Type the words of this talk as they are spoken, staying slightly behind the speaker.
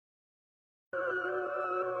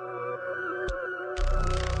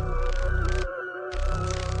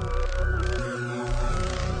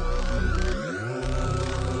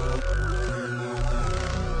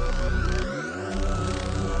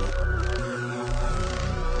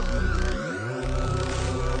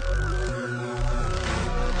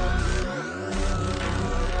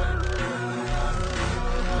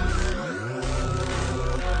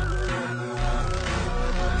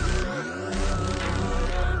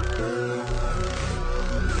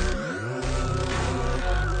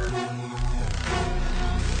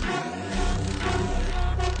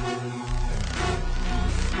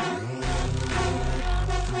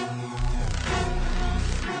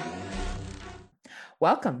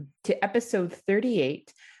Welcome to episode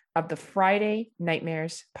 38 of the Friday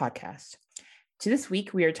Nightmares podcast. So this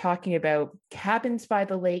week we are talking about cabins by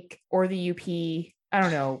the lake or the UP. I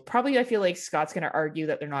don't know. Probably I feel like Scott's going to argue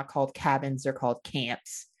that they're not called cabins, they're called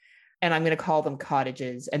camps. And I'm going to call them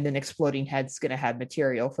cottages. And then Exploding Head's going to have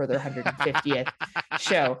material for their 150th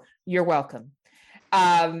show. You're welcome.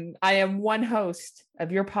 I am one host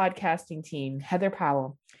of your podcasting team, Heather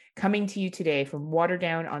Powell, coming to you today from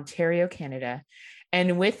Waterdown, Ontario, Canada.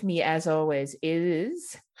 And with me, as always,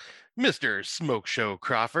 is Mr. Smoke Show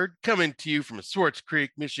Crawford, coming to you from Swartz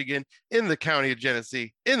Creek, Michigan, in the county of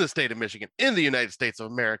Genesee, in the state of Michigan, in the United States of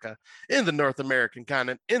America, in the North American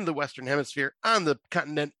continent, in the Western Hemisphere, on the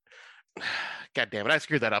continent. God damn it, I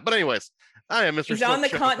screwed that up. But anyways, I am Mr. He's Smoke on the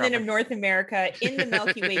Show continent Crawford. of North America, in the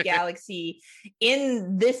Milky Way galaxy,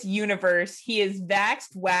 in this universe. He is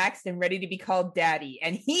vaxxed, waxed, and ready to be called daddy.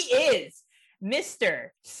 And he is Mr.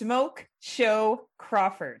 Smoke Show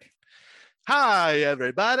Crawford. Hi,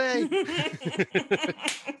 everybody.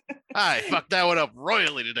 I fucked that one up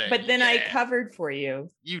royally today. But then I covered for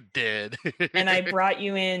you. You did. And I brought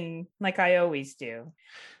you in like I always do.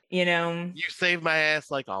 You know, You saved my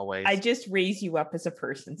ass like always. I just raise you up as a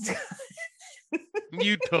person.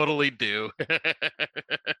 You totally do.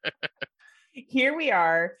 Here we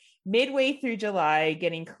are, midway through July,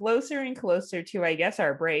 getting closer and closer to, I guess,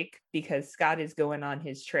 our break, because Scott is going on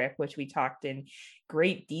his trip, which we talked in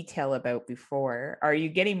great detail about before. Are you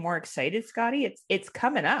getting more excited, Scotty? It's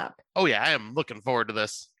coming up. Oh yeah, I am looking forward to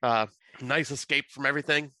this. Nice escape from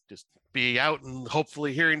everything. Just be out and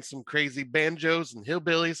hopefully hearing some crazy banjos and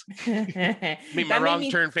hillbillies. Meet my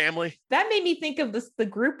wrong turn family. That made me think of the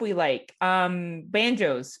group we like.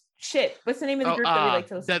 Banjos. Shit. What's the name of the group that we like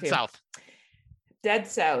to listen to? Dead South. Dead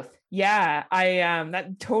South. Yeah. I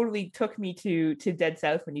that totally took me to Dead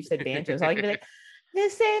South when you said banjos. I could be like, the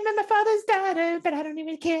same as my father's daughter, but I don't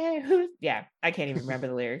even care who. Yeah, I can't even remember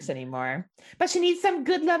the lyrics anymore. But she needs some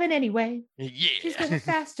good loving anyway. Yeah. She's going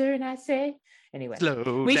faster, and I say. Anyway,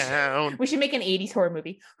 Slow down. We should make an 80s horror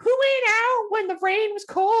movie. Who went out when the rain was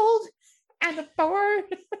cold and the Thor?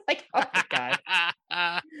 Like, oh my God.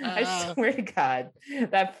 I swear to God,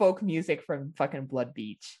 that folk music from fucking Blood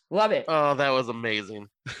Beach. Love it. Oh, that was amazing.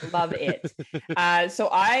 Love it. So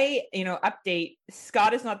I, update.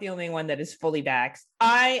 Scott is not the only one that is fully vaxxed.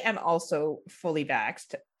 I am also fully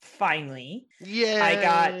vaxxed. Finally. Yeah. I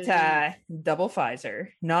got double Pfizer,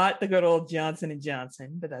 not the good old Johnson &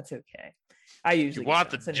 Johnson, but that's okay. I usually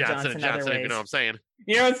want the Johnson & Johnson, if you know what I'm saying.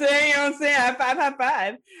 You know what I'm saying?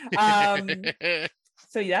 High five.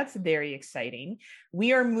 So that's very exciting.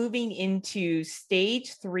 We are moving into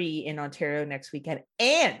stage 3 in Ontario next weekend,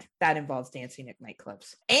 and that involves dancing at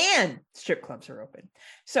nightclubs, and strip clubs are open.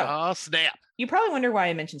 So, oh snap! You probably wonder why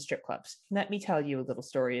I mentioned strip clubs. Let me tell you a little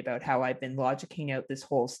story about how I've been logicking out this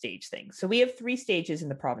whole stage thing. So we have 3 stages in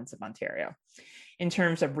the province of Ontario in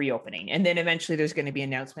terms of reopening, and then eventually there's going to be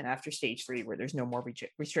an announcement after stage 3 where there's no more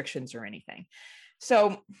restrictions or anything.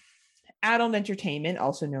 So, adult entertainment,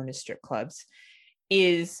 also known as strip clubs,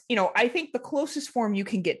 is, I think the closest form you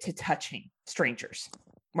can get to touching strangers,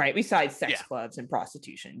 right? Besides sex clubs and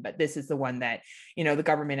prostitution, but this is the one that, the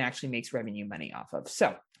government actually makes revenue money off of.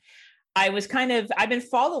 So I've been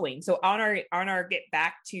following. So on our get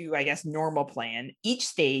back to, I guess, normal plan, each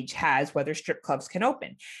stage has whether strip clubs can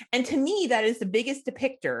open. And to me, that is the biggest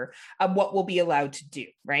depictor of what we'll be allowed to do,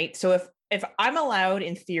 right? So if I'm allowed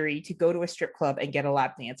in theory to go to a strip club and get a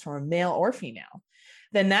lap dance from a male or female,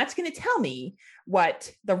 then that's going to tell me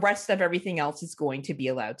what the rest of everything else is going to be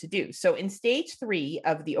allowed to do. So in stage 3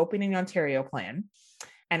 of the Opening Ontario plan,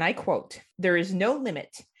 and I quote, "There is no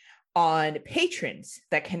limit on patrons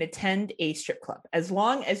that can attend a strip club as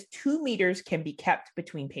long as 2 meters can be kept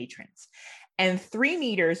between patrons. And 3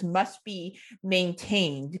 meters must be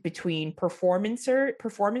maintained between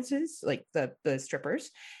performances, like the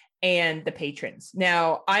strippers, and the patrons.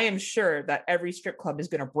 Now, I am sure that every strip club is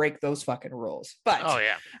going to break those fucking rules. But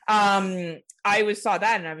I saw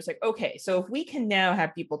that and I was like, okay, so if we can now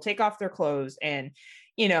have people take off their clothes and,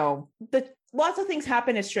 lots of things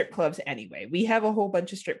happen at strip clubs anyway. We have a whole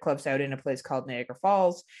bunch of strip clubs out in a place called Niagara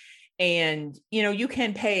Falls. And, you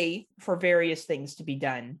can pay for various things to be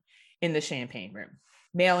done in the champagne room.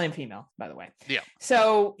 Male and female, by the way. Yeah.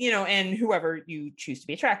 So, and whoever you choose to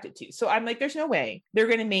be attracted to. So I'm like, there's no way they're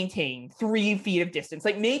going to maintain 3 feet of distance,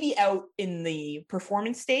 like maybe out in the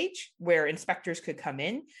performance stage where inspectors could come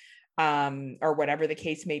in, or whatever the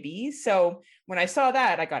case may be. So when I saw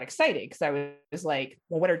that, I got excited because I was like,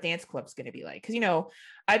 well, what are dance clubs going to be like? Because,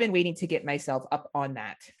 I've been waiting to get myself up on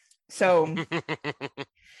that. So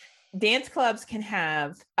dance clubs can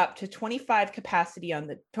have up to 25% capacity on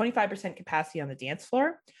the dance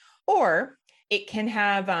floor, or it can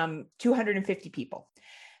have 250 people.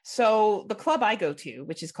 So the club I go to,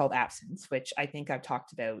 which is called Absence, which I think I've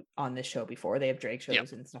talked about on this show before, they have drag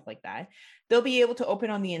shows and stuff like that. They'll be able to open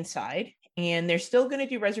on the inside, and they're still going to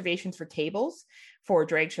do reservations for tables for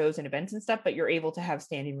drag shows and events and stuff, but you're able to have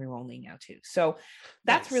standing room only now too. So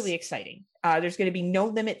that's really exciting. There's going to be no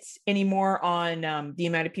limits anymore on the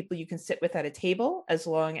amount of people you can sit with at a table, as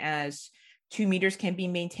long as 2 meters can be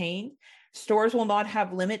maintained. Stores will not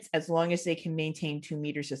have limits as long as they can maintain 2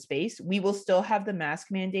 meters of space. We will still have the mask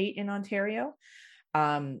mandate in Ontario,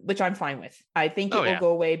 which I'm fine with. I think it will go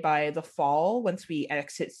away by the fall once we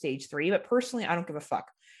exit stage 3. But personally, I don't give a fuck.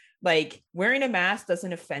 Like, wearing a mask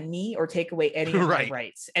doesn't offend me or take away any of my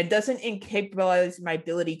rights, and doesn't incapabilize my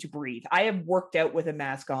ability to breathe. I have worked out with a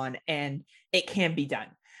mask on, and it can be done.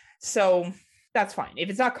 So that's fine.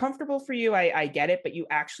 If it's not comfortable for you, I get it, but you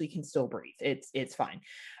actually can still breathe. It's fine.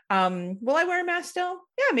 Will I wear a mask still?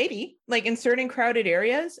 Yeah, maybe. Like in certain crowded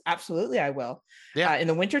areas, absolutely I will. Yeah. In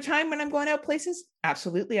the wintertime when I'm going out places,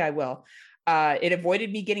 absolutely I will. It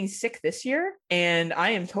avoided me getting sick this year, and I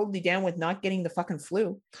am totally down with not getting the fucking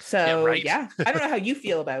flu. So yeah, I don't know how you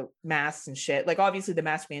feel about masks and shit. Like, obviously the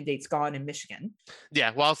mask mandate's gone in Michigan.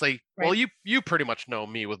 Yeah, well, I'll say, well, you pretty much know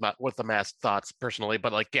me with the mask thoughts personally,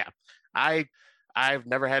 but like, yeah, I've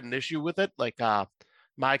never had an issue with it. Like,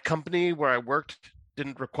 my company where I worked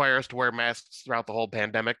didn't require us to wear masks throughout the whole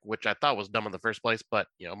pandemic, which I thought was dumb in the first place. But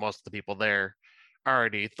most of the people there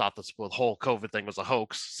already thought this whole COVID thing was a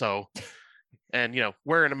hoax. So. And,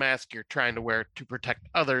 wearing a mask, you're trying to wear to protect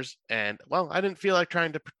others. And, well, I didn't feel like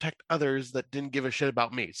trying to protect others that didn't give a shit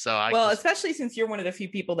about me. So especially since you're one of the few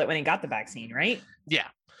people that went and got the vaccine, right? Yeah.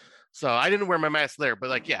 So I didn't wear my mask there. But,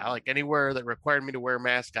 like, yeah, like anywhere that required me to wear a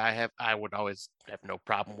mask, I would always have no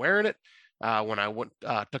problem wearing it. When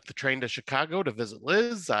I took the train to Chicago to visit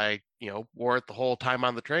Liz, I, wore it the whole time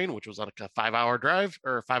on the train, which was like a 5-hour drive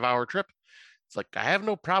or a 5-hour trip. It's like, I have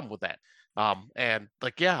no problem with that. And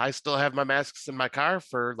like, yeah, I still have my masks in my car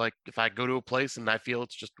for like, if I go to a place and I feel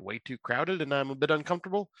it's just way too crowded and I'm a bit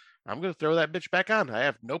uncomfortable, I'm going to throw that bitch back on. I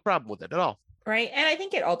have no problem with it at all. Right. And I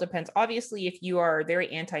think it all depends. Obviously, if you are very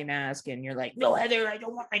anti-mask and you're like, no, Heather, I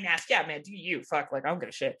don't want my mask. Yeah, man, do you? Fuck, like, I don't give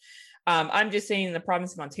a shit. I'm just saying in the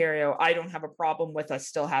province of Ontario, I don't have a problem with us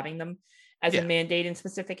still having them as a mandate in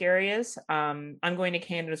specific areas. I'm going to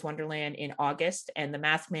Canada's Wonderland in August, and the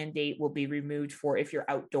mask mandate will be removed for if you're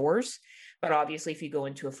outdoors. But obviously, if you go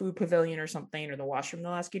into a food pavilion or something, or the washroom,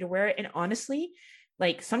 they'll ask you to wear it. And honestly,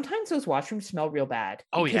 like, sometimes those washrooms smell real bad.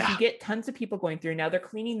 Oh, yeah. Because you get tons of people going through. Now they're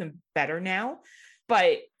cleaning them better now,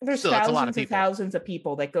 but there's thousands and thousands of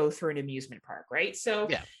people that go through an amusement park, right? So,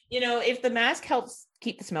 if the mask helps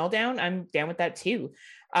keep the smell down, I'm down with that too.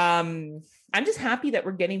 I'm just happy that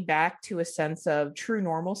we're getting back to a sense of true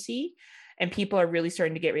normalcy, and people are really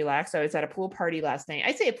starting to get relaxed. I was at a pool party last night.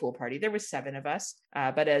 I say a pool party. There was 7 of us,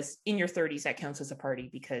 but as in your 30s, that counts as a party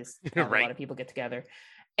because a lot of people get together.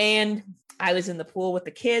 And I was in the pool with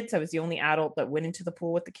the kids. I was the only adult that went into the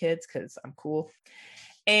pool with the kids because I'm cool.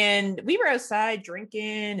 And we were outside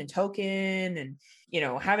drinking and toking and,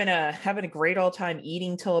 having a great old time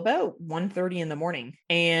eating till about 1:30 in the morning.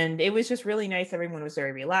 And it was just really nice. Everyone was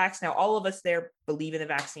very relaxed. Now, all of us there believe in the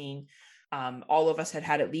vaccine. All of us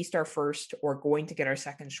had at least our first or going to get our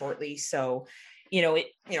second shortly. So,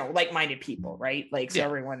 like-minded people, right? Like, so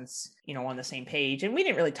everyone's, on the same page. And we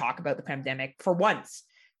didn't really talk about the pandemic for once.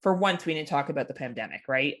 For once, we didn't talk about the pandemic,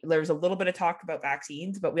 right? There was a little bit of talk about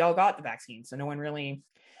vaccines, but we all got the vaccine. So no one really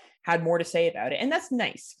had more to say about it. And that's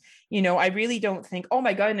nice. I really don't think, oh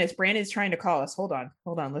my goodness, Brandon's trying to call us. Hold on.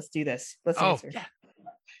 Let's do this. Let's answer.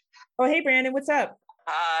 Oh, hey, Brandon, what's up?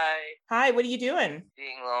 Hi, what are you doing?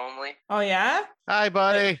 Being lonely. Oh, yeah? Hi,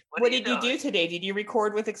 buddy. What did you do today? Did you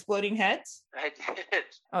record with Exploding Heads? I did.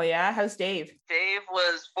 Oh, yeah? How's Dave? Dave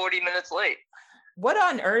was 40 minutes late. What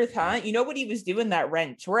on earth, huh? You know what he was doing, that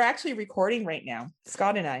wrench? We're actually recording right now,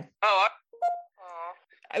 Scott and I.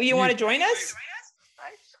 You want to join us?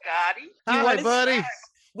 Hi, Scotty. Hi, buddy.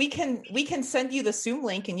 We can send you the Zoom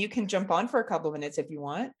link and you can jump on for a couple of minutes if you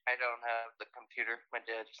want. I don't have the computer. My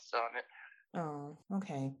dad's just on it. Oh,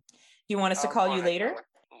 okay. Do you want us to call you later?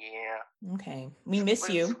 Yeah. Okay. We miss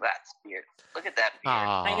you. Scott's beard. Look at that beard.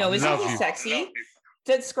 I know. Isn't he sexy?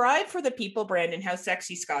 Describe for the people, Brandon, how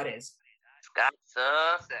sexy Scott is. Scott's so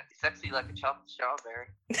sexy. Sexy like a chocolate strawberry.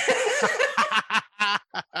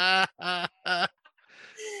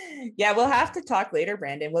 Yeah, we'll have to talk later,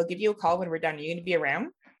 Brandon. We'll give you a call when we're done. Are you going to be around?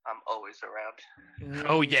 I'm always around.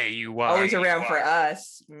 Oh, yeah, you are. Always around for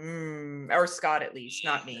us. Or Scott, at least,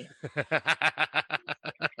 not me.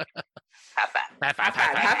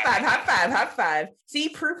 High five. See,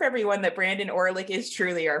 proof, everyone, that Brandon Orlick is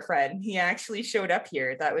truly our friend. He actually showed up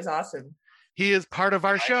here. That was awesome. He is part of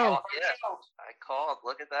our show. I called.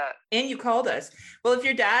 Look at that. And you called us. Well, if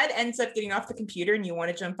your dad ends up getting off the computer and you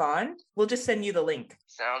want to jump on, we'll just send you the link.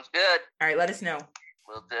 Sounds good. All right, let us know.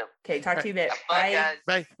 Will do. Okay, talk to you a bit. Bye, guys.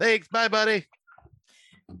 Bye. Thanks. Bye, buddy.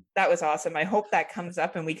 That was awesome. I hope that comes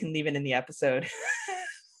up and we can leave it in the episode.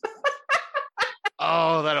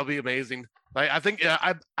 Oh, that'll be amazing. I think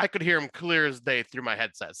I could hear him clear as day through my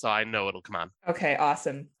headset, so I know it'll come on. Okay,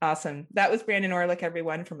 awesome. That was Brandon Orlick,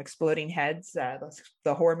 everyone, from Exploding Heads,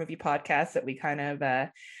 the horror movie podcast that we kind of,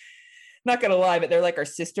 not gonna lie, but they're like our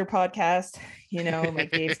sister podcast. You know,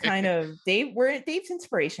 like we're Dave's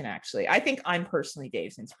inspiration, actually. I think I'm personally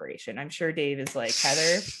Dave's inspiration. I'm sure Dave is like,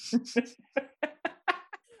 Heather.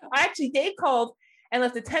 Dave called and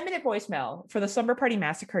left a 10-minute voicemail for the Slumber Party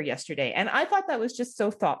Massacre yesterday. And I thought that was just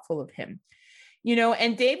so thoughtful of him. You know,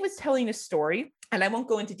 and Dave was telling a story, and I won't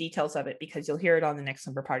go into details of it because you'll hear it on the next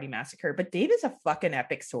Slumber Party Massacre, but Dave is a fucking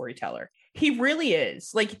epic storyteller. He really is.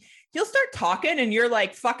 Like, he'll start talking and you're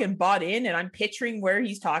like fucking bought in, and I'm picturing where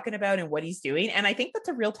he's talking about and what he's doing. And I think that's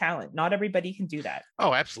a real talent. Not everybody can do that.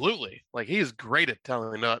 Oh, absolutely. Like, he's great at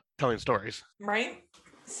telling stories. Right?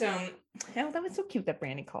 So, that was so cute that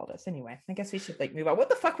Brandon called us. Anyway, I guess we should move on. What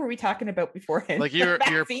the fuck were we talking about beforehand? Like your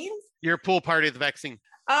pool party at the vaccine.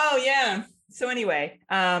 Oh yeah. So anyway,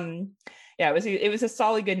 it was a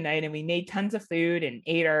solid good night, and we made tons of food and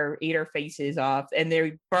ate our faces off, and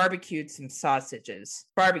they barbecued some sausages.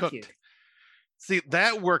 Barbecued. Cooked. See,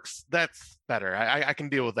 that works. That's better. I can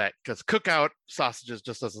deal with that, because cookout sausages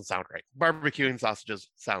just doesn't sound right. Barbecuing sausages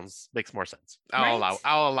makes more sense. I'll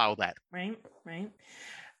allow that. Right.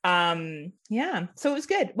 Yeah. So it was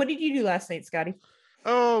good. What did you do last night, Scotty?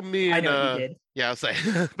 Oh, me and I know what you did. Yeah, I'll say.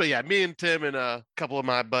 But yeah, me and Tim and a couple of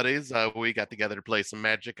my buddies, we got together to play some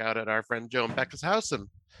Magic out at our friend Joe and Becca's house, and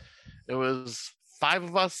it was 5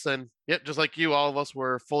 of us, and just like you, all of us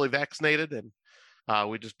were fully vaccinated, and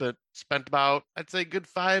we just spent about, I'd say, good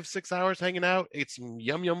 5-6 hours hanging out, ate some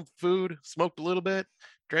yum food, smoked a little bit,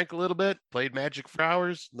 drank a little bit, played Magic for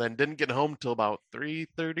hours, then didn't get home till about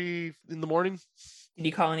 3:30 in the morning. Did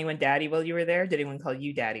you call anyone daddy while you were there? Did anyone call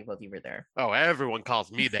you daddy while you were there? Oh, everyone calls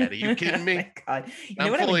me daddy. You kidding me? Oh my God.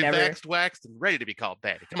 I'm fully vaxxed, waxed, and ready to be called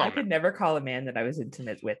daddy. Come on. I could never call a man that I was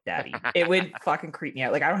intimate with daddy. It would fucking creep me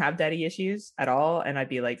out. Like, I don't have daddy issues at all, and I'd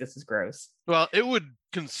be like, this is gross. Well, it would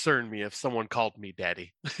concern me if someone called me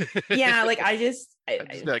daddy. Yeah, like I'd just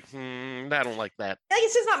be like, I don't like that. Like,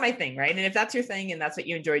 it's just not my thing, right? And if that's your thing and that's what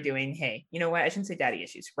you enjoy doing, hey, you know what? I shouldn't say daddy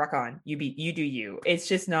issues. Rock on. You do you. It's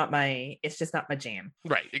just not my jam.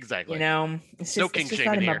 Right, exactly. You know, it's just, no kink just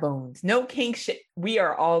shaming not in here. my bones. No kink shit. We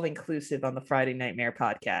are all inclusive on the Friday Nightmare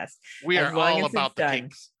podcast. We are all about the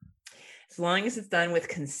kinks. As long as it's done with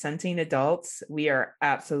consenting adults, we are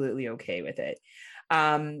absolutely okay with it.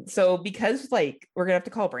 So because we're gonna have to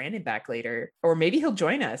call Brandon back later, or maybe he'll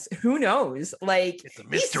join us. Who knows? Like,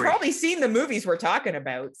 he's probably seen the movies we're talking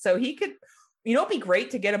about, so he could, it'd be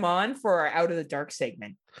great to get him on for our Out of the Dark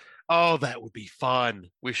segment. Oh, that would be fun.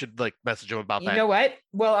 We should message him about that. You know what?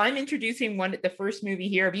 Well, I'm introducing the first movie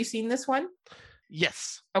here. Have you seen this one?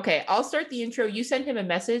 Yes. Okay, I'll start the intro. You send him a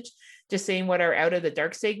message just saying what our Out of the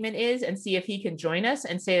Dark segment is, and see if he can join us,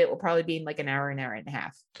 and say it will probably be in like an hour and a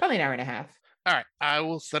half. Probably an hour and a half. All right, I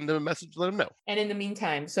will send him a message, let him know. And in the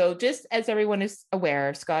meantime, so just as everyone is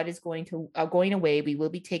aware, Scott is going away. We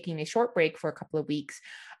will be taking a short break for a couple of weeks.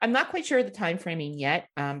 I'm not quite sure the time framing yet.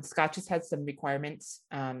 Scott just has some requirements.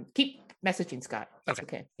 Keep messaging Scott. That's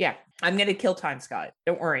okay. Yeah, I'm going to kill time, Scott.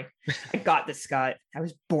 Don't worry. I got this, Scott. I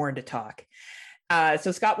was born to talk.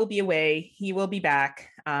 So Scott will be away. He will be back.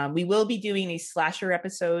 We will be doing a slasher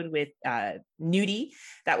episode with Nudie.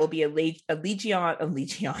 That will be a Legion.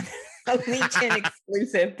 a Legion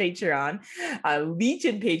exclusive Patreon, a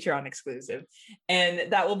Legion Patreon exclusive,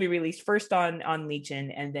 and that will be released first on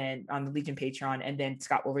Legion, and then on the Legion Patreon, and then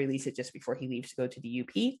Scott will release it just before he leaves to go to the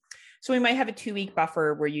UP. So we might have a 2-week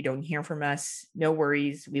buffer where you don't hear from us. No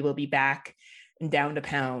worries, we will be back and down to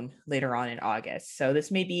pound later on in August. So this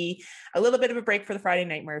may be a little bit of a break for the Friday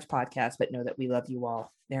Nightmares podcast, but know that we love you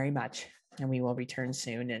all very much, and we will return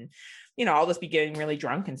soon. And I'll just be getting really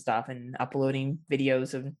drunk and stuff and uploading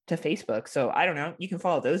videos to Facebook. So I don't know, you can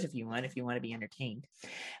follow those if you want to be entertained.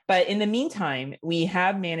 But in the meantime, we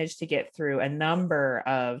have managed to get through a number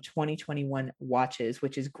of 2021 watches,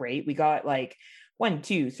 which is great. We got like 1,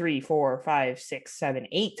 2, 3, 4, 5, 6, 7,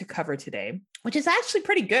 8 to cover today, which is actually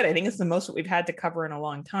pretty good. I think it's the most that we've had to cover in a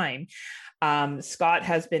long time. Scott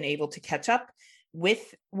has been able to catch up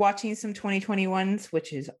with watching some 2021s,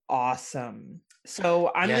 which is awesome.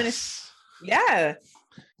 So I'm going to, yeah,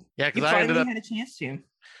 because I ended up had a chance to.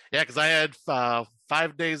 Yeah, because I had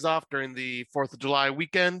 5 days off during the 4th of July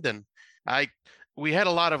weekend, and we had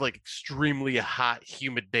a lot of like extremely hot,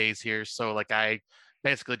 humid days here. So like I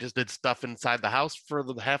basically just did stuff inside the house for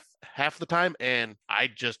the half the time, and I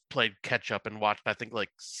just played catch up and watched I think like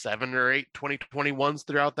 7 or 8 2021s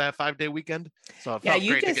throughout that 5-day weekend. So it felt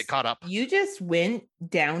great to get caught up. You just went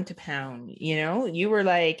down to pound. You were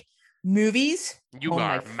like, movies.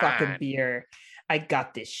 My fucking beer. I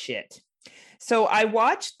got this shit. So I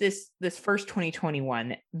watched this first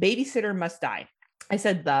 2021, Babysitter Must Die. I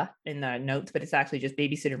said "the" in the notes, but it's actually just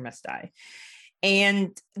Babysitter Must Die.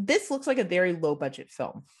 And this looks like a very low budget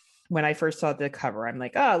film. When I first saw the cover, I'm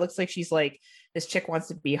like, oh, it looks like she's like, this chick wants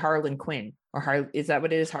to be Harlan Quinn, or is that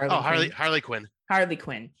what it is? Harley Quinn. Harley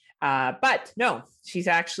Quinn. But no, she's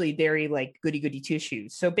actually very like goody two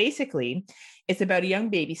shoes. So basically it's about a young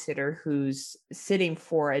babysitter who's sitting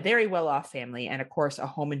for a very well-off family. And of course, a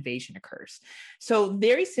home invasion occurs. So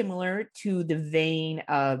very similar to the vein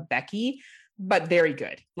of Becky, but very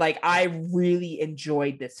good. Like, I really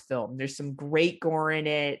enjoyed this film. There's some great gore in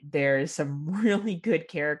it. There's some really good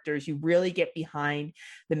characters. You really get behind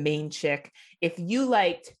the main chick. If you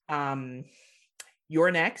liked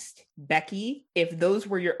You're Next, Becky, if those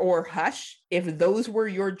were or Hush, if those were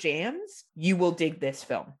your jams, you will dig this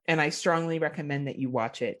film. And I strongly recommend that you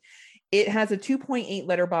watch it. It has a 2.8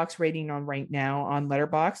 Letterboxd rating on right now on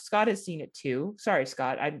Letterboxd. Scott has seen it too. Sorry,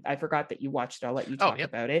 Scott. I forgot that you watched it. I'll let you talk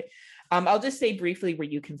about it. I'll just say briefly where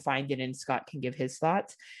you can find it, and Scott can give his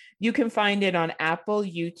thoughts. You can find it on Apple,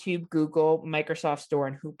 YouTube, Google, Microsoft Store,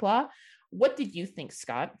 and Hoopla. What did you think,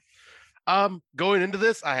 Scott? Going into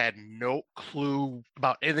this, I had no clue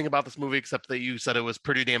about anything about this movie except that you said it was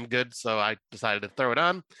pretty damn good, so I decided to throw it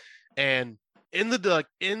on. And in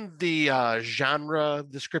the genre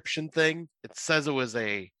description thing, it says it was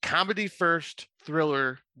a comedy first,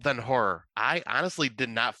 thriller, then horror. I honestly did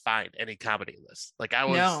not find any comedy in this. Like I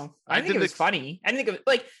think it was funny. I think it was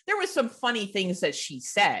like there was some funny things that she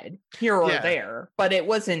said here or there, but it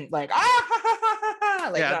wasn't like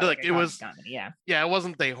it was comedy. It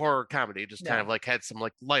wasn't the horror comedy. It just kind of like had some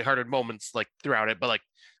like lighthearted moments like throughout it. But like,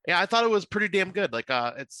 I thought it was pretty damn good. Like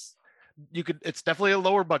it's definitely a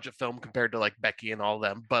lower budget film compared to like Becky and all of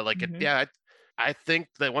them. But like I think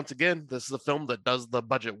that once again, this is a film that does the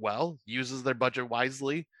budget well, uses their budget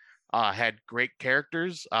wisely, had great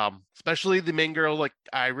characters, especially the main girl. Like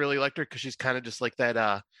I really liked her because she's kind of just like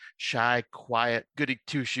that shy, quiet, goody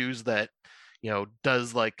two shoes that,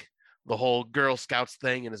 does like the whole Girl Scouts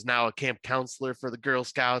thing and is now a camp counselor for the Girl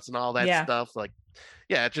Scouts and all that stuff. Like,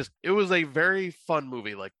 it was a very fun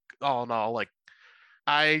movie. Like all in all, like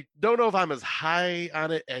I don't know if I'm as high on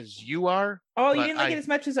it as you are. Oh, you didn't like it as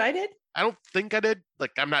much as I did? I don't think I did.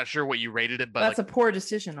 Like, I'm not sure what you rated it, but that's a poor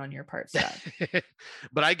decision on your part, Scott.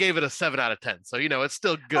 But I gave it a 7 out of 10. So, it's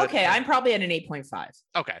still good. Okay. I'm probably at an 8.5.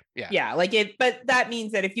 Okay. Yeah. Yeah. But that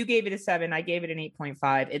means that if you gave it a 7, I gave it an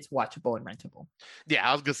 8.5. It's watchable and rentable. Yeah.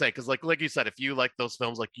 I was going to say, because like you said, if you like those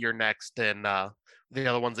films, like You're Next and the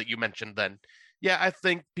other ones that you mentioned, then I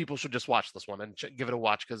think people should just watch this one and give it a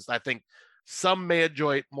watch, because I think some may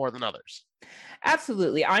enjoy it more than others.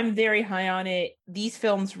 Absolutely. I'm very high on it. These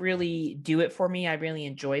films really do it for me. I really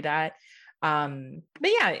enjoy that. But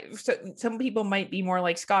so some people might be more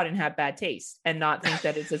like Scott and have bad taste and not think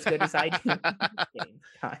that it's as good as I do.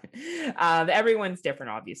 Everyone's different,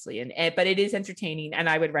 obviously, but it is entertaining, and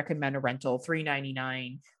I would recommend a rental.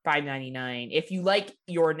 $3.99, $5.99. If you like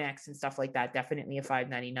Your Next and stuff like that, definitely a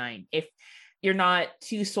 $5.99. If you're not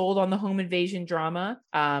too sold on the home invasion drama,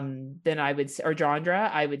 then I would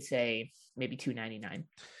say maybe $2.99.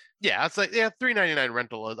 Yeah, I'd say $3.99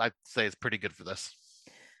 rental. I'd say it's pretty good for this.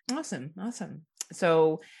 Awesome.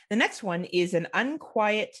 So the next one is An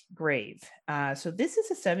Unquiet Grave. So this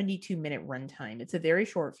is a 72-minute runtime. It's a very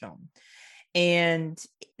short film. And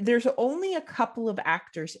there's only a couple of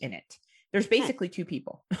actors in it. There's basically two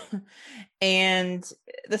people. And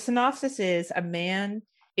the synopsis is a man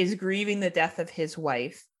is grieving the death of his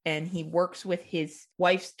wife, and he works with his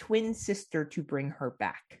wife's twin sister to bring her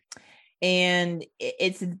back. And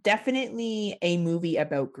it's definitely a movie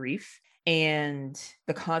about grief and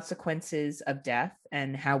the consequences of death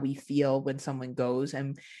and how we feel when someone goes,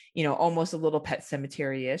 and, you know, almost a little Pet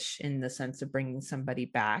Sematary-ish in the sense of bringing somebody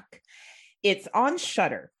back. It's on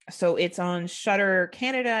Shudder. So it's on Shudder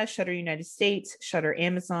Canada, Shudder United States, Shudder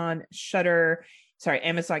Amazon,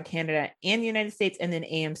 Amazon Canada and the United States, and then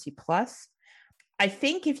AMC Plus. I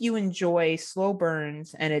think if you enjoy slow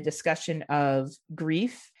burns and a discussion of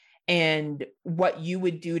grief and what you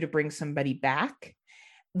would do to bring somebody back,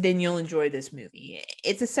 then you'll enjoy this movie.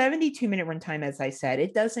 It's a 72-minute runtime, as I said.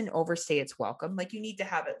 It doesn't overstay its welcome. Like, you need to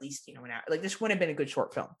have at least, an hour. Like, this wouldn't have been a good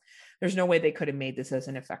short film. There's no way they could have made this as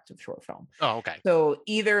an effective short film. Oh, okay. So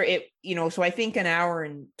either it, so I think an hour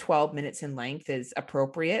and 12 minutes in length is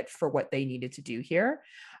appropriate for what they needed to do here.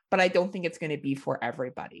 But I don't think it's going to be for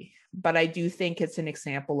everybody. But I do think it's an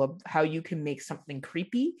example of how you can make something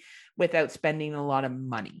creepy without spending a lot of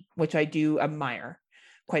money, which I do admire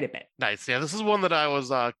quite a bit. Nice. Yeah, this is one that I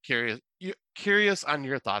was curious on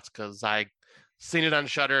your thoughts, because I seen it on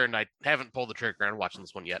Shudder and I haven't pulled the trigger on watching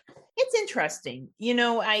this one yet. It's interesting.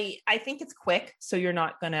 I think it's quick, so you're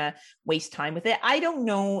not going to waste time with it. I don't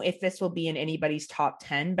know if this will be in anybody's top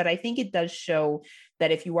 10, but I think it does show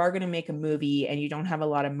that if you are going to make a movie and you don't have a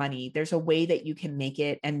lot of money, there's a way that you can make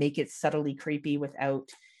it and make it subtly creepy without,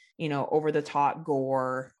 over the top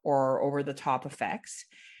gore or over the top effects.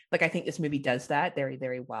 Like, I think this movie does that very,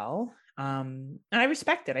 very well. And I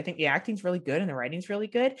respect it. I think the acting's really good and the writing's really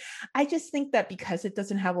good. I just think that because it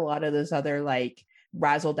doesn't have a lot of those other like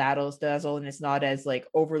razzle dazzle, and it's not as like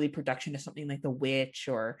overly production as something like The Witch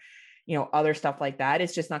or, other stuff like that,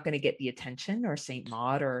 it's just not going to get the attention, or Saint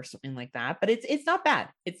Maud or something like that. But it's not bad.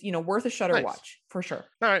 It's, worth a Shudder watch for sure.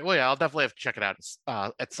 All right. Well, yeah, I'll definitely have to check it out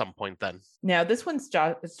at some point then. Now, someone's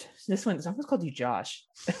called you Josh.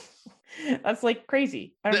 That's like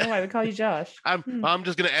crazy. I don't know why they call you Josh. I'm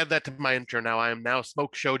just gonna add that to my intro now. I am now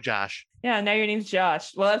Smoke Show Josh. Yeah, now your name's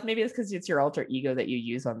Josh. Well, maybe it's because it's your alter ego that you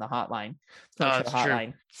use on the hotline. It's hotline.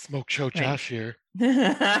 True. Smoke Show Josh here. When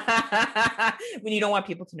you don't want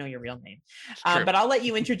people to know your real name. But I'll let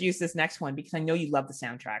you introduce this next one because I know you love the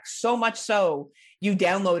soundtrack so much so you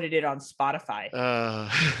downloaded it on Spotify.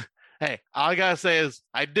 Hey, all I gotta say is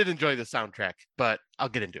I did enjoy the soundtrack, but I'll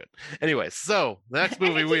get into it. Anyway, so the next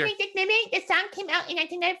movie the song came out in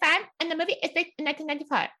 1995 and the movie is based in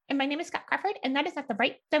 1995. And my name is Scott Crawford, and that is not the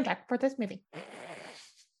right soundtrack for this movie.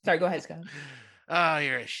 Sorry, go ahead, Scott. Oh,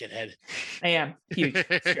 you're a shithead. I am. Huge.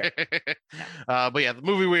 But yeah, the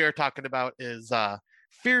movie we are talking about is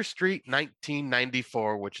Fear Street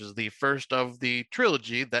 1994, which is the first of the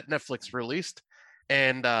trilogy that Netflix released.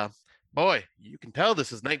 And boy, you can tell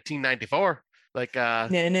this is 1994. Like na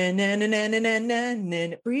na na na na na na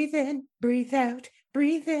na, breathe in, breathe out,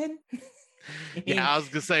 breathe in. Yeah, I was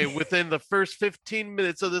gonna say within the first 15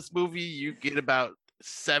 minutes of this movie, you get about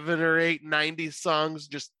 7 or 8 90s songs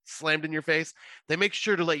just slammed in your face. They make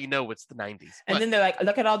sure to let you know it's the 90s. And then they're like,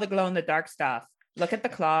 look at all the glow in the dark stuff. Look at the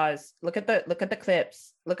claws. Look at the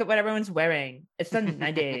clips. Look at what everyone's wearing. It's the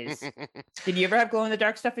 90s. Did you ever have glow in the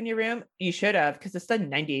dark stuff in your room? You should have, because it's the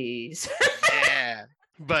 90s. Yeah.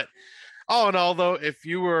 But all in all, though, if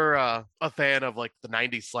you were a fan of like the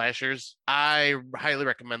 90s slashers, I highly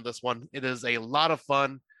recommend this one. It is a lot of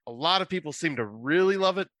fun. A lot of people seem to really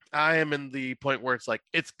love it. I am in the point where it's like,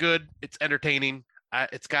 it's good. It's entertaining.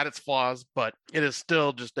 It's got its flaws, but it is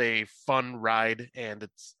still just a fun ride. And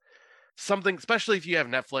it's something, especially if you have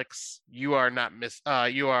Netflix, you are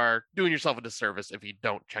you are doing yourself a disservice if you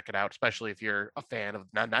don't check it out, especially if you're a fan of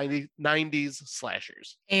 90s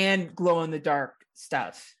slashers and glow in the dark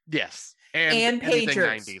stuff. Yes, and pagers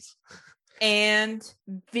 90s. And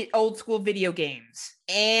old school video games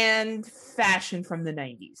and fashion from the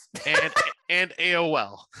 90s and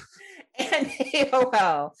AOL. And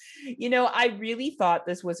AOL. I really thought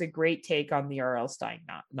this was a great take on the R.L. Stine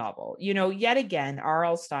novel. Yet again,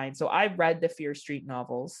 R.L. Stine. So I read the Fear Street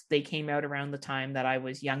novels. They came out around the time that I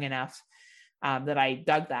was young enough that I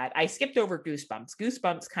dug that. I skipped over Goosebumps.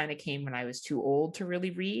 Goosebumps kind of came when I was too old to really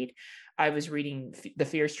read. I was reading the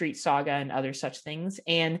Fear Street saga and other such things.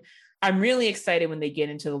 And I'm really excited when they get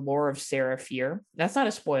into the lore of Sarah Fear. That's not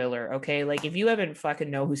a spoiler, okay? Like, if you haven't fucking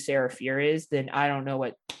know who Sarah Fear is, then I don't know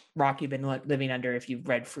what rock you've been living under if you've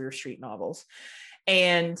read Fear Street novels.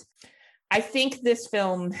 And I think this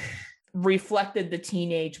film reflected the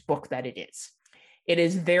teenage book that it is. It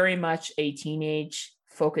is very much a teenage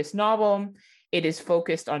focused novel. It is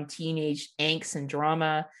focused on teenage angst and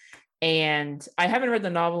drama. And I haven't read the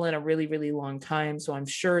novel in a really, really long time. So I'm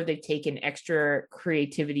sure they've taken extra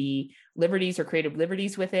creative liberties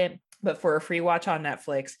with it. But for a free watch on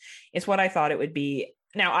Netflix, it's what I thought it would be.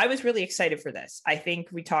 Now, I was really excited for this. I think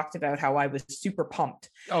we talked about how I was super pumped.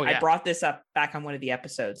 Oh, yeah. I brought this up back on one of the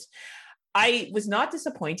episodes. I was not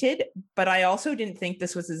disappointed, but I also didn't think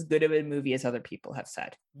this was as good of a movie as other people have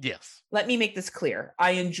said. Yes. Let me make this clear.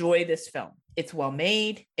 I enjoy this film. It's well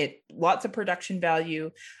made. It lots of production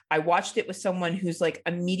value. I watched it with someone who's like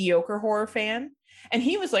a mediocre horror fan. And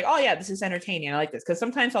he was like, oh yeah, this is entertaining. I like this. Because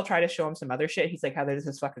sometimes I'll try to show him some other shit. He's like, Heather, this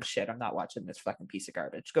is fucking shit. I'm not watching this fucking piece of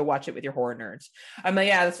garbage. Go watch it with your horror nerds. I'm like,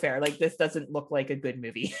 yeah, that's fair. Like, this doesn't look like a good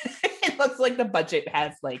movie. It looks like the budget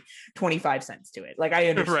has like 25 cents to it. Like, I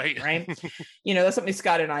understand, right? You know, that's something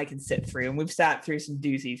Scott and I can sit through. And we've sat through some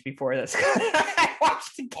doozies before this. I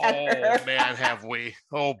watched together. Oh man, have we?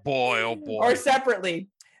 Oh boy, oh boy.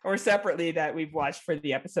 Or separately that we've watched for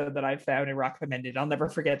the episode that I found and recommended. I'll never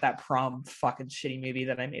forget that prom fucking shitty movie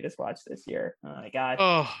that I made us watch this year. Oh my God.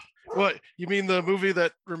 Oh, what? You mean the movie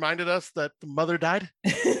that reminded us that the mother died?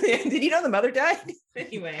 Did you know the mother died?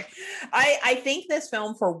 Anyway, I think this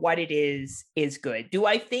film for what it is good. Do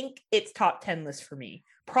I think it's top 10 list for me?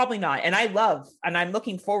 Probably not. And I'm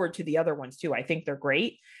looking forward to the other ones too. I think they're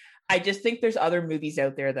great. I just think there's other movies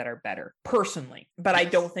out there that are better personally, but I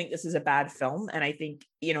don't think this is a bad film. And I think,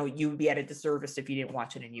 you know, you would be at a disservice if you didn't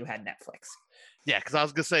watch it and you had Netflix. Yeah, because I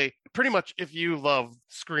was going to say, pretty much if you love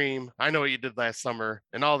Scream, I Know What You Did Last Summer,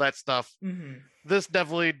 and all that stuff, this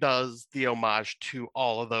definitely does the homage to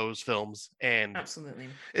all of those films. And absolutely,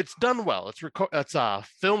 it's done well. It's filmed well.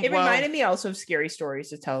 It reminded me also of Scary Stories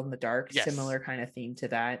to Tell in the Dark. Yes. Similar kind of theme to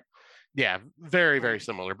that. Yeah, very, very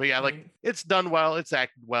similar. But yeah, like it's done well. It's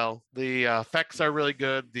acted well. The effects are really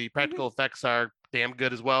good. The practical effects are damn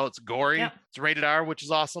good as well. It's gory. Yeah. It's rated R, which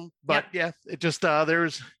is awesome. But yeah, it just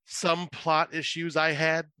there's some plot issues I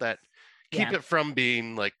had that keep it from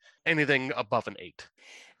being like anything above an 8.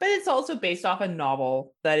 But it's also based off a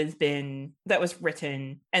novel that was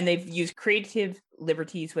written, and they've used creative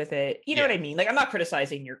liberties with it. You know what I mean? Like, I'm not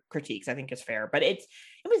criticizing your critiques. I think it's fair, but it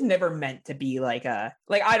was never meant to be like I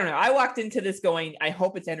don't know. I walked into this going, I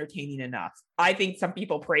hope it's entertaining enough. I think some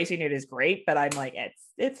people praising it is great, but I'm like,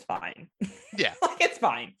 it's fine. Yeah. Like, it's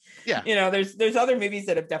fine. Yeah. You know, there's other movies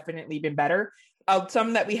that have definitely been better.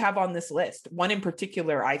 Some that we have on this list. One in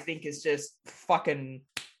particular, I think is just fucking.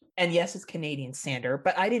 And yes, it's Canadian, Xander,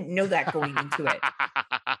 but I didn't know that going into it.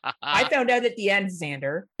 I found out at the end,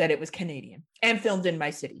 Xander, that it was Canadian and filmed in my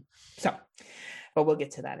city. So, but we'll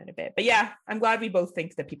get to that in a bit. But yeah, I'm glad we both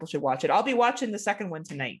think that people should watch it. I'll be watching the second one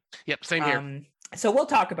tonight. Yep, same here. So we'll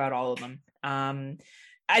talk about all of them.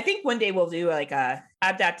 I think one day we'll do like a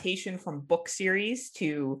adaptation from book series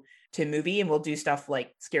to movie, and we'll do stuff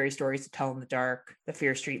like Scary Stories to Tell in the Dark, the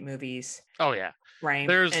Fear Street movies. Oh yeah. Right.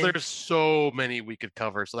 There's so many we could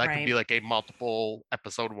cover. So that could be like a multiple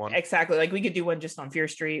episode one. Exactly. Like we could do one just on Fear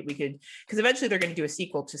Street. We could, because eventually they're going to do a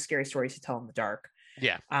sequel to Scary Stories to Tell in the Dark.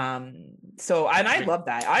 Yeah. So, and I love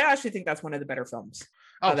that. I actually think that's one of the better films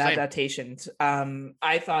of adaptations.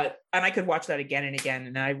 I thought, and I could watch that again and again.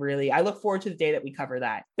 And I look forward to the day that we cover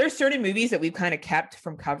that. There's certain movies that we've kind of kept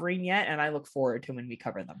from covering yet. And I look forward to when we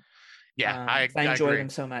cover them. Yeah. I enjoy agree. them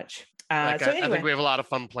so much. I think we have a lot of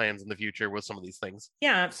fun plans in the future with some of these things.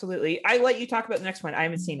 Yeah, absolutely. I let you talk about the next one. I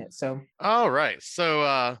haven't seen it, so. All right.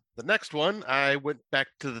 So the next one, I went back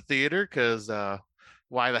to the theater because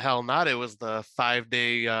why the hell not? It was the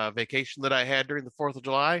 5-day vacation that I had during the 4th of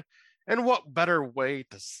July. And what better way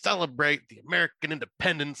to celebrate the American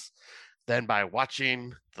independence than by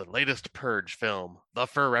watching the latest Purge film, The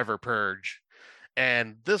Forever Purge.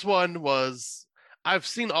 And this one was... I've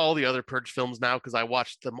seen all the other Purge films now because I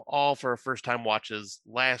watched them all for a first-time watches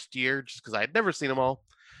last year just because I had never seen them all.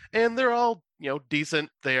 And they're all,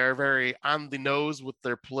 decent. They are very on the nose with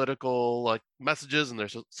their political messages and their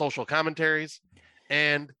social commentaries.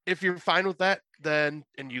 And if you're fine with that, then,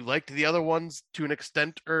 and you liked the other ones to an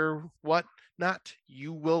extent or whatnot,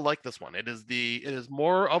 you will like this one. It is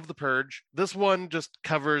more of the Purge. This one just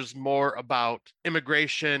covers more about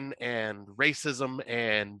immigration and racism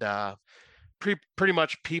and pretty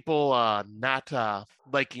much people not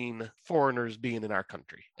liking foreigners being in our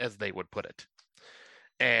country, as they would put it.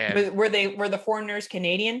 And were the foreigners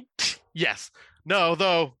Canadian? Yes. No,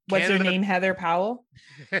 though. What's her name? Heather Powell?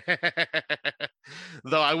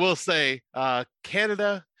 Though I will say,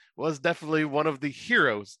 Canada was definitely one of the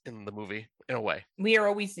heroes in the movie. in a way. We Are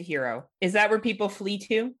Always the Hero. Is that where people flee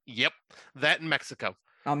to? Yep, that in Mexico.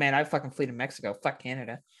 Oh man, I fucking flee to Mexico. Fuck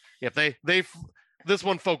Canada. Yep, this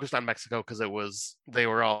one focused on Mexico because they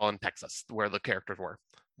were all in Texas where the characters were.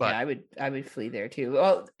 But yeah, I would flee there too.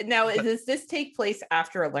 Well, now does this take place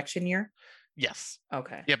after election year? yes.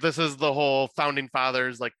 Okay. Yep, this is the whole founding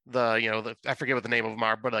fathers, like I forget what the name of them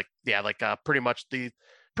are, but pretty much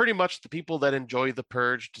the people that enjoy the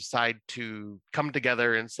purge decide to come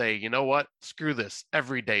together and say, you know what, screw this.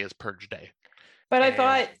 Every day is purge day. But I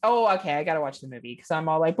thought, okay, I gotta watch the movie because I'm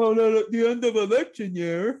all like, no, at the end of election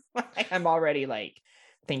year. I'm already like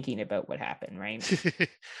thinking about what happened, right?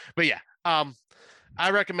 But yeah,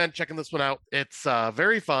 I recommend checking this one out. It's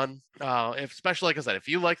very fun. Especially like I said, if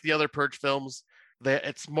you like the other Purge films,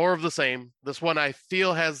 it's more of the same. This one I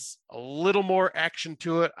feel has a little more action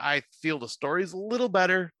to it. I feel the story's a little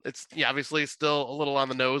better. It's obviously still a little on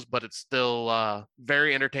the nose, but it's still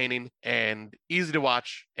very entertaining and easy to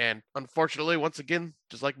watch. And unfortunately, once again,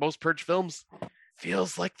 just like most Purge films,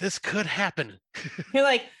 feels like this could happen. You're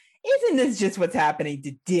like, isn't this just what's happening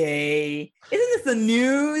today? Isn't this the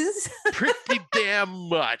news? Pretty damn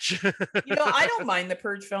much. I don't mind the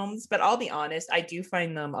Purge films, but I'll be honest, I do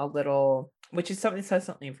find them a little, which is says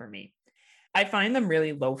something for me. I find them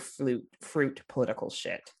really low fruit political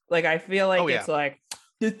shit. Like, I feel like it's like,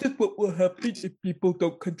 this is what will happen if people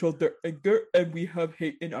don't control their anger and we have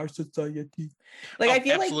hate in our society. Like, I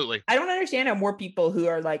feel absolutely. like I don't understand how more people who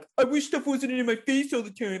are like, I wish stuff wasn't in my face all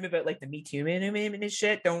the time about like the Me Too movement and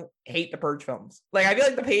shit don't hate the Purge films. Like, I feel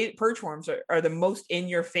like the Purge films are the most in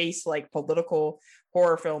your face, like political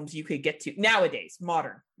horror films you could get to nowadays,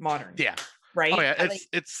 modern. Yeah. Right? Oh yeah,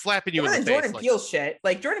 it's slapping you in the face. Jordan Peele shit,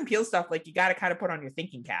 like Jordan Peele stuff, like you got to kind of put on your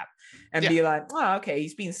thinking cap and be like, oh, okay,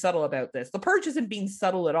 he's being subtle about this. The Purge isn't being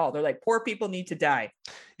subtle at all. They're like, poor people need to die.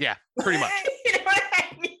 Yeah, pretty much. You know what I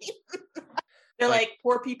mean? They're like,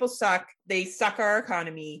 poor people suck. They suck our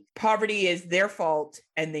economy. Poverty is their fault,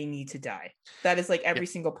 and they need to die. That is like every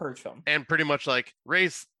single Purge film. And pretty much like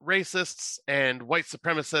racists and white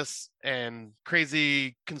supremacists and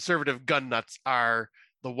crazy conservative gun nuts are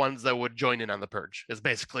the ones that would join in on the Purge, is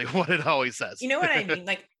basically what it always says. You know what I mean?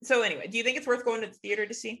 Like, so anyway, do you think it's worth going to the theater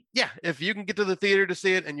to see? Yeah, if you can get to the theater to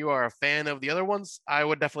see it and you are a fan of the other ones, I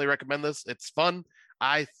would definitely recommend this. It's fun.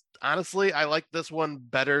 Honestly, I like this one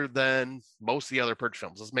better than most of the other Purge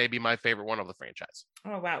films. This may be my favorite one of the franchise.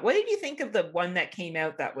 Oh, wow. What did you think of the one that came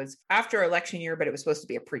out that was after election year, but it was supposed to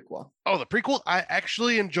be a prequel? Oh, the prequel, I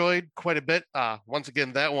actually enjoyed quite a bit. Once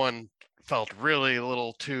again, that one felt really a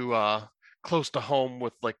little too close to home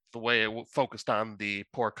with like the way it focused on the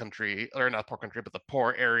poor country, or not poor country, but the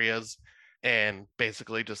poor areas, and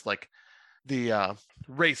basically just like the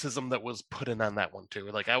racism that was put in on that one too.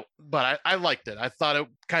 Like, I liked it. I thought it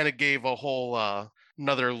kind of gave a whole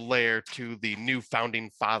another layer to the new founding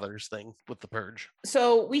fathers thing with the Purge.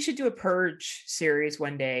 So we should do a Purge series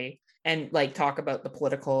one day and like talk about the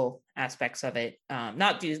political aspects of it.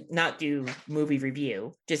 Not do movie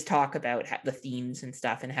review, just talk about the themes and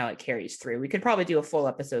stuff and how it carries through. We could probably do a full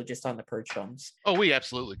episode just on the Purge films. Oh, we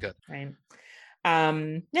absolutely could. Right.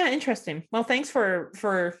 Yeah, interesting. Well, thanks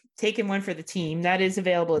for taking one for the team. That is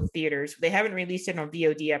available at theaters. They haven't released it on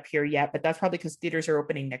VOD up here yet, but that's probably because theaters are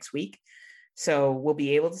opening next week. So we'll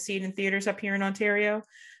be able to see it in theaters up here in Ontario.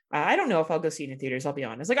 I don't know if I'll go see it in theaters, I'll be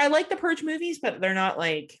honest. Like, I like the Purge movies, but they're not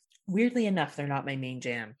like, weirdly enough, they're not my main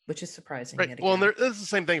jam, which is surprising. Right. Well, this is the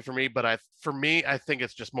same thing for me, but I think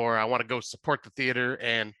it's just more, I want to go support the theater,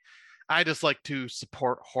 and I just like to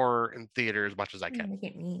support horror in theater as much as I can. Look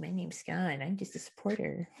at me. My name's Scott. I'm just a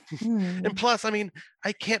supporter. And plus, I mean,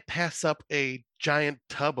 I can't pass up a giant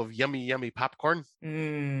tub of yummy popcorn.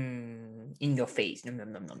 In your face. Nom,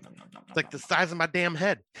 nom, nom, nom, nom, nom, nom, it's like the size of my damn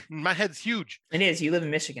head. My head's huge. It is. You live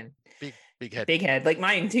in Michigan. Big head. Big head. Like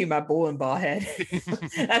mine too, my bowling ball head.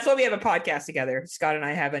 That's why we have a podcast together. Scott and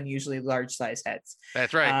I have unusually large size heads.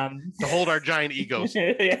 That's right. To hold our giant egos.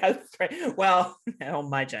 Yeah, that's right. Well, oh,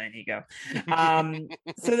 my giant ego.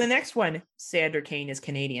 So the next one, Sandra Kane is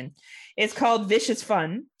Canadian. It's called Vicious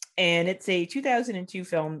Fun. And it's a 2020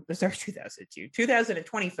 film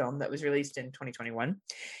that was released in 2021.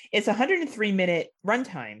 It's 103-minute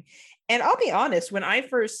runtime. And I'll be honest, when I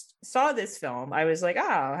first saw this film, I was like,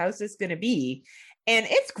 oh, how's this going to be? And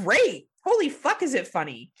it's great. Holy fuck, is it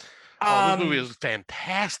funny? This movie is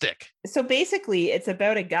fantastic. So basically, it's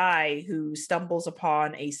about a guy who stumbles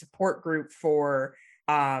upon a support group for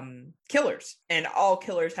killers, and all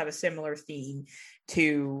killers have a similar theme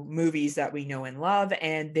to movies that we know and love,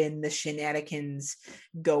 and then the shenanigans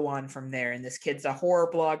go on from there. And this kid's a horror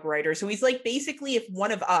blog writer, so he's like, basically, if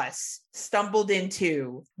one of us stumbled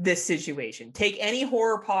into this situation, take any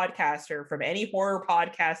horror podcaster from any horror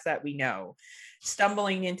podcast that we know,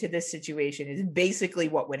 stumbling into this situation is basically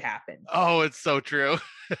what would happen. Oh, it's so true.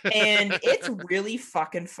 And it's really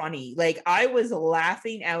fucking funny. Like, I was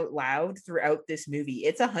laughing out loud throughout this movie.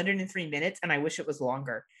 It's 103 minutes and I wish it was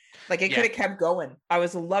longer. Like, it could have kept going. I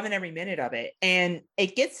was loving every minute of it. And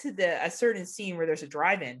it gets to a certain scene where there's a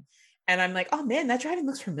drive-in, and I'm like, oh man, that drive-in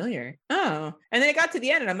looks familiar. Oh. And then it got to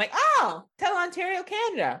the end and I'm like, oh, tell Ontario,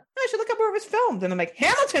 Canada. I should look up where it was filmed. And I'm like,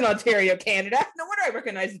 Hamilton, Ontario, Canada. No wonder I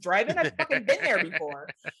recognize the drive-in. I've fucking been there before.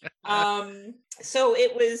 So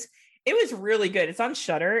it was really good. It's on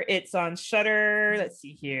Shudder. It's on Shudder. Let's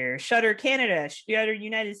see here. Shudder Canada, Shudder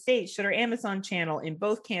United States, Shudder Amazon channel in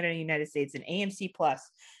both Canada and United States, and AMC Plus.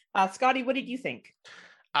 Scotty, what did you think?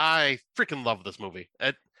 I freaking love this movie.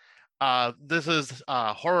 This is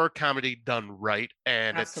a horror comedy done right,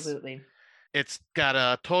 and Absolutely. It's got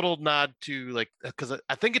a total nod to, like, because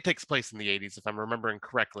I think it takes place in the 80s, if I'm remembering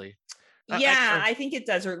correctly. I think it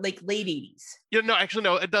does, or like late 80s. Yeah, no, actually,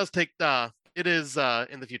 no, it does take it is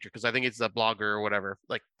in the future, because I think it's a blogger or whatever.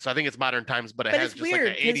 Like, so I think it's modern times, but it has just weird,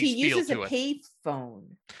 like an 80s he uses feel to a it. pay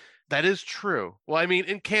phone. That is true. Well, I mean,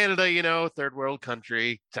 in Canada, you know, third world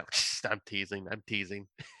country. So, I'm teasing.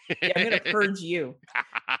 Yeah, I'm gonna purge you.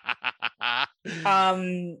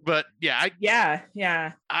 But yeah,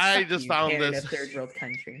 I just found Canada, this third world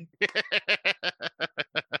country.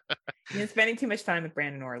 You're spending too much time with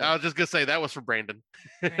Brandon Orley. I was just gonna say that was for Brandon.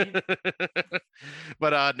 Right?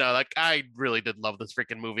 But no, like, I really did love this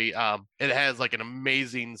freaking movie. It has like an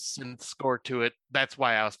amazing synth score to it. That's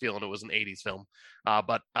why I was feeling it was an 80s film.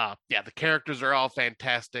 But yeah, the characters are all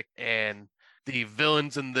fantastic, and the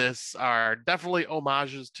villains in this are definitely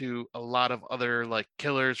homages to a lot of other like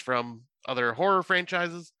killers from other horror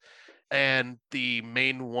franchises. And the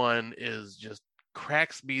main one is just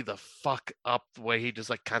cracks me the fuck up, the way he just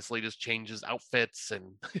like constantly just changes outfits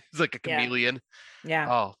and he's like a chameleon. Yeah.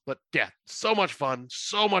 Oh, but yeah, so much fun,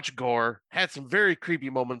 so much gore, had some very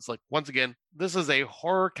creepy moments. Like, once again, this is a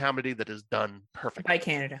horror comedy that is done perfect By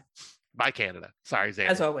Canada. Sorry, Xander.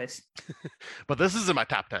 As always. But this is in my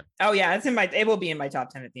top 10. Oh yeah, it will be in my top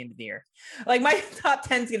 10 at the end of the year. Like, my top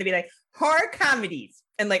 10 is going to be like horror comedies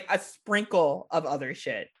and like a sprinkle of other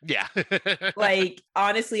shit. Yeah. Like,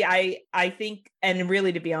 honestly, I think, and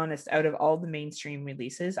really, to be honest, out of all the mainstream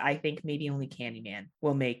releases, I think maybe only Candyman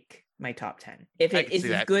will make my top 10 if it is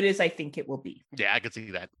as good as I think it will be. Yeah, I could see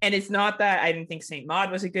that. And it's not that I didn't think Saint Maud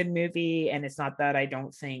was a good movie, and it's not that I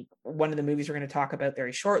don't think one of the movies we're going to talk about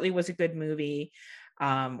very shortly was a good movie,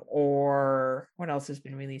 or what else has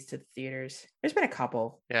been released to the theaters. There's been a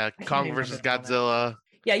couple. Yeah, Kong versus Godzilla.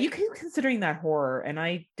 Yeah, you keep considering that horror, and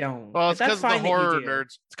I don't. Well, it's because the horror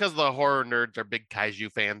nerds. It's because the horror nerds are big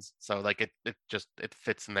kaiju fans, so like it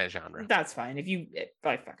fits in that genre. That's fine.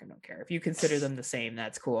 I fucking don't care if you consider them the same.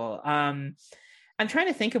 That's cool. I'm trying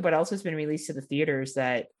to think of what else has been released to the theaters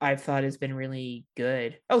that I've thought has been really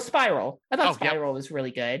good. Oh, Spiral. I thought Spiral was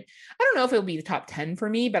really good. I don't know if it'll be the top 10 for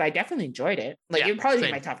me, but I definitely enjoyed it. Like, it would probably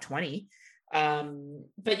be my top 20.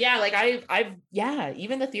 But yeah, like I've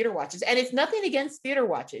even the theater watches, and it's nothing against theater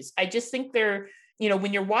watches. I just think they're,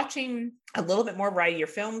 when you're watching a little bit more variety of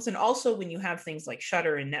films, and also when you have things like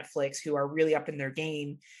Shudder and Netflix who are really up in their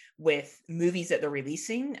game with movies that they're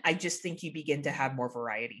releasing, I just think you begin to have more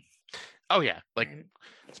variety. Oh yeah, like,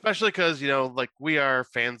 especially because like, we are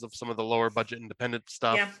fans of some of the lower budget independent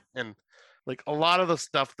stuff, and like a lot of the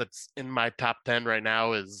stuff that's in my top 10 right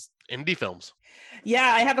now is indie films. Yeah,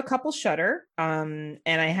 I have a couple Shudder, and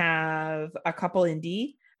I have a couple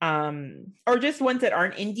indie, or just ones that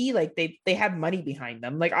aren't indie. Like, they have money behind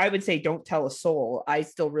them. Like, I would say Don't Tell a Soul. I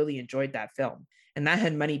still really enjoyed that film, and that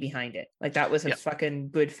had money behind it. Like, that was a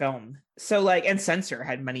fucking good film. So like, and Censor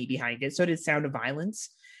had money behind it. So did Sound of Violence.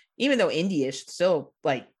 Even though indie-ish, still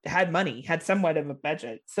like had money, had somewhat of a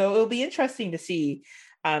budget. So it'll be interesting to see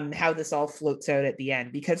how this all floats out at the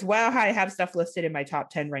end, because while I have stuff listed in my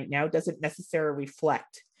top 10 right now, doesn't necessarily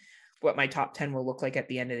reflect what my top 10 will look like at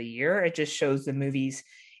the end of the year. It just shows the movies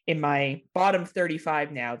in my bottom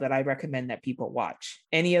 35 now that I recommend that people watch.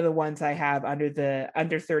 Any of the ones I have under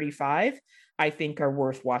 35, I think are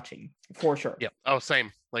worth watching for sure. Yeah. Oh,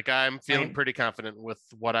 same. Like, I'm feeling pretty confident with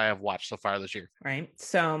what I have watched so far this year. Right.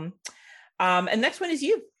 So, and next one is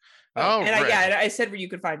you. Oh, and right. I said where you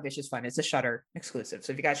could find Vicious Fun. It's a Shudder exclusive.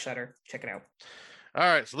 So if you got Shudder, check it out. All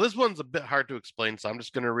right. So this one's a bit hard to explain, so I'm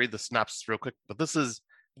just going to read the synopsis real quick. But this is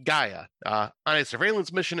Gaia. On a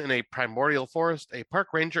surveillance mission in a primordial forest, a park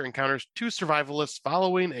ranger encounters two survivalists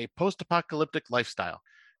following a post-apocalyptic lifestyle.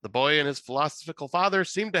 The boy and his philosophical father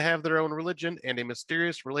seem to have their own religion and a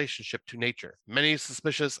mysterious relationship to nature. Many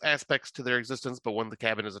suspicious aspects to their existence, but when the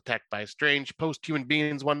cabin is attacked by strange post-human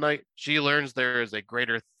beings one night, she learns there is a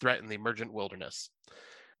greater threat in the emergent wilderness.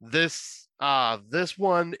 This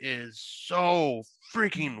one is so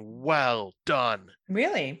freaking well done.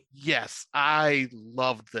 Really? Yes, I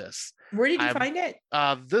loved this. Where did you find it?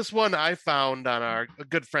 This one I found on our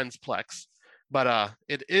good friend's Plex, but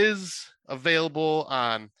it is available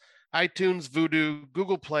on iTunes, Vudu,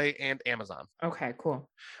 Google Play, and Amazon. Okay, cool.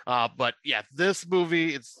 But yeah, this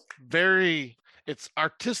movie, it's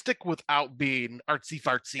artistic without being artsy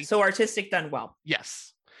fartsy. So artistic done well.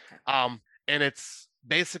 Yes. And it's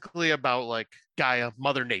basically about like Gaia,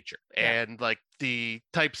 Mother Nature, and like the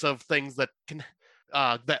types of things that can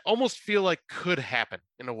that almost feel like could happen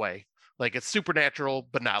in a way. Like it's supernatural,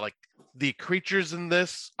 but not. Like the creatures in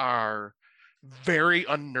this are very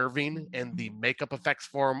unnerving, and the makeup effects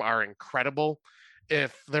for them are incredible.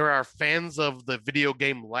 If there are fans of the video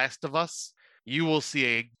game Last of Us, you will see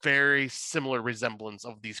a very similar resemblance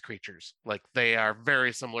of these creatures. Like they are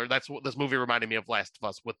very similar. That's what this movie reminded me of, Last of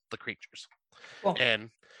Us, with the creatures. Cool.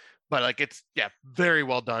 But like it's very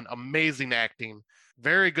well done, amazing acting,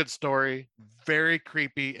 very good story, very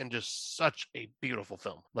creepy, and just such a beautiful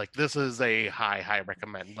film. Like this is a high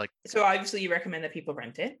recommend. Like, so obviously you recommend that people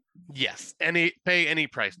rent it? Yes, pay any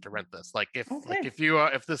price to rent this. Like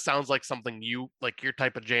if this sounds like something you like, your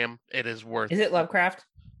type of jam, it is worth. Is it Lovecraft?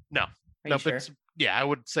 No. Are you sure? I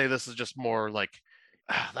would say this is just more like,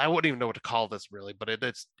 I wouldn't even know what to call this really, but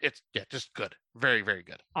it's just good. Very, very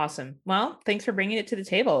good. Awesome. Well, thanks for bringing it to the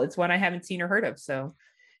table. It's one I haven't seen or heard of, so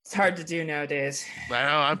it's hard to do nowadays. I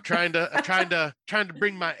know. I'm trying to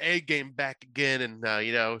bring my A game back again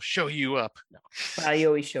and show you up. No. Well, you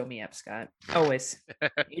always show me up, Scott. Always.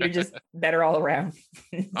 You're just better all around.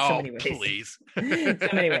 Many ways. Please. So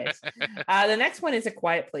many ways. The next one is A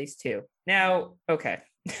Quiet Place 2. Now, okay.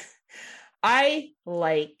 I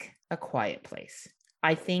like A Quiet Place.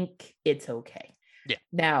 I think it's okay. Yeah.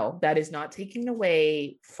 Now, that is not taking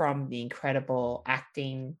away from the incredible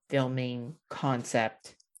acting, filming,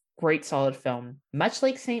 concept. Great solid film, much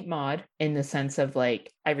like Saint Maud, in the sense of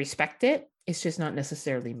like, I respect it. It's just not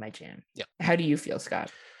necessarily my jam. Yeah. How do you feel,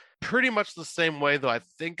 Scott? Pretty much the same way, though. I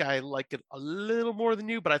think I like it a little more than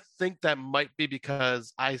you, but I think that might be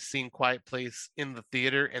because I seen Quiet Place in the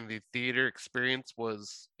theater, and the theater experience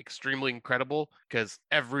was extremely incredible because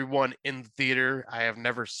everyone in the theater I have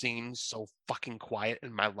never seen so fucking quiet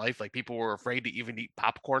in my life. Like people were afraid to even eat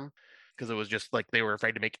popcorn because it was just like they were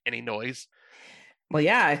afraid to make any noise. Well,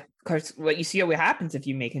 yeah, of course, what you see what happens if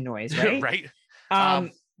you make a noise, right?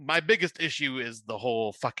 Right. My biggest issue is the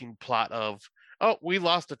whole fucking plot of, oh, we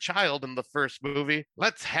lost a child in the first movie.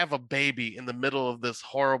 Let's have a baby in the middle of this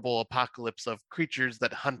horrible apocalypse of creatures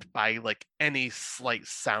that hunt by like any slight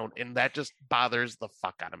sound. And that just bothers the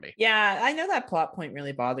fuck out of me. Yeah, I know that plot point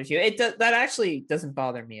really bothers you. That actually doesn't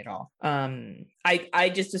bother me at all.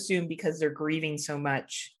 I just assume because they're grieving so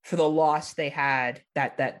much for the loss they had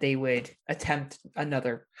that they would attempt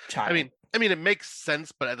another child. I mean, it makes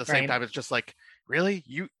sense, but at the same time, it's just like, really?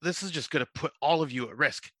 This is just going to put all of you at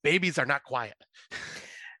risk. Babies are not quiet.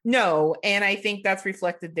 No, and I think that's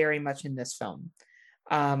reflected very much in this film.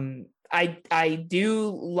 I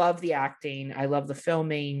do love the acting. I love the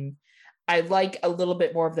filming. I like a little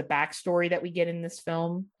bit more of the backstory that we get in this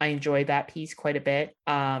film. I enjoy that piece quite a bit.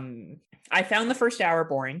 I found the first hour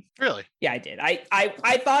boring. Really? Yeah, I did.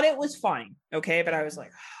 I thought it was fine. Okay, but I was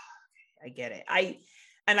like, oh, I get it.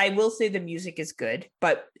 And I will say the music is good,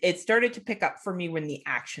 but it started to pick up for me when the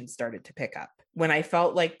action started to pick up. When I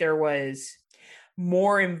felt like there was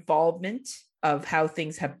more involvement of how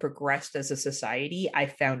things have progressed as a society, I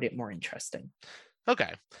found it more interesting.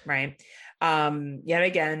 Okay. Right. Yet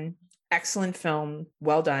again, excellent film.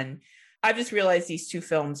 Well done. I've just realized these two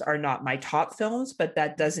films are not my top films, but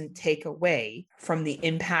that doesn't take away from the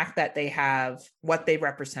impact that they have, what they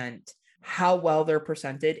represent, how well they're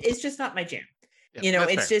presented. It's just not my jam. Yeah,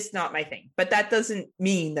 it's fair. Just not my thing, but that doesn't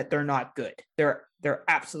mean that they're not good. They're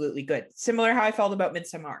absolutely good. Similar how I felt about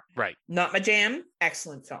Midsommar. Right. Not my jam.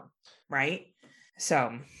 Excellent film. Right.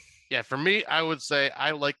 So. Yeah, for me, I would say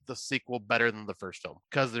I like the sequel better than the first film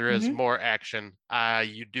because there is more action.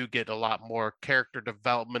 You do get a lot more character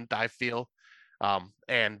development, I feel.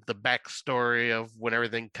 And the backstory of when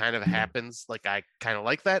everything kind of happens, like I kind of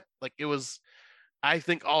like that. Like it was, I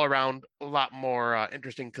think, all around a lot more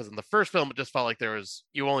interesting because in the first film, it just felt like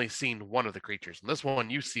you only seen one of the creatures. In this one,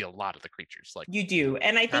 you see a lot of the creatures. Like you do.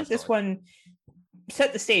 And I think this one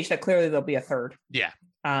set the stage that clearly there'll be a third. Yeah.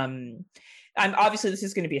 Obviously this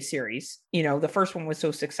is going to be a series. You know, the first one was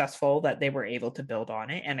so successful that they were able to build on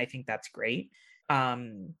it, and I think that's great.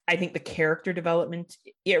 I think the character development,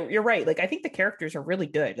 you're right. Like, I think the characters are really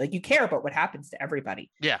good. Like, you care about what happens to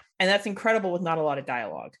everybody. Yeah. And that's incredible with not a lot of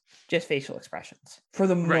dialogue, just facial expressions for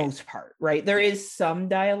the most part, right? There is some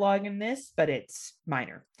dialogue in this, but it's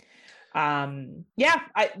minor.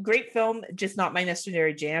 Great film, just not my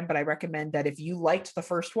necessary jam, but I recommend that if you liked the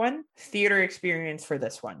first one, theater experience for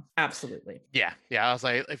this one. Absolutely. Yeah. I was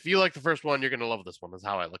like, if you like the first one, you're gonna love this one, is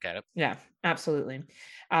how I look at it. Yeah, absolutely.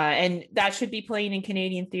 And that should be playing in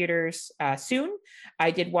Canadian theaters soon.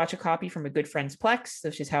 I did watch a copy from a good friend's Plex,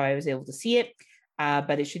 which is how I was able to see it.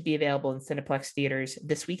 But it should be available in Cineplex theaters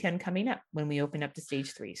this weekend coming up when we open up to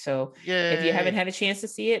stage 3. So if you haven't had a chance to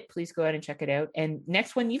see it, please go ahead and check it out. And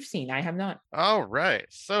next one you've seen, I have not. All right.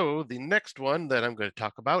 So the next one that I'm going to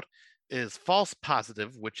talk about is False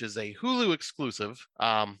Positive, which is a Hulu exclusive.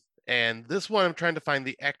 And this one, I'm trying to find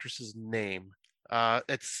the actress's name.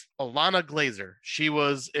 It's Alana Glazer. She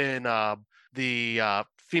was in the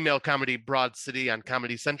female comedy Broad City on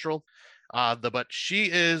Comedy Central. But she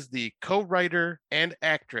is the co-writer and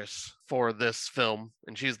actress for this film,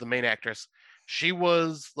 and she's the main actress. She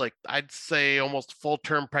was, like, I'd say almost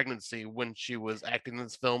full-term pregnancy when she was acting in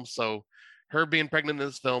this film, so her being pregnant in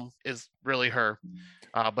this film is really her.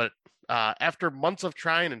 But after months of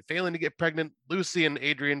trying and failing to get pregnant, Lucy and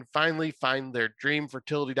Adrian finally find their dream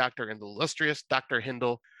fertility doctor in the illustrious Dr.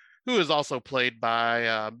 Hindle, who is also played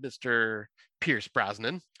by Mr. Pierce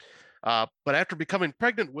Brosnan. But after becoming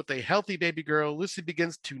pregnant with a healthy baby girl, Lucy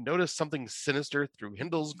begins to notice something sinister through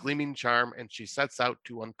Hindle's gleaming charm, and she sets out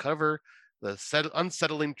to uncover the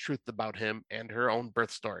unsettling truth about him and her own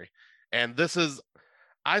birth story. And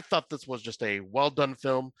I thought this was just a well-done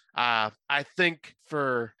film. I think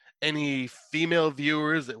for any female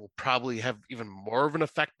viewers, it will probably have even more of an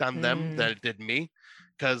effect on them than it did me,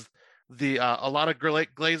 because Alana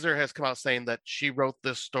Glazer has come out saying that she wrote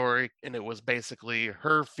this story and it was basically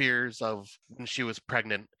her fears of when she was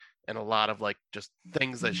pregnant and a lot of like just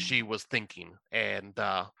things that she was thinking and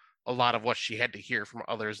a lot of what she had to hear from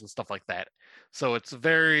others and stuff like that. So it's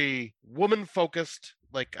very woman focused,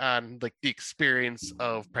 like on like the experience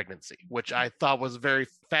of pregnancy, which I thought was a very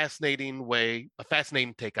fascinating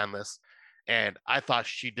take on this. And I thought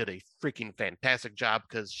she did a freaking fantastic job,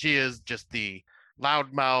 because she is just the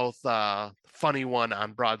loudmouth, funny one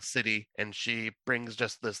on Broad City, and she brings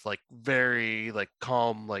just this like very like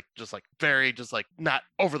calm, like just like very just like not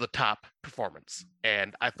over the top performance.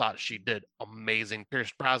 And I thought she did amazing.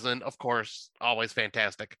 Pierce Brosnan, of course, always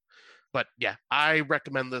fantastic. But yeah, I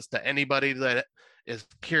recommend this to anybody that is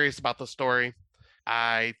curious about the story.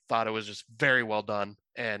 I thought it was just very well done,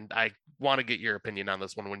 and I want to get your opinion on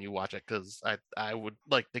this one when you watch it, because I would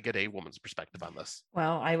like to get a woman's perspective on this.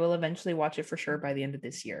 Well, I will eventually watch it for sure by the end of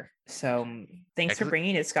this year. So thanks for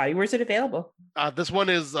bringing it, Scotty. Where's it available? This one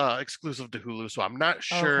is exclusive to Hulu, so I'm not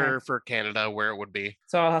sure for Canada where it would be.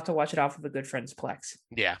 So I'll have to watch it off of a good friend's Plex.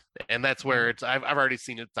 Yeah, and that's where it's. I've already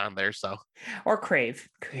seen it's on there. So or Crave.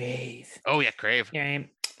 Oh yeah, Crave. Yeah.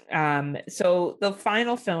 So the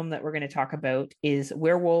final film that we're going to talk about is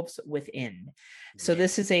Werewolves Within. So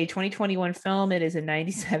this is a 2021 film. It is a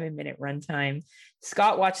 97-minute runtime.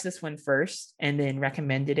 Scott watched this one first and then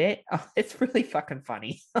recommended it. Oh, it's really fucking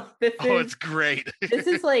funny. It's great. This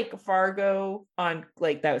is like Fargo on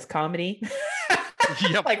like that was comedy.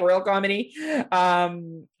 Yep. Like real comedy.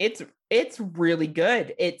 It's really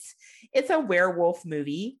good. It's a werewolf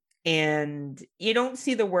movie. And you don't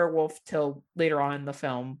see the werewolf till later on in the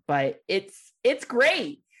film, but it's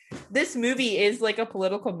great. This movie is like a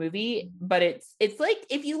political movie, but it's like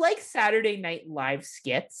if you like Saturday Night Live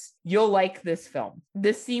skits, you'll like this film.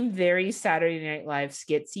 This seemed very Saturday Night Live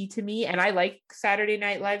skitsy to me, and I like Saturday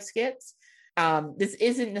Night Live skits. This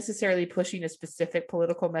isn't necessarily pushing a specific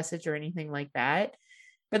political message or anything like that,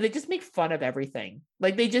 but they just make fun of everything.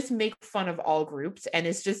 Like they just make fun of all groups, and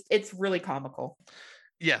it's really comical.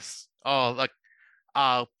 Yes. Oh, like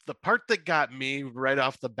the part that got me right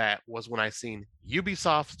off the bat was when I seen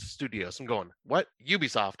Ubisoft Studios. I'm going, what?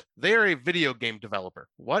 Ubisoft? They're a video game developer.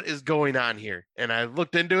 What is going on here? And I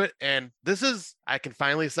looked into it, and I can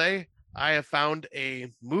finally say, I have found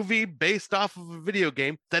a movie based off of a video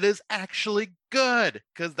game that is actually good,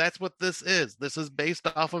 because that's what this is. This is based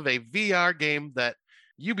off of a VR game that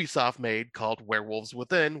Ubisoft made called Werewolves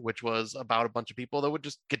Within, which was about a bunch of people that would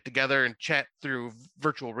just get together and chat through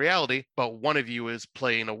virtual reality, but one of you is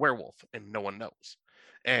playing a werewolf and no one knows.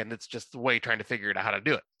 And it's just the way trying to figure out how to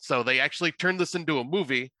do it. So they actually turned this into a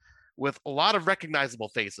movie with a lot of recognizable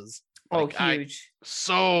faces. Oh, Like, huge.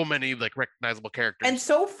 So many like recognizable characters. And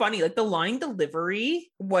so funny. Like the line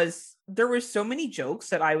delivery there were so many jokes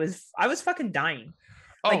that I was fucking dying.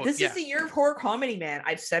 Like, this is the year of horror comedy, man.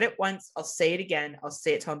 I've said it once. I'll say it again. I'll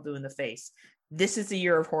say it till I'm blue in the face. This is the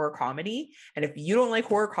year of horror comedy. And if you don't like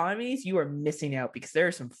horror comedies, you are missing out because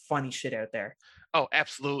there's some funny shit out there. Oh,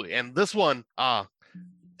 absolutely. And this one, I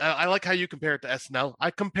like how you compare it to SNL.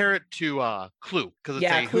 I compare it to Clue because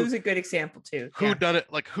it's Clue's a good example too. Who done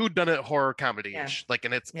it horror comedy ish. Like,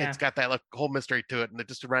 and it's got that like whole mystery to it, and it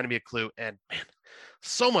just reminded me of Clue. And man,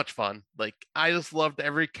 so much fun. Like, I just loved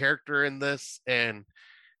every character in this, and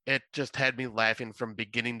it just had me laughing from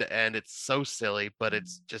beginning to end. It's so silly, but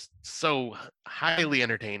it's just so highly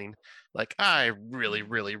entertaining. Like, I really,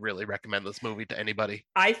 really, really recommend this movie to anybody.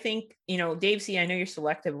 I think, Dave C., I know you're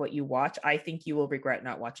selective what you watch. I think you will regret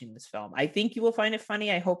not watching this film. I think you will find it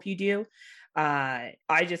funny. I hope you do. I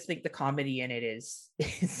just think the comedy in it is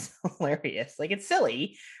hilarious. Like, it's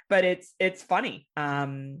silly, but it's funny.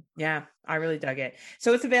 I really dug it.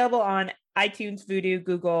 So it's available on iTunes, Vudu,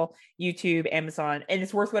 Google, YouTube, Amazon, and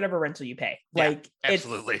it's worth whatever rental you pay. Like,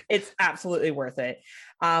 absolutely. It's absolutely worth it.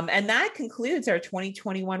 And that concludes our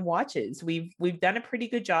 2021 watches. We've done a pretty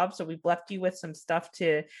good job. So we've left you with some stuff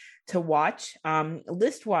to watch.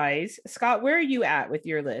 List wise, Scott, where are you at with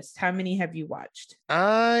your list? How many have you watched?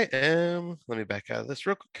 Let me back out of this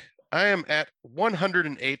real quick. I am at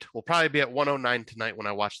 108. We'll probably be at 109 tonight when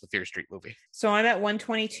I watch the Fear Street movie. So I'm at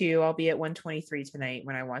 122. I'll be at 123 tonight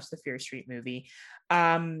when I watch the Fear Street movie.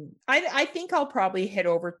 I think I'll probably hit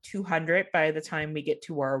over 200 by the time we get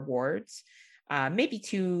to our awards. Maybe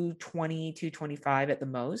 220, 225 at the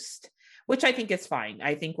most, which I think is fine.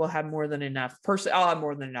 I think we'll have more than enough. I'll have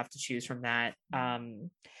more than enough to choose from that.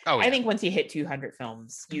 I think once you hit 200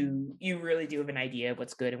 films, you really do have an idea of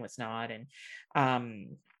what's good and what's not. And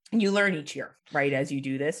you learn each year, right, as you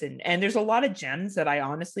do this. And there's a lot of gems that I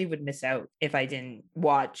honestly would miss out if I didn't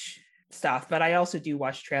watch stuff, but I also do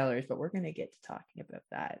watch trailers, but we're going to get to talking about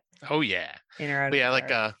that. Oh yeah.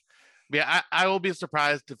 I will be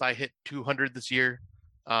surprised if I hit 200 this year.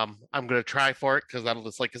 I'm going to try for it because that'll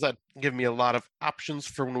just, like I said, give me a lot of options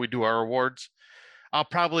for when we do our awards. I'll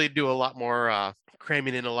probably do a lot more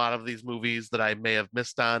cramming in a lot of these movies that I may have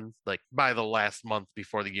missed on, like by the last month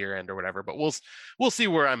before the year end or whatever, but we'll see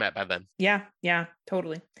where I'm at by then. Yeah,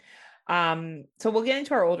 totally. So we'll get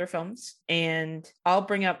into our older films, and I'll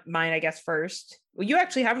bring up mine, I guess, first. Well, you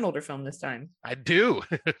actually have an older film this time. I do.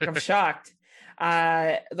 I'm shocked.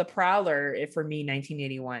 The Prowler, for me,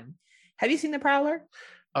 1981. Have you seen The Prowler?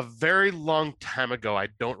 A very long time ago. I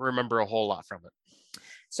don't remember a whole lot from it.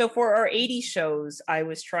 So for our 80s shows, I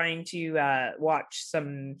was trying to watch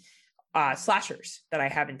some slashers that I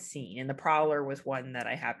haven't seen, and The Prowler was one that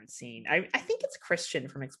I haven't seen. I think it's Christian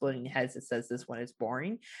from Exploding Heads that says this one is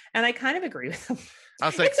boring, and I kind of agree with him. I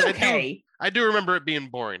was like, it's okay. I do remember it being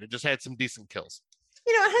boring. It just had some decent kills.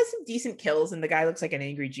 It has some decent kills, and the guy looks like an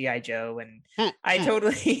angry G.I. Joe, and I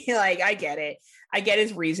totally I get it. I get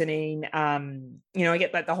his reasoning. I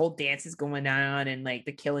get that the whole dance is going on and like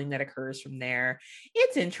the killing that occurs from there.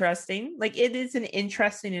 It's interesting. Like, it is an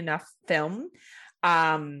interesting enough film.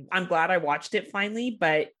 I'm glad I watched it finally,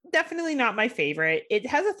 but definitely not my favorite. It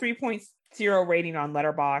has a 3.0 rating on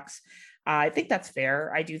Letterboxd. I think that's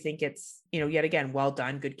fair. I do think it's, yet again, well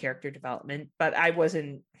done, good character development, but it was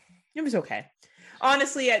okay.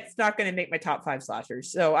 Honestly, it's not going to make my top 5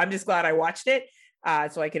 slashers. So I'm just glad I watched it.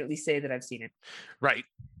 So I could at least say that I've seen it. Right.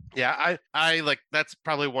 Yeah. I like, that's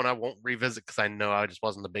probably one I won't revisit because I know I just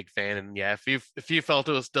wasn't a big fan. And yeah, if you felt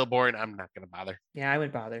it was still boring, I'm not going to bother. Yeah, I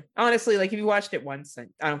wouldn't bother. Honestly, like if you watched it once,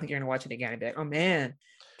 I don't think you're going to watch it again. I'd be like, oh man,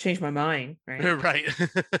 changed my mind. Right. Right.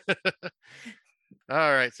 All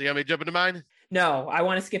right. So you want me to jump into mine? No, I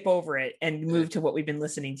want to skip over it and move to what we've been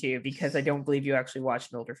listening to because I don't believe you actually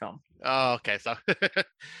watched an older film. Oh, okay. So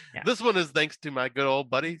This one is thanks to my good old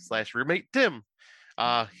buddy / roommate, Tim.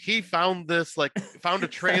 He found a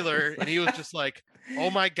trailer and he was just like, oh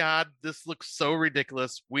my God, this looks so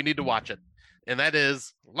ridiculous. We need to watch it. And that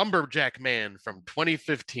is Lumberjack Man from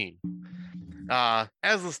 2015.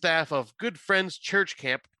 As the staff of Good Friends Church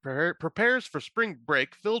Camp prepares for spring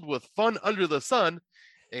break filled with fun under the sun,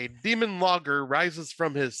 a demon logger rises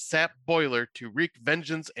from his sap boiler to wreak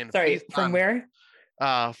vengeance and where?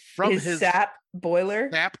 From his sap boiler?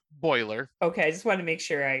 Sap boiler. Okay, I just wanted to make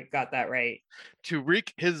sure I got that right. To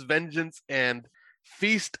wreak his vengeance and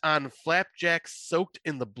feast on flapjacks soaked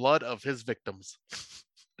in the blood of his victims.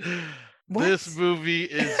 This movie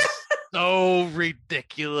is so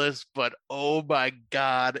ridiculous, but oh my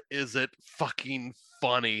God, is it fucking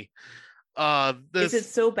funny. Is it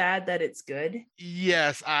so bad that it's good?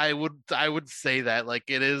 Yes, I would say that. Like,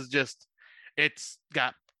 it is just, it's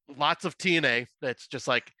got lots of TNA. That's just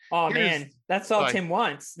like, Oh man, that's all like, Tim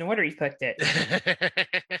wants. No wonder he picked it.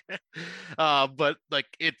 but like,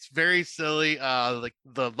 it's very silly. Like,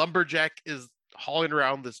 the lumberjack is hauling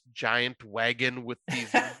around this giant wagon with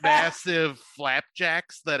these massive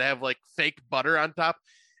flapjacks that have like fake butter on top.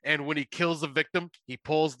 And when he kills the victim, he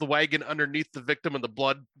pulls the wagon underneath the victim and the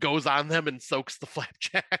blood goes on them and soaks the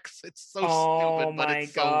flapjacks. It's so stupid, but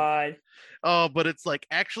it's God. Oh, but it's like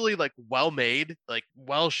actually like well made, like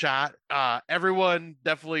well shot. Everyone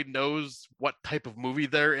definitely knows what type of movie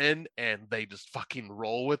they're in and they just fucking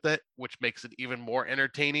roll with it, which makes it even more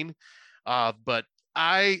entertaining. But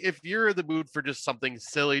if you're in the mood for just something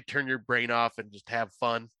silly, turn your brain off and just have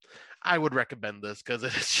fun, I would recommend this because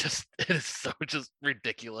it is so just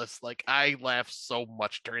ridiculous. Like, I laugh so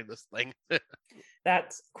much during this thing.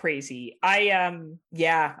 That's crazy. I don't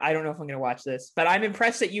know if I'm gonna watch this, but I'm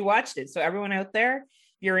impressed that you watched it. So everyone out there, if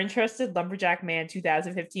you're interested, Lumberjack Man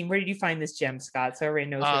 2015. Where did you find this gem, Scott? So everyone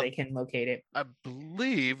knows where they can locate it. I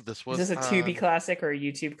believe this was. Is this a Tubi classic or a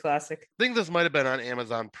YouTube classic? I think this might have been on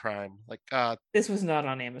Amazon Prime. Like, this was not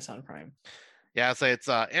on Amazon Prime. Yeah, I'll say it's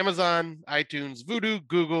Amazon, iTunes, Vudu,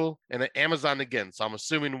 Google, and Amazon again. So I'm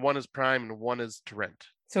assuming one is Prime and one is to rent.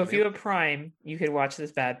 So if you have Prime, you could watch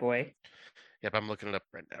this bad boy. Yep, I'm looking it up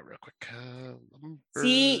right now real quick.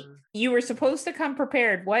 See, you were supposed to come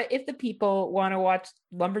prepared. What if the people want to watch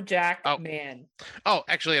Lumberjack Man? Oh,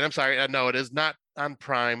 actually, and I'm sorry. No, it is not on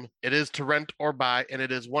Prime. It is to rent or buy, and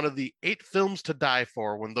it is one of the 8 films to die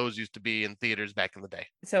for when those used to be in theaters back in the day.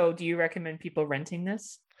 So do you recommend people renting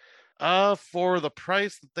this? For the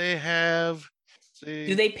price that they have,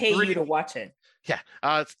 do they pay you to watch it? Yeah,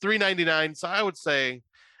 it's $3.99. So I would say,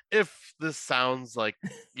 if this sounds like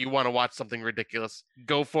you want to watch something ridiculous,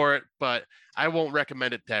 go for it. But I won't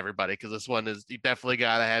recommend it to everybody because this one is, you definitely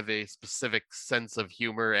gotta have a specific sense of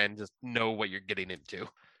humor and just know what you're getting into.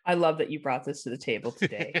 I love that you brought this to the table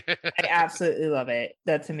today. I absolutely love it.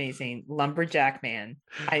 That's amazing. Lumberjack Man.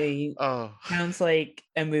 Sounds like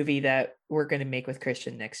a movie that we're going to make with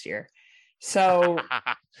Christian next year. So,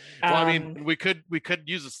 well, I mean, we could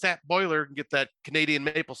use a sap boiler and get that Canadian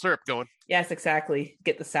maple syrup going. Yes, exactly.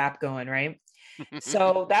 Get the sap going, right?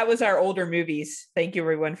 So that was our older movies. Thank you,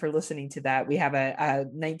 everyone, for listening to that. We have a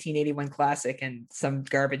 1981 classic and some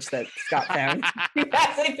garbage that Scott found.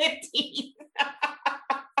 2015.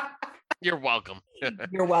 You're welcome.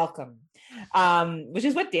 You're welcome. Which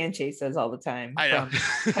is what Dan Chase says all the time. I know.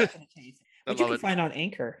 Which you can find on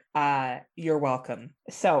Anchor. You're welcome.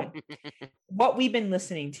 So what we've been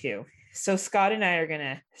listening to. So Scott and I are going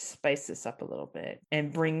to spice this up a little bit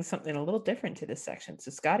and bring something a little different to this section.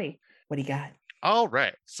 So Scotty, what do you got? All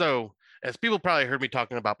right. So as people probably heard me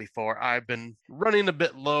talking about before, I've been running a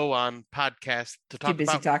bit low on podcasts to talk about. Too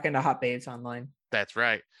busy talking to hot babes online. That's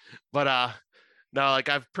right. But no, like,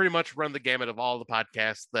 I've pretty much run the gamut of all the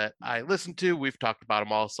podcasts that I listen to. We've talked about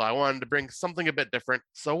them all. So I wanted to bring something a bit different.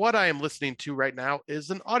 So what I am listening to right now is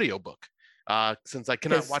an audiobook. Since I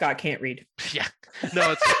cannot watch. Scott can't read. Yeah.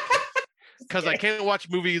 No, it's because I can't watch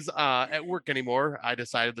movies at work anymore. I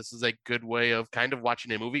decided this is a good way of kind of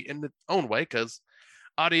watching a movie in its own way, because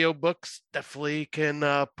audiobooks definitely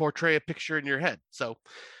can portray a picture in your head. So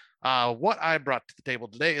what I brought to the table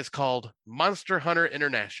today is called Monster Hunter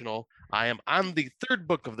International. I am on the 3rd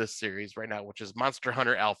book of this series right now, which is Monster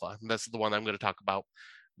Hunter Alpha. And this is the one I'm going to talk about.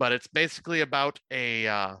 But it's basically about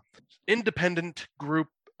a independent group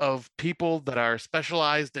of people that are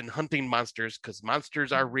specialized in hunting monsters, because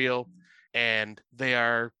monsters are real. And they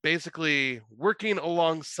are basically working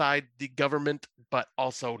alongside the government, but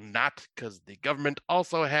also not, because the government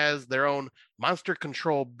also has their own monster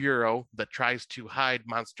control bureau that tries to hide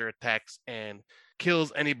monster attacks and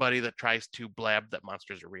kills anybody that tries to blab that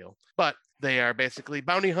monsters are real. But they are basically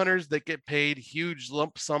bounty hunters that get paid huge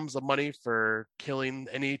lump sums of money for killing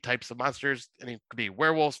any types of monsters. And it could be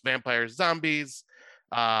werewolves, vampires, zombies,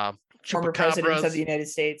 former presidents of the United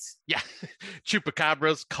States. Yeah,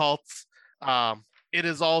 chupacabras, cults. It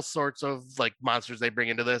is all sorts of like monsters they bring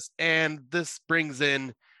into this, and this brings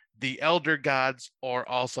in the elder gods, or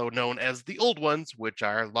also known as the old ones, which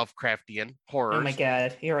are Lovecraftian horrors. Oh my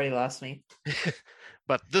god, you already lost me.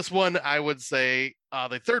 But this one, I would say,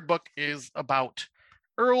 the 3rd book is about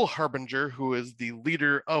Earl Harbinger, who is the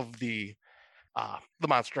leader of the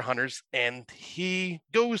monster hunters, and he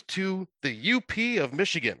goes to the UP of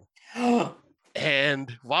Michigan.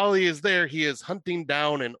 And while he is there, he is hunting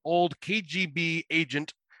down an old KGB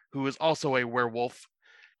agent who is also a werewolf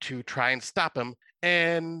to try and stop him.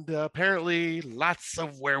 And apparently lots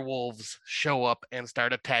of werewolves show up and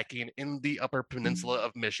start attacking in the Upper Peninsula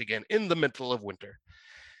of Michigan in the middle of winter.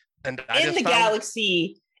 And I In just the found,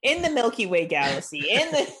 galaxy, in the Milky Way galaxy,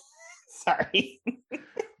 in the sorry.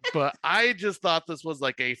 but I just thought this was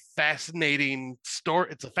like a fascinating story.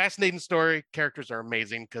 It's a fascinating story. Characters are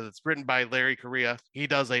amazing because it's written by Larry Correia. He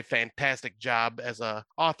does a fantastic job as a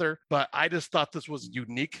author, but I just thought this was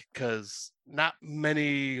unique because not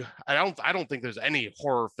many, I don't think there's any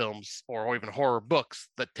horror films or even horror books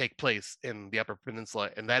that take place in the Upper Peninsula,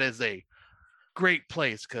 and that is a great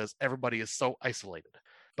place because everybody is so isolated.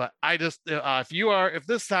 But I just, if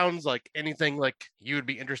this sounds like anything like you would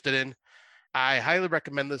be interested in, I highly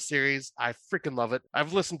recommend this series. I freaking love it.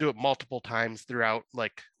 I've listened to it multiple times throughout,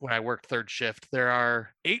 like when I worked third shift. There are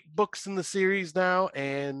 8 books in the series now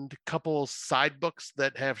and a couple side books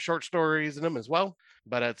that have short stories in them as well.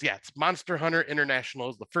 But it's Monster Hunter International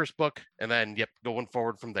is the first book, and then going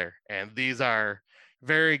forward from there. And these are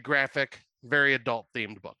very graphic, very adult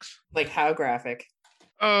themed books. Like how graphic?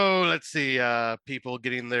 Oh, let's see. People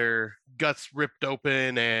getting their guts ripped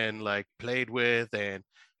open and like played with, and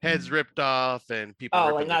heads ripped off, and people.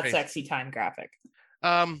 Oh, like not sexy time graphic.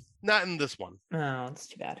 Not in this one. Oh, that's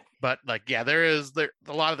too bad. But like, there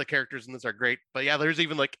a lot of the characters in this are great. But yeah, there's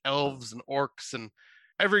even like elves and orcs, and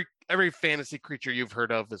every fantasy creature you've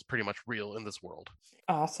heard of is pretty much real in this world.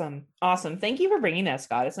 Awesome. Thank you for bringing that,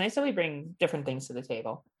 Scott. It's nice that we bring different things to the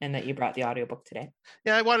table, and that you brought the audiobook today.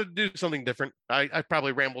 Yeah, I wanted to do something different. I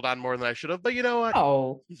probably rambled on more than I should have, but you know what?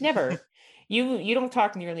 Oh, never. You don't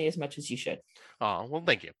talk nearly as much as you should. Oh, well,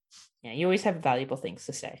 thank you. Yeah, you always have valuable things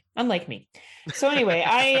to say, unlike me. So anyway,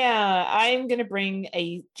 I'm gonna bring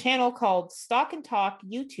a channel called Stock and Talk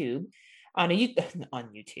YouTube on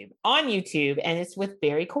YouTube, and it's with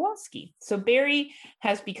Barry Kowalski. So Barry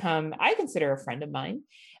has become, I consider, a friend of mine.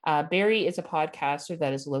 Barry is a podcaster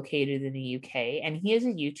that is located in the UK, and he has a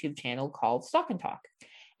YouTube channel called Stock and Talk.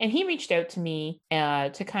 And he reached out to me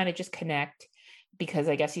to kind of just connect, because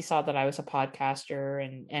I guess he saw that I was a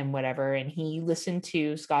podcaster and whatever. And he listened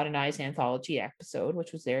to Scott and I's anthology episode,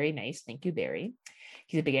 which was very nice. Thank you, Barry.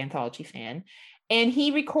 He's a big anthology fan. And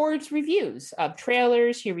he records reviews of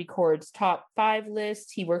trailers. He records top 5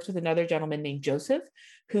 lists. He works with another gentleman named Joseph,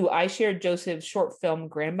 who I shared Joseph's short film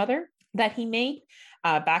Grandmother that he made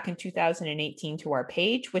back in 2018 to our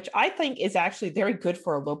page, which I think is actually very good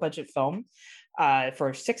for a low budget film. For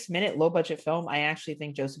a 6-minute low budget film, I actually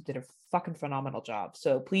think Joseph did a fucking phenomenal job.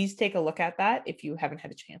 So please take a look at that if you haven't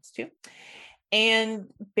had a chance to. And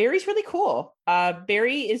Barry's really cool.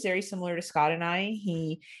 Barry is very similar to Scott and I.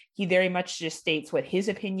 He very much just states what his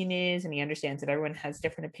opinion is, and he understands that everyone has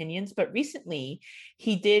different opinions. But recently,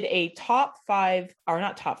 he did a top 5, or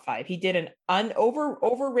not top 5. He did an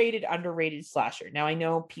overrated, underrated slasher. Now I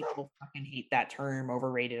know people fucking hate that term,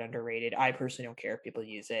 overrated, underrated. I personally don't care if people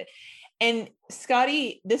use it. And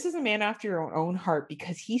Scotty, this is a man after your own heart,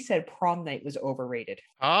 because he said Prom Night was overrated.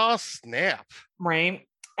 Oh, snap. Right.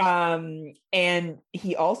 And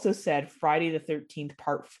he also said Friday the 13th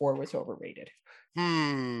Part 4 was overrated.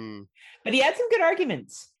 But he had some good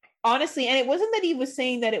arguments, honestly. And it wasn't that he was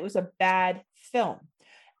saying that it was a bad film.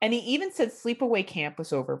 And he even said Sleepaway Camp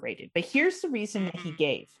was overrated. But here's the reason that he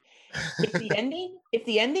gave. If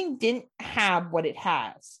the ending didn't have what it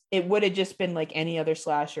has, it would have just been like any other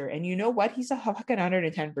slasher. And you know what? He's a fucking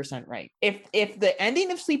 110% right. If the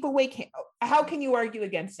ending of Sleepaway Camp, how can you argue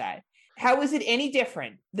against that? How is it any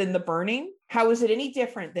different than The Burning? How is it any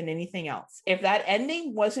different than anything else? If that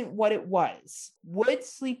ending wasn't what it was, would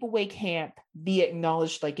Sleepaway Camp be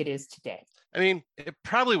acknowledged like it is today? I mean, it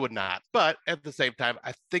probably would not, but at the same time,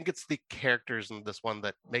 I think it's the characters in this one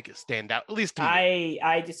that make it stand out, at least to me.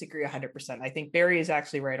 I disagree 100%. I think Barry is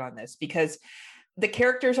actually right on this, because the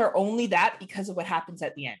characters are only that because of what happens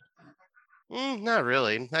at the end. Not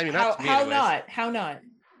really. I mean, how not?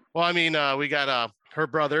 Well, I mean, we got her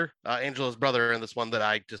brother, Angela's brother, in this one that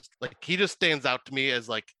I just like. He just stands out to me as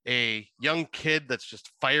like a young kid that's just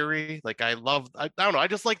fiery. Like I don't know. I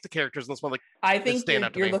just like the characters in this one. Like I think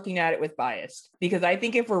you're looking at it with bias, because I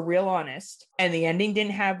think if we're real honest, and the ending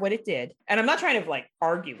didn't have what it did, and I'm not trying to like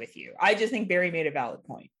argue with you, I just think Barry made a valid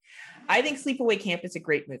point. I think Sleepaway Camp is a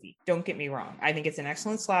great movie. Don't get me wrong. I think it's an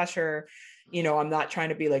excellent slasher. You know, I'm not trying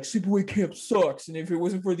to be like Sleepaway Camp sucks, and if it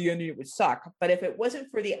wasn't for the ending, it would suck. But if it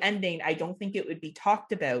wasn't for the ending, I don't think it would be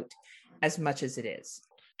talked about as much as it is.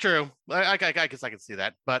 True. I guess I can see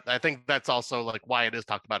that. But I think that's also like why it is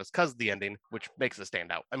talked about, is because of the ending, which makes it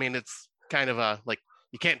stand out. I mean, it's kind of a like,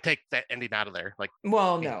 you can't take that ending out of there. Like,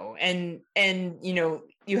 well, no. And you know,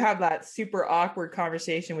 you have that super awkward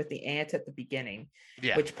conversation with the aunt at the beginning,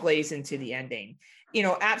 which plays into the ending.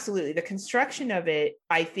 Absolutely. The construction of it,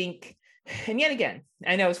 I think, and yet again,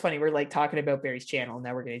 I know it's funny. We're like talking about Barry's channel.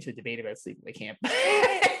 Now we're getting into a debate about Sleepaway Camp. But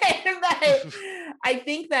I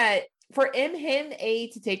think that for him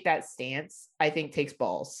to take that stance, I think takes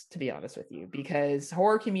balls, to be honest with you, because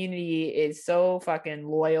horror community is so fucking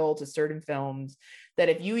loyal to certain films that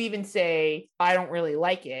if you even say, I don't really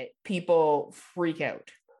like it, people freak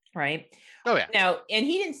out. Right. Oh, yeah. Now, and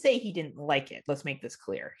he didn't say he didn't like it. Let's make this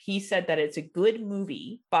clear. He said that it's a good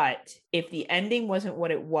movie, but if the ending wasn't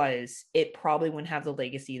what it was, it probably wouldn't have the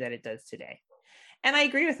legacy that it does today. And I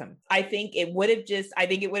agree with him. I think it would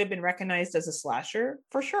have been recognized as a slasher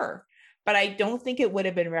for sure. But I don't think it would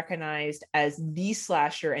have been recognized as the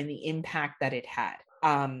slasher and the impact that it had.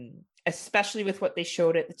 Especially with what they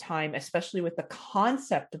showed at the time, especially with the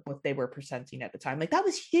concept of what they were presenting at the time. Like that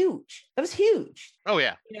was huge. Oh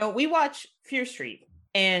yeah. We watch Fear Street,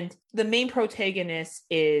 and the main protagonist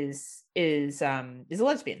is a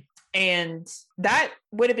lesbian. And that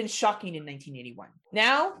would have been shocking in 1981.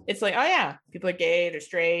 Now it's like, oh yeah, people are gay, they're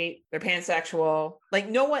straight, they're pansexual. Like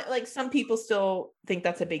no one, like some people still think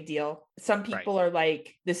that's a big deal. Some people are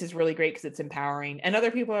like, this is really great because it's empowering. And other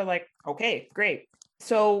people are like, okay, great.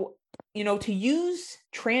 So, to use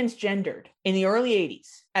transgendered in the early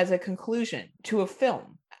 80s as a conclusion to a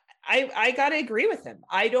film, I got to agree with him.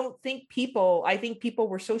 I think people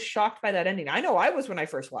were so shocked by that ending. I know I was when I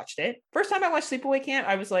first watched it. First time I watched Sleepaway Camp,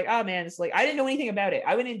 I was like, oh man, it's like, I didn't know anything about it.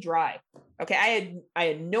 I went in dry. Okay. I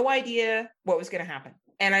had no idea what was going to happen.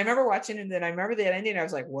 And I remember watching it, and then I remember the ending, and I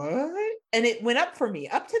was like, what? And it went up for me.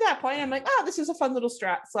 Up to that point, I'm like, oh, this is a fun little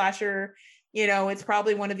slasher. It's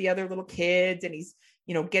probably one of the other little kids, and he's,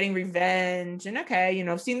 getting revenge. And okay,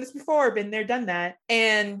 I've seen this before, been there, done that.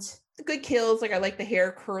 And the good kills, like I like the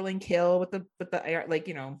hair curling kill with the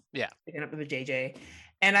picking up the JJ.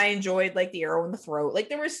 And I enjoyed like the arrow in the throat. Like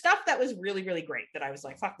there was stuff that was really, really great that I was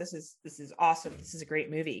like, fuck, this is awesome. This is a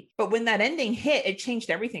great movie. But when that ending hit, it changed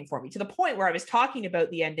everything for me, to the point where I was talking about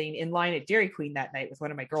the ending in line at Dairy Queen that night with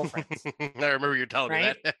one of my girlfriends. I remember you telling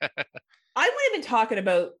me that. I would have been talking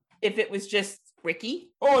about if it was just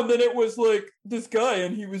Ricky. Oh, and then it was like this guy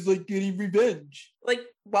and he was like getting revenge. Like,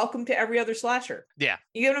 welcome to every other slasher. Yeah.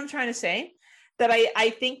 You get what I'm trying to say? That I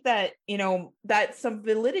think that, that's some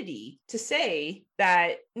validity to say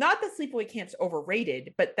that not that Sleepaway Camp's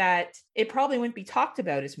overrated, but that it probably wouldn't be talked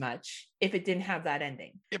about as much if it didn't have that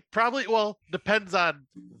ending. It probably, depends on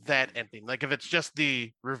that ending. Like if it's just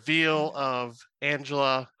the reveal of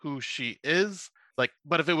Angela, who she is,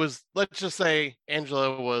 but if it was, let's just say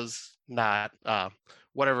Angela was not,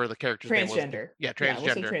 whatever the character's name was. Transgender. Yeah, transgender.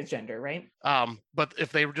 Yeah, we'll say transgender, right? But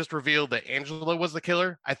if they just revealed that Angela was the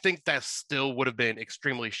killer, I think that still would have been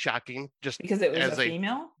extremely shocking. Just because it was a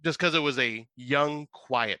female? Just because it was a young,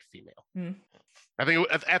 quiet female. I think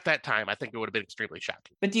at that time, I think it would have been extremely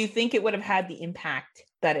shocking. But do you think it would have had the impact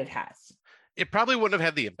that it has? It probably wouldn't have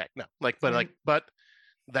had the impact, no. But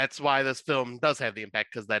that's why this film does have the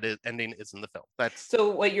impact, because ending is in the film. So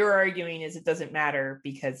what you're arguing is it doesn't matter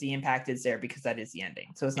because the impact is there because that is the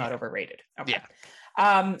ending. So it's not overrated. Okay.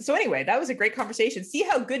 Yeah. So anyway, that was a great conversation. See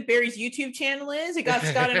how good Barry's YouTube channel is? It got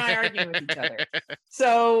Scott and I arguing with each other.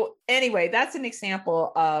 So anyway, that's an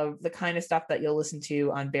example of the kind of stuff that you'll listen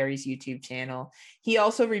to on Barry's YouTube channel. He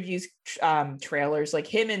also reviews trailers. Like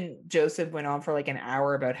him and Joseph went on for like an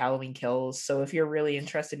hour about Halloween Kills. So if you're really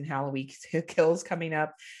interested in Halloween Kills coming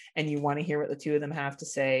up and you want to hear what the two of them have to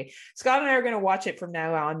say, Scott and I are going to watch it from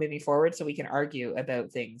now on moving forward so we can argue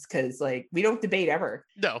about things, because like we don't debate ever.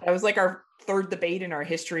 No. That was like our third debate in our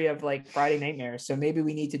history of like Friday Nightmares. So maybe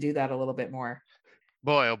we need to do that a little bit more.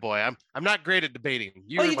 Boy, oh boy, I'm not great at debating.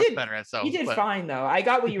 You were much better at so. You did fine though. I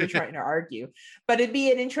got what you were trying to argue, but it'd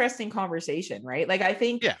be an interesting conversation, right? Like I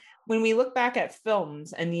think when we look back at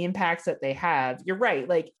films and the impacts that they have, you're right.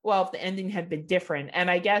 Like, well, if the ending had been different, and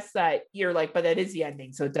I guess that you're like, but that is the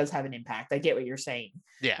ending, so it does have an impact. I get what you're saying.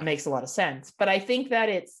 Yeah, it makes a lot of sense. But I think that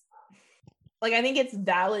it's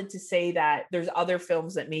valid to say that there's other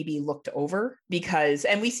films that may be looked over because,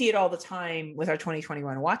 and we see it all the time with our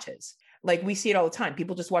 2021 watches. Like we see it all the time.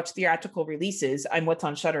 People just watch theatrical releases and what's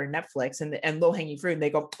on Shudder and Netflix and low hanging fruit. And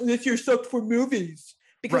they go, this year sucked for movies,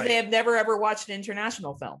 because they have never, ever watched an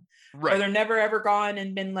international film. Or they're never, ever gone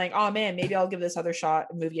and been like, oh man, maybe I'll give this other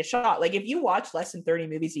movie a shot. Like if you watch less than 30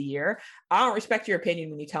 movies a year, I don't respect your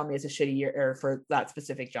opinion when you tell me it's a shitty year or for that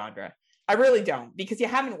specific genre. I really don't, because you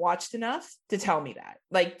haven't watched enough to tell me that.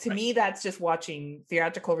 Like to me, that's just watching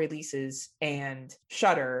theatrical releases and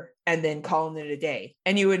Shudder and then calling it a day.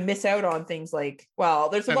 And you would miss out on things like, well,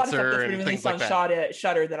 there's a lot of stuff that's been released on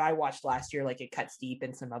Shudder that I watched last year, like It Cuts Deep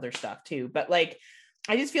and some other stuff too. But like,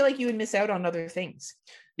 I just feel like you would miss out on other things.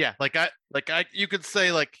 Yeah, you could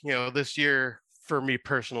say like, this year for me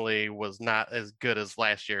personally was not as good as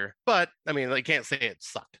last year, but I mean, I can't say it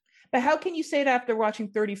sucked. But how can you say that after watching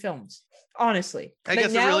 30 films? Honestly, I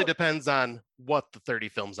guess it really depends on what the 30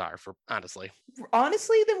 films are, for honestly,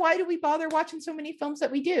 then why do we bother watching so many films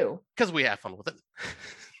that we do? Because we have fun with it.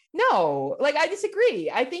 No, like I disagree.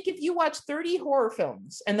 I think if you watch 30 horror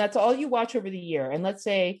films and that's all you watch over the year, and let's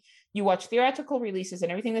say you watch theatrical releases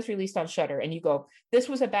and everything that's released on Shudder, and you go, this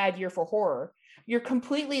was a bad year for horror, you're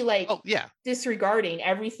completely disregarding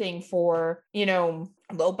everything for,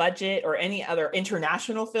 low budget or any other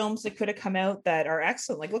international films that could have come out that are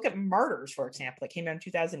excellent. Like look at Martyrs, for example, that came out in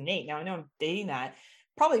 2008. Now I know I'm dating that.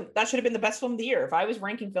 Probably that should have been the best film of the year. If I was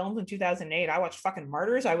ranking films in 2008, I watched fucking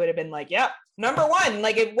Martyrs, I would have been like, yep, number one.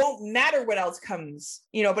 Like it won't matter what else comes,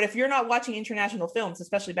 but if you're not watching international films,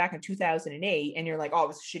 especially back in 2008, and you're like, oh, it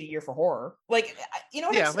was a shitty year for horror. Like, you know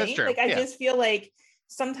what I'm saying? That's true. Like, I just feel like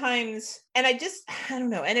sometimes, and I don't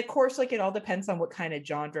know. And of course, like it all depends on what kind of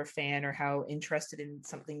genre fan or how interested in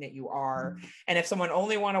something that you are. And if someone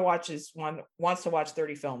only wants to watch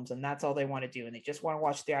 30 films and that's all they want to do, and they just want to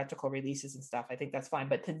watch theatrical releases and stuff, I think that's fine.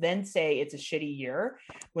 But to then say it's a shitty year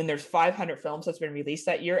when there's 500 films that's been released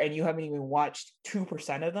that year and you haven't even watched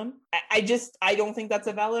 2% of them, I don't think that's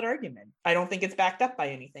a valid argument. I don't think it's backed up by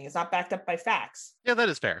anything. It's not backed up by facts. Yeah, that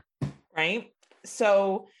is fair. Right?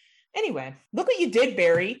 So anyway, look what you did,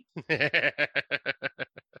 Barry.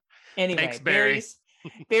 Anyway, Thanks, Barry.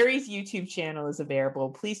 Barry's YouTube channel is available.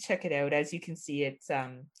 Please check it out. As you can see, it's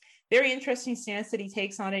very interesting stance that he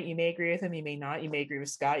takes on it. You may agree with him, you may not. You may agree with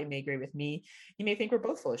Scott, you may agree with me. You may think we're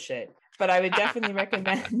both full of shit. But I would definitely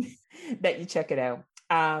recommend that you check it out.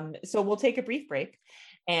 So we'll take a brief break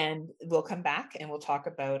and we'll come back and we'll talk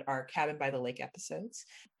about our Cabin by the Lake episodes.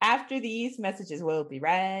 After these messages, we'll be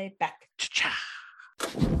right back. Cha-cha.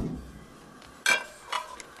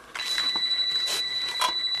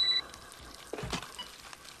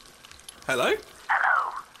 Hello?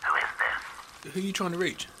 Hello, who is this? Who are you trying to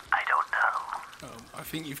reach? I don't know. Oh, I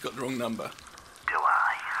think you've got the wrong number. Do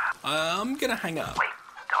I? I'm gonna hang up. Wait,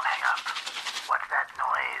 don't hang up. What's that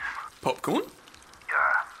noise? Popcorn?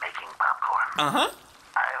 You're making popcorn? Uh-huh.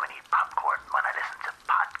 I only eat popcorn when I listen to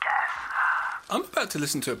podcasts. I'm about to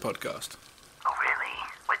listen to a podcast. Oh, really?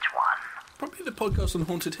 Which one? Probably the podcast on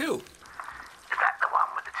Haunted Hill. Is that the one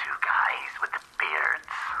with the two guys with the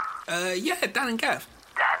beards? Yeah, Dan and Gav.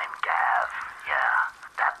 Dan and Gav. Yeah,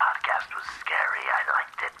 that podcast was scary. I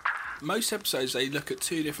liked it. Most episodes, they look at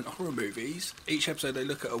 2 different horror movies. Each episode, they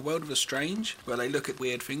look at a world of the strange, where they look at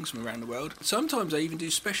weird things from around the world. Sometimes they even do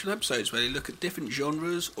special episodes where they look at different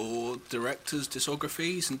genres or directors'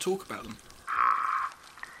 discographies and talk about them.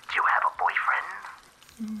 Do you have a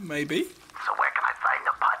boyfriend? Maybe. So where can I find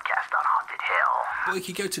the podcast on Haunted Hill? Well, you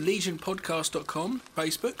could go to legionpodcast.com,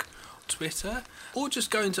 Facebook, Twitter, or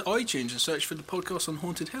just go into iTunes and search for the podcast on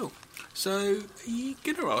Haunted Hill. So, are you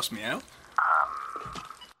going to ask me out?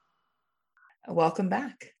 Welcome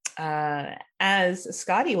back. As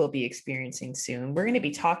Scotty will be experiencing soon, we're going to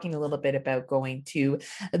be talking a little bit about going to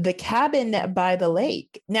the cabin by the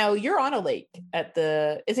lake. Now, you're on a lake at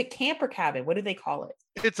is it camp or cabin? What do they call it?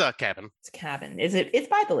 It's a cabin. It's a cabin. It's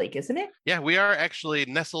by the lake, isn't it? Yeah, we are actually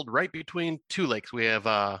nestled right between 2 lakes. We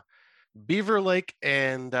have Beaver Lake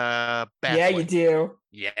and Bass Lake. You do.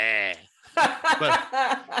 Yeah.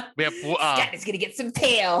 But we have Scotty's going to get some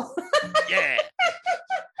tail. yeah.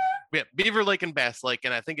 We have Beaver Lake and Bass Lake,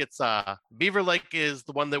 and I think it's Beaver Lake is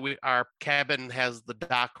the one that our cabin has the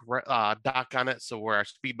dock on it, so where our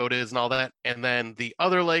speedboat is and all that. And then the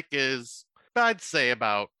other lake is, I'd say,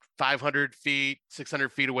 about 500 feet,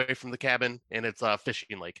 600 feet away from the cabin, and it's a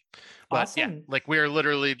fishing lake. But Awesome. yeah, like we are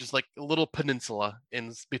literally just like a little peninsula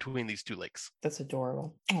in between these 2 lakes. That's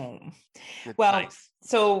adorable. Oh. It's Well, nice.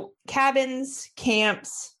 So cabins,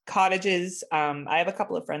 camps, cottages. I have a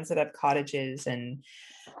couple of friends that have cottages and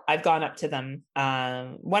I've gone up to them.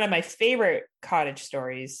 One of my favorite cottage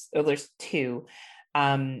stories, there's 2.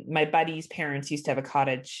 My buddy's parents used to have a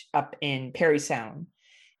cottage up in Perry Sound,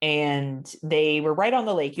 and they were right on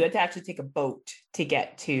the lake. You had to actually take a boat to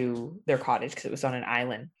get to their cottage because it was on an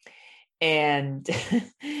island. And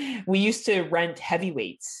we used to rent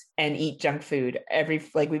heavyweights and eat junk food we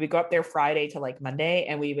would go up there Friday to like Monday,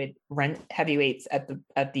 and we would rent heavyweights at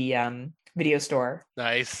the video store.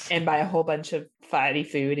 Nice. And buy a whole bunch of fatty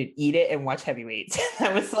food and eat it and watch heavyweights.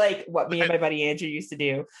 That was like what me and my buddy Andrew used to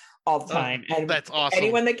do all the time. And that's awesome.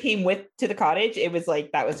 Anyone that came to the cottage, it was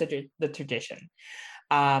like that was the tradition.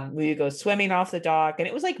 We would go swimming off the dock, and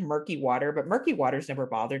it was like murky water, but murky water's never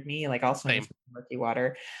bothered me. Like I'll swim in murky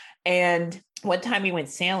water. And one time we went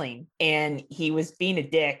sailing and he was being a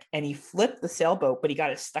dick and he flipped the sailboat, but he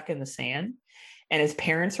got it stuck in the sand. And his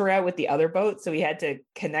parents were out with the other boat, so he had to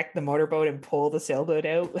connect the motorboat and pull the sailboat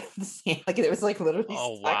out with the sand. Like it was like literally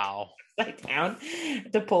stuck upside down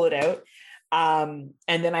to pull it out. And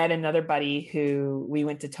then I had another buddy who we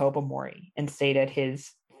went to Tobermory and stayed at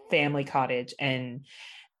his family cottage. And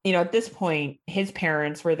you know, at this point, his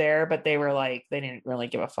parents were there, but they were like, they didn't really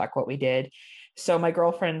give a fuck what we did. So my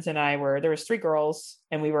girlfriends and I were, there was 3 girls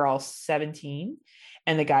and we were all 17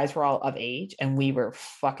 and the guys were all of age and we were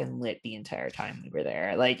fucking lit the entire time we were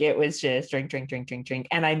there. Like it was just drink, drink, drink, drink, drink.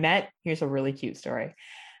 And I met, here's a really cute story.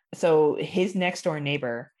 So his next door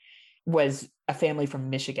neighbor was a family from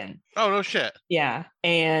Michigan. Oh, no shit. Yeah.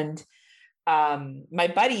 And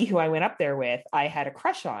my buddy who I went up there with, I had a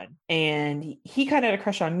crush on, and he kind of had a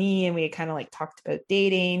crush on me, and we had kind of like talked about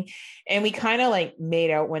dating, and we kind of like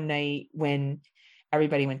made out one night when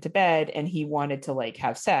everybody went to bed and he wanted to like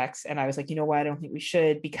have sex. And I was like, you know what? I don't think we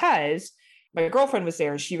should, because my girlfriend was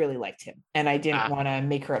there and she really liked him. And I didn't want to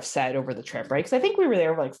make her upset over the trip, right? Because I think we were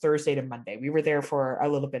there like Thursday to Monday. We were there for a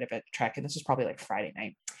little bit of a trek, and this was probably like Friday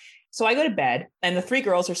night. So I go to bed and the 3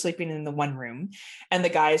 girls are sleeping in the one room and the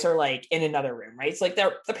guys are like in another room, right? It's like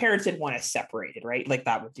the parents didn't want us separated, right? Like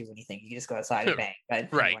that would do anything. You just go outside and bang, but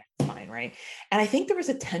right. Anyway, it's fine, right? And I think there was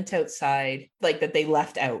a tent outside like that they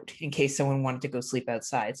left out in case someone wanted to go sleep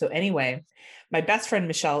outside. So anyway, my best friend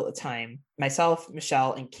Michelle at the time, myself,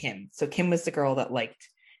 Michelle, and Kim. So Kim was the girl that liked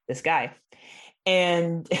this guy.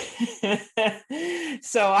 And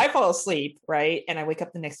so I fall asleep, right? And I wake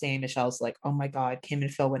up the next day and Michelle's like, oh my God, Kim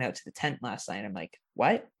and Phil went out to the tent last night. I'm like,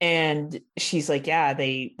 what? And she's like, yeah,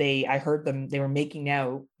 I heard them, they were making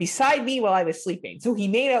out beside me while I was sleeping. So he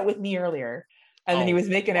made out with me earlier and then he was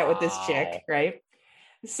making out with this chick, right?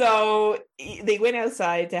 So they went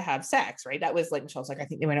outside to have sex, right? That was like, Michelle's like, I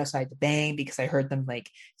think they went outside to bang because I heard them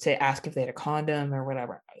like say, ask if they had a condom or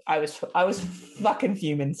whatever. I was fucking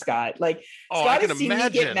fuming, Scott. Like Scott has seen me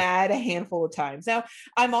get mad a handful of times. Now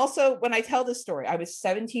I'm also, when I tell this story, I was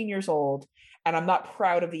 17 years old and I'm not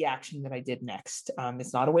proud of the action that I did next.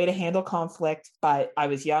 It's not a way to handle conflict, but I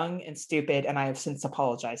was young and stupid. And I have since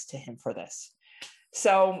apologized to him for this.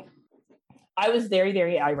 So I was very,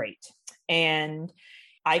 very irate. And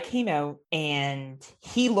I came out and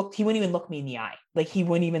he wouldn't even look me in the eye. Like he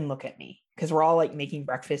wouldn't even look at me because we're all like making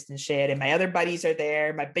breakfast and shit. And my other buddies are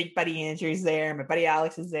there. My big buddy Andrew's there. My buddy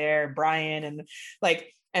Alex is there. And Brian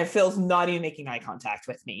and Phil's not even making eye contact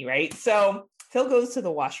with me. Right. So Phil goes to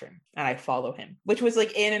the washroom and I follow him, which was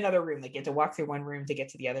like in another room. Like you had to walk through one room to get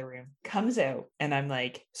to the other room. Comes out and I'm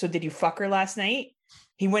like, so did you fuck her last night?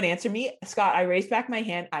 He wouldn't answer me. Scott, I raised back my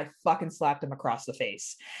hand. I fucking slapped him across the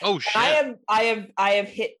face. Oh shit. I have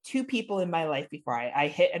hit 2 people in my life before. I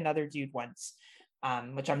hit another dude once,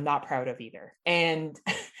 which I'm not proud of either. And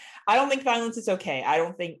I don't think violence is okay. I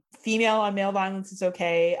don't think female on male violence is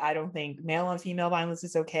okay. I don't think male on female violence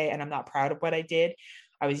is okay. And I'm not proud of what I did.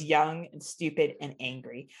 I was young and stupid and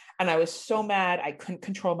angry. And I was so mad I couldn't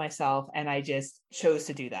control myself. And I just chose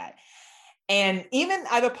to do that. And even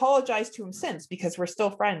I've apologized to him since because we're still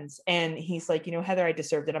friends. And he's like, you know, Heather, I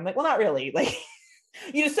deserved it. I'm like, well, not really. Like,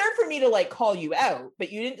 you deserve for me to like call you out,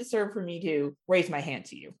 but you didn't deserve for me to raise my hand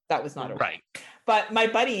to you. That was not okay. Right. But my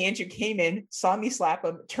buddy Andrew came in, saw me slap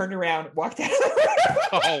him, turned around, walked out of the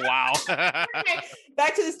room. Oh, wow.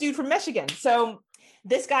 Back to this dude from Michigan. So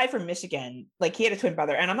this guy from Michigan, like he had a twin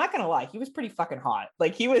brother. And I'm not going to lie, he was pretty fucking hot.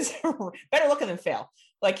 Like he was better looking than Phil.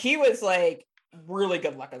 Like he was like, really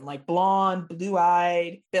good looking, like blonde,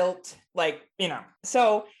 blue-eyed, built, like, you know.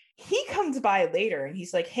 So he comes by later and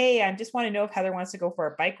he's like, hey, I just want to know if Heather wants to go for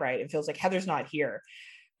a bike ride. And Phil's like, Heather's not here.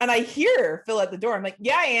 And I hear Phil at the door. I'm like,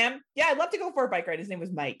 yeah, I am. Yeah, I'd love to go for a bike ride. His name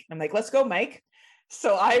was Mike. I'm like, let's go, Mike.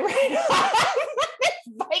 So I ride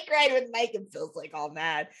bike ride with Mike and Phil's like all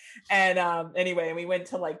mad. And anyway, and we went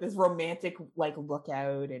to like this romantic like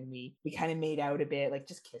lookout and we kind of made out a bit, like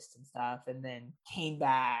just kissed and stuff, and then came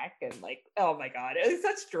back and like, oh my God, it was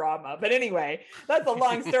such drama. But anyway, that's a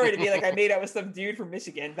long story to be like I made out with some dude from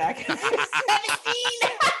Michigan back in 17.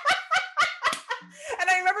 And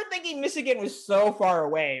I remember thinking Michigan was so far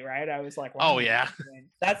away, right? I was like, wow, oh yeah,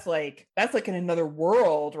 that's like in another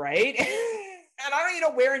world, right? And I don't even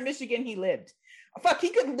know where in Michigan he lived. Fuck, he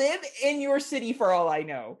could live in your city for all I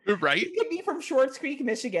know. Right. He could be from Shorts Creek,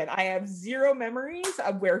 Michigan. I have zero memories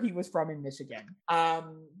of where he was from in Michigan.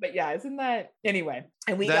 But yeah, isn't that anyway?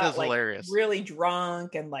 And we got like hilarious. Really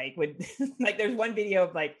drunk and like would like there's one video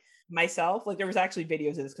of like myself, like there was actually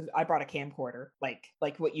videos of this because I brought a camcorder,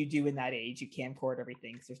 like what you do in that age, you camcord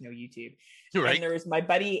everything because there's no YouTube. Right. And there was my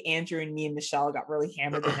buddy Andrew and me and Michelle got really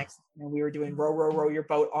hammered the next time, and we were doing row your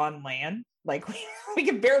boat on land. Like we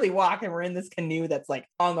can barely walk and we're in this canoe that's like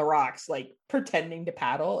on the rocks, like pretending to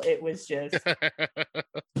paddle. It was just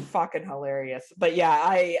fucking hilarious. But yeah,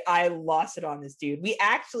 I lost it on this dude. We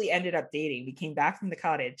actually ended up dating. We came back from the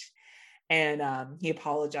cottage and he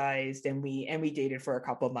apologized and we dated for a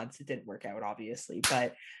couple of months. It didn't work out, obviously,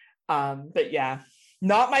 but yeah,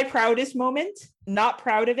 not my proudest moment. Not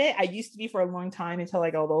proud of it. I used to be for a long time until I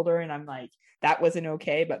got older, and I'm like, that wasn't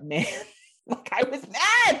okay. But man, like I was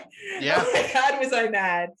mad. Yeah. Oh my God, was I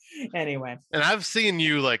mad? Anyway. And I've seen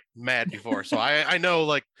you like mad before, so I know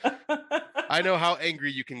like I know how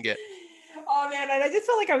angry you can get. Oh man, and I just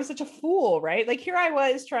felt like I was such a fool, right? Like here I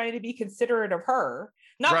was trying to be considerate of her.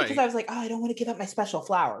 Not Right. because I was like, oh, I don't want to give up my special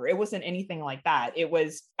flower. It wasn't anything like that. It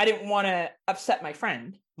was, I didn't want to upset my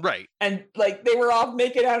friend. Right. And like they were all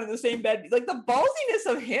making out in the same bed. Like the ballsiness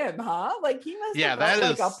of him, huh? Like he must have felt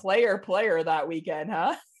like a player that weekend,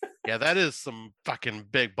 huh? Yeah, that is some fucking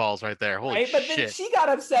big balls right there. Holy Right? But shit. then she got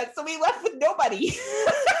upset, so we left with nobody.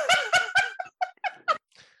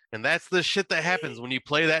 And that's the shit that happens when you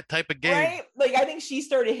play that type of game. Right? Like I think she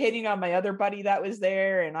started hitting on my other buddy that was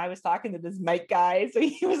there, and I was talking to this Mike guy. So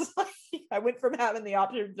he was like, I went from having the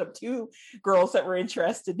options of 2 girls that were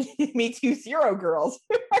interested in me to 0 girls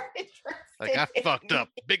who were interested. Like I fucked up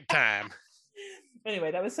big time.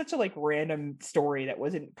 Anyway, that was such a like random story that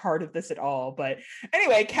wasn't part of this at all. But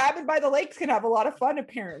anyway, cabin by the lakes can have a lot of fun.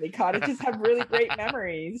 Apparently, cottages have really great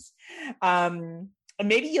memories. And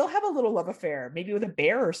maybe you'll have a little love affair, maybe with a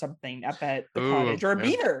bear or something up at the cottage, or a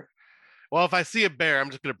beaver. Well, if I see a bear, I'm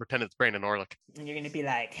just going to pretend it's Brandon Orlick. And you're going to be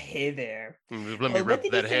like, hey there. Let me What rip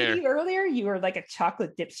did that he say hair. to you earlier? You were like a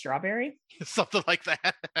chocolate dipped strawberry, Something like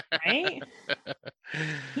that. right?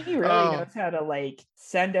 He really knows how to like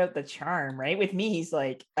send out the charm, right? With me, he's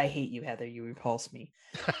like, I hate you, Heather. You repulse me.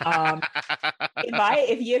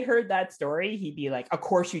 If he had heard that story, he'd be like, of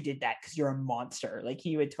course you did that because you're a monster. Like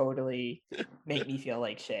he would totally make me feel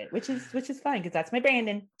like shit, which is fine because that's my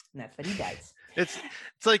Brandon and that's what he does. It's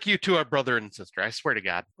like you two are brother and sister. I swear to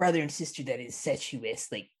God. Brother and sister that is incestuous,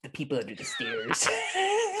 like the people under the stairs.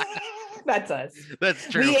 That's us. That's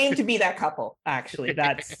true. We aim to be that couple. Actually,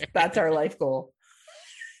 that's our life goal.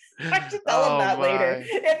 I should tell him that later.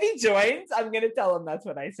 If he joins, I'm gonna tell him that's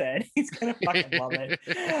what I said. He's gonna fucking love it.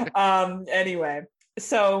 Anyway,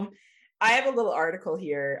 so I have a little article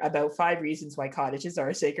here about 5 reasons why cottages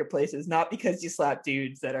are sacred places, not because you slap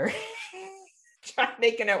dudes that are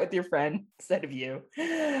making out with your friend instead of you.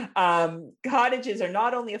 Cottages are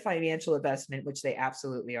not only a financial investment, which they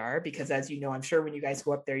absolutely are, because as you know, I'm sure when you guys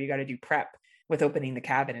go up there, you got to do prep with opening the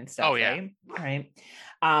cabin and stuff. Oh, yeah. Right.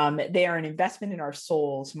 They are an investment in our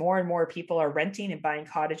souls. More and more people are renting and buying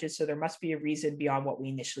cottages, so there must be a reason beyond what we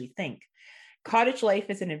initially think. Cottage life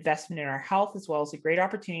is an investment in our health, as well as a great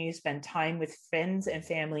opportunity to spend time with friends and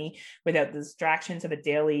family without the distractions of a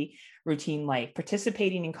daily routine life.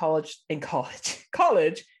 Participating in cottage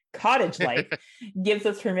life gives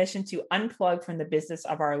us permission to unplug from the business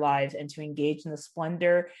of our lives and to engage in the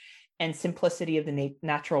splendor and simplicity of the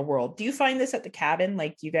natural world. Do you find this at the cabin?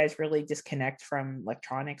 Like, do you guys really disconnect from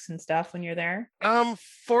electronics and stuff when you're there?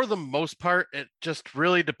 For the most part, it just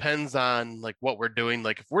really depends on like what we're doing.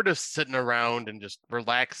 Like if we're just sitting around and just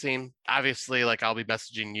relaxing, obviously like I'll be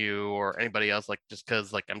messaging you or anybody else, like just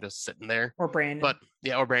because like I'm just sitting there. Or Brandon.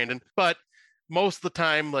 Or Brandon. But most of the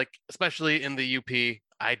time, like especially in the UP,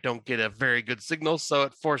 I don't get a very good signal, so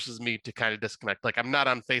it forces me to kind of disconnect. Like I'm not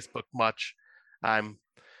on Facebook much. I'm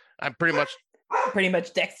pretty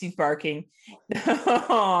much Dexy's barking.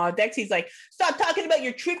 Oh, Dexy's like, stop talking about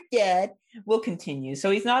your trip, Dad. We'll continue.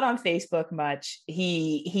 So he's not on Facebook much.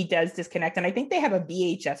 He does disconnect. And I think they have a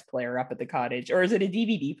VHS player up at the cottage, or is it a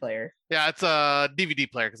DVD player? Yeah, it's a DVD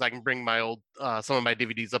player because I can bring my old some of my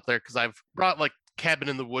DVDs up there because I've brought like cabin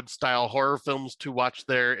in the woods style horror films to watch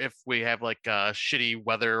there if we have like shitty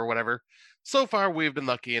weather or whatever. So far, we've been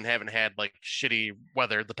lucky and haven't had like shitty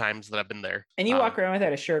weather the times that I've been there. And you walk around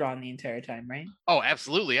without a shirt on the entire time, right? Oh,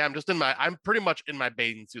 absolutely. I'm pretty much in my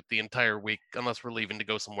bathing suit the entire week, unless we're leaving to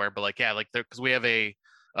go somewhere. But like, yeah, like because we have a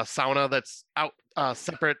sauna that's out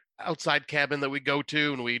separate outside cabin that we go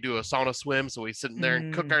to, and we do a sauna swim. So we sit in there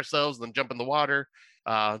and cook ourselves, and then jump in the water.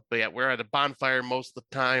 But yeah, we're at a bonfire most of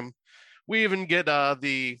the time. We even get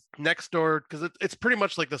the next door because it's pretty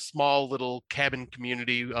much like the small little cabin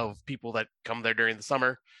community of people that come there during the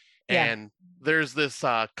summer. Yeah. And there's this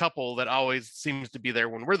couple that always seems to be there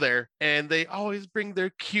when we're there. And they always bring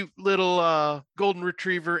their cute little golden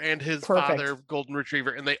retriever and his father golden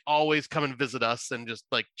retriever. And they always come and visit us and just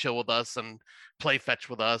like chill with us and play fetch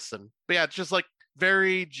with us. But yeah, it's just like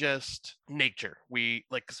very just nature. We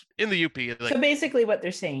like in the UP. Like, so basically what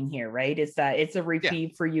they're saying here, right, is that it's a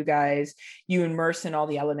reprieve for you guys. You immerse in all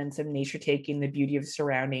the elements of nature, taking the beauty of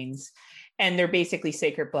surroundings, and they're basically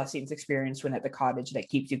sacred blessings experienced when at the cottage that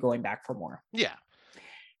keeps you going back for more. yeah.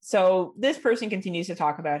 So this person continues to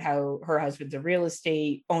talk about how her husband's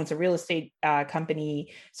owns a real estate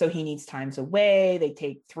company. So he needs times away. They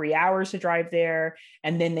take 3 hours to drive there,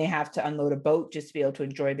 and then they have to unload a boat just to be able to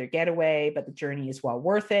enjoy their getaway. But the journey is well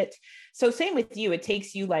worth it. So same with you. It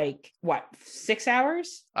takes you like what, 6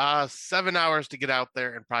 hours? 7 hours to get out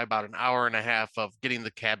there, and probably about an hour and a half of getting the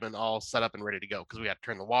cabin all set up and ready to go, because we got to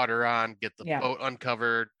turn the water on, get the boat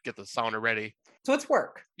uncovered, get the sauna ready. So it's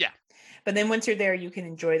work. Yeah. But then once you're there, you can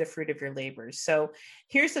enjoy the fruit of your labors. So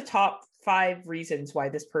here's the top 5 reasons why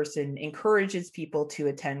this person encourages people to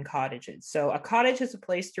attend cottages. So a cottage is a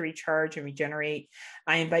place to recharge and regenerate.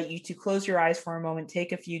 I invite you to close your eyes for a moment,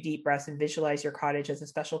 take a few deep breaths, and visualize your cottage as a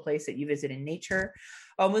special place that you visit in nature.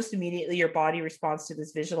 Almost immediately, your body response to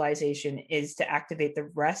this visualization is to activate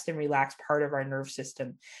the rest and relax part of our nerve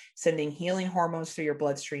system, sending healing hormones through your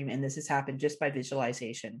bloodstream. And this has happened just by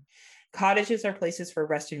visualization. Cottages are places for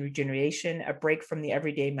rest and regeneration, a break from the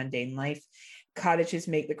everyday mundane life. Cottages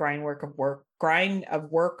make the grind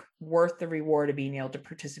of work worth the reward of being able to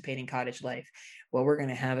participate in cottage life. Well, we're going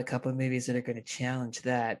to have a couple of movies that are going to challenge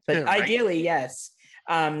that, but right. Ideally, yes,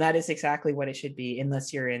 that is exactly what it should be,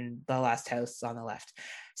 unless you're in the last house on the left.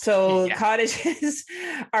 So cottages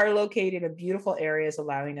are located in beautiful areas,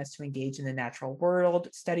 allowing us to engage in the natural world.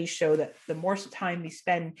 Studies show that the more time we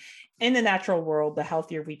spend in the natural world, the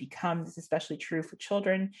healthier we become. This is especially true for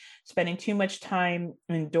children. Spending too much time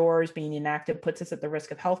indoors, being inactive, puts us at the risk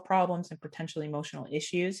of health problems and potential emotional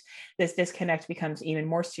issues. This disconnect becomes even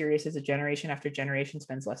more serious as a generation after generation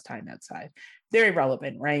spends less time outside. Very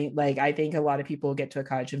relevant, right? Like, I think a lot of people get to a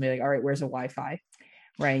cottage and be like, all right, where's a Wi-Fi?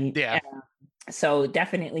 Right. Yeah. So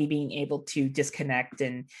definitely being able to disconnect,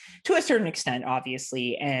 and to a certain extent,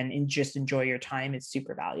 obviously, and just enjoy your time is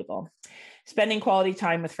super valuable. Spending quality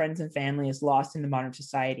time with friends and family is lost in the modern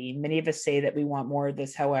society. Many of us say that we want more of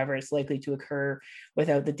this. However, it's likely to occur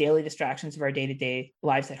without the daily distractions of our day-to-day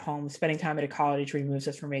lives at home. Spending time at a cottage removes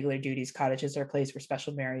us from regular duties. Cottages are a place where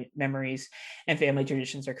special memories and family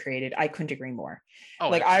traditions are created. I couldn't agree more.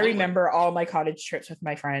 Like, absolutely. I remember all my cottage trips with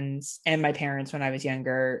my friends and my parents when I was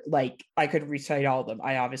younger. Like, I could recite all of them.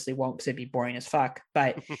 I obviously won't, because it'd be boring as fuck,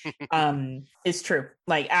 but it's true.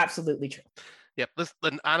 Like, absolutely true. Yep.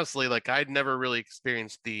 And honestly, like, I'd never really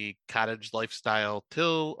experienced the cottage lifestyle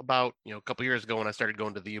till about, a couple years ago when I started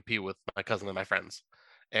going to the UP with my cousin and my friends.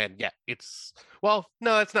 And yeah, no,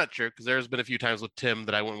 that's not true, because there's been a few times with Tim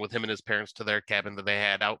that I went with him and his parents to their cabin that they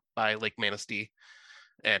had out by Lake Manistee.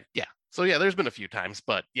 And yeah, so yeah, there's been a few times,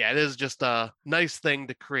 but yeah, it is just a nice thing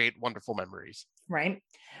to create wonderful memories. Right.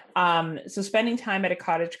 So spending time at a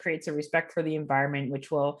cottage creates a respect for the environment,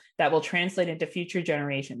 that will translate into future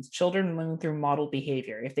generations. Children learn through model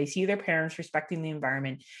behavior. If they see their parents respecting the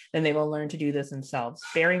environment, then they will learn to do this themselves.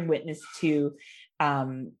 Bearing witness to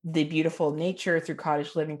the beautiful nature through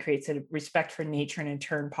cottage living creates a respect for nature, and in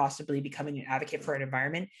turn, possibly becoming an advocate for an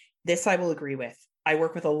environment. This I will agree with. I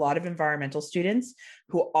work with a lot of environmental students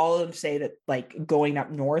who all of them say that, like, going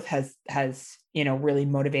up north has really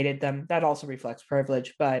motivated them. That also reflects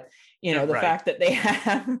privilege, but the fact that they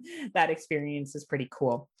have that experience is pretty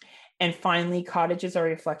cool. And finally, cottages are a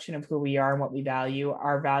reflection of who we are and what we value.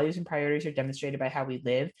 Our values and priorities are demonstrated by how we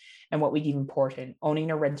live and what we deem important.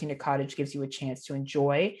 Owning or renting a cottage gives you a chance to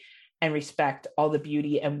enjoy and respect all the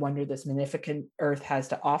beauty and wonder this magnificent earth has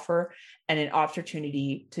to offer, and an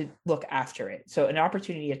opportunity to look after it. So an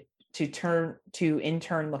opportunity to in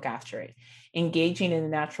turn look after it. Engaging in the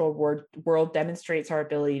natural world demonstrates our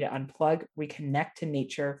ability to unplug, reconnect to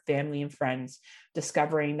nature, family, and friends,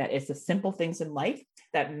 discovering that it's the simple things in life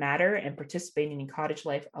that matter, and participating in cottage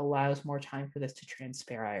life allows more time for this to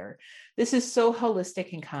transpire. This is so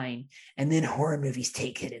holistic and kind. And then horror movies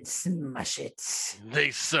take it and smush it.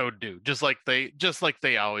 They so do, just like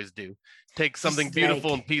they always do. Take something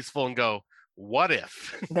beautiful and peaceful and go, what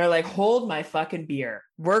if? They're like, hold my fucking beer.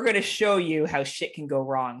 We're going to show you how shit can go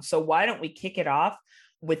wrong. So why don't we kick it off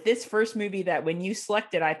with this first movie that when you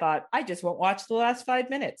selected, I thought, I just won't watch the last 5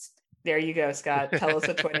 minutes. There you go, Scott. Tell us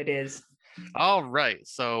which one it is. All right.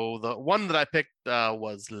 So the one that I picked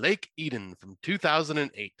was Lake Eden from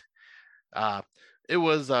 2008. It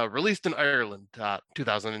was released in Ireland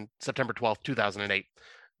September 12th, 2008.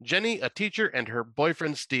 Jenny, a teacher, and her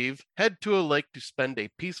boyfriend Steve head to a lake to spend a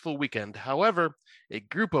peaceful weekend. However, a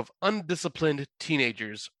group of undisciplined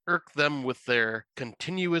teenagers irk them with their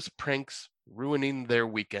continuous pranks, ruining their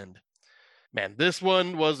weekend. Man, this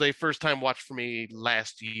one was a first time watch for me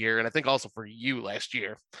last year, and I think also for you last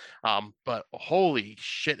year. But holy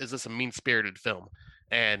shit, is this a mean spirited film?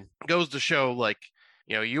 And goes to show, like,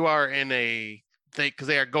 you are in because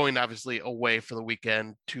they are going obviously away for the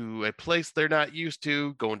weekend to a place they're not used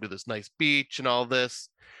to, going to this nice beach and all this.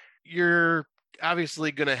 You're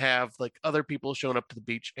obviously going to have like other people showing up to the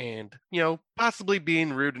beach and, possibly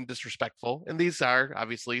being rude and disrespectful. And these are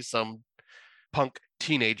obviously some punk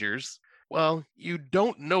teenagers. Well, you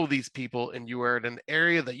don't know these people and you are in an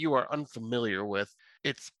area that you are unfamiliar with.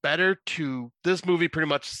 This movie pretty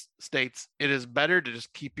much states it is better to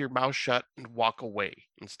just keep your mouth shut and walk away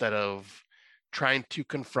instead of trying to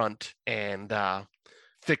confront and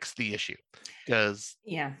fix the issue, because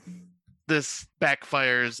this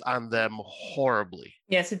backfires on them horribly.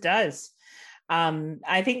 Yes, it does.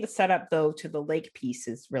 I think the setup though to the lake piece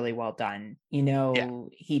is really well done.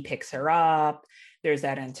 He picks her up. There's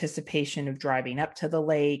that anticipation of driving up to the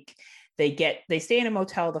lake. They stay in a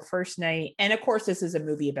motel the first night. And of course, this is a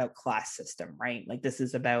movie about class system, right? Like this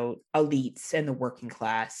is about elites and the working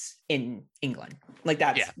class in England. Like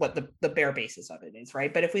that's what the bare basis of it is,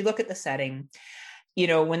 right? But if we look at the setting,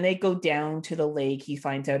 when they go down to the lake, he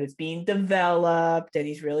finds out it's being developed and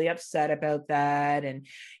he's really upset about that. And,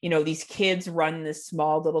 these kids run this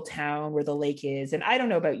small little town where the lake is. And I don't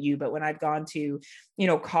know about you, but when I've gone to,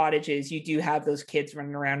 cottages, you do have those kids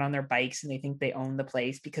running around on their bikes and they think they own the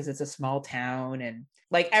place because it's a small town and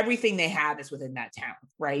like everything they have is within that town,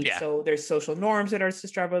 right? Yeah. So there's social norms that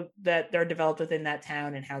are developed within that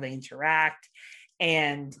town and how they interact.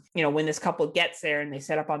 And, when this couple gets there and they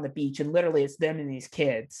set up on the beach and literally it's them and these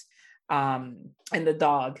kids and the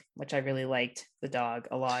dog, which I really liked the dog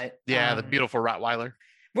a lot. Yeah. The beautiful Rottweiler.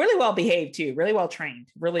 Really well behaved too. Really well trained,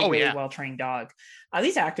 really well-trained dog.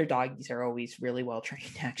 These actor doggies are always really well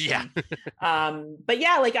trained actually. Yeah. But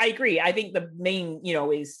yeah, like I agree. I think the main,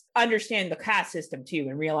 is understand the caste system too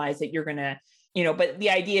and realize that you're going to, but the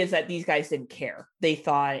idea is that these guys didn't care. They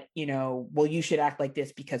thought, well, you should act like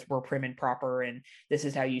this because we're prim and proper and this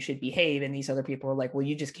is how you should behave. And these other people were like, well,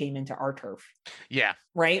 you just came into our turf. Yeah.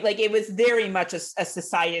 Right. Like it was very much a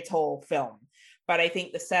societal film. But I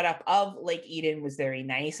think the setup of Lake Eden was very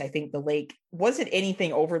nice. I think the lake wasn't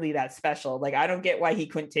anything overly that special. Like, I don't get why he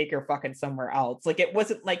couldn't take her fucking somewhere else. Like, it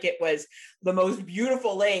wasn't like it was the most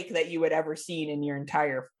beautiful lake that you had ever seen in your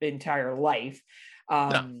entire life.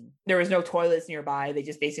 No. There was no toilets nearby. They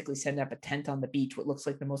just basically send up a tent on the beach, what looks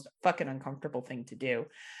like the most fucking uncomfortable thing to do.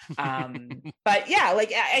 But yeah,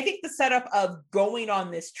 like I think the setup of going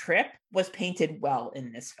on this trip was painted well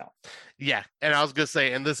in this film. Yeah. And I was going to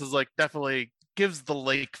say, and this is like definitely gives the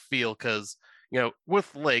lake feel because,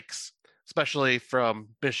 with lakes, especially from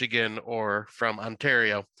Michigan or from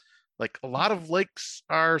Ontario, like a lot of lakes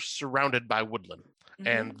are surrounded by woodland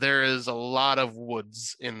and there is a lot of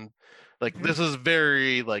woods in this is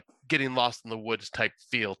very like getting lost in the woods type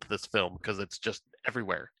feel to this film because it's just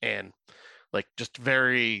everywhere and like just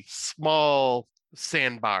very small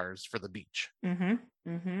sandbars for the beach.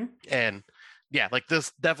 And yeah, like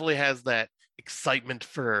this definitely has that excitement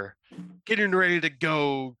for getting ready to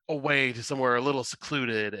go away to somewhere a little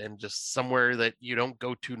secluded and just somewhere that you don't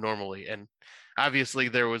go to normally. And obviously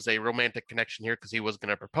there was a romantic connection here because he was going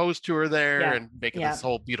to propose to her there and make it this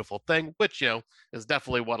whole beautiful thing, which, is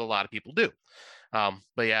definitely what a lot of people do.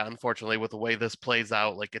 But yeah, unfortunately with the way this plays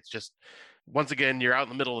out, like it's just, once again, you're out in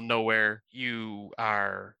the middle of nowhere. You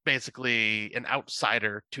are basically an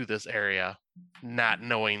outsider to this area, not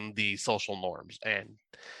knowing the social norms. And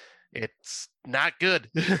it's not good.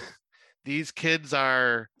 These kids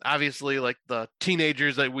are obviously like the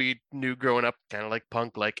teenagers that we knew growing up, kind of like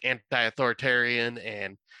punk, like anti-authoritarian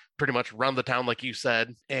and pretty much run the town, like you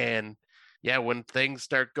said. And yeah, when things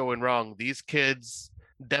start going wrong, these kids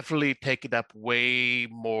definitely take it up way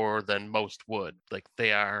more than most would. Like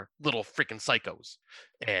they are little freaking psychos.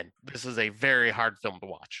 And this is a very hard film to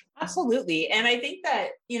watch. Absolutely. And I think that,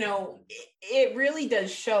 it really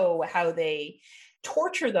does show how they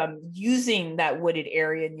torture them using that wooded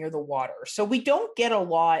area near the water. So we don't get a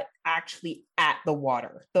lot actually at the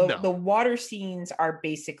water. The water scenes are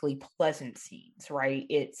basically pleasant scenes, right?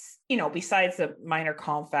 It's, besides the minor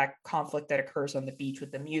conflict that occurs on the beach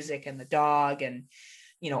with the music and the dog and,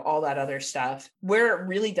 all that other stuff. Where it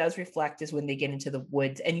really does reflect is when they get into the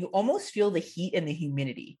woods and you almost feel the heat and the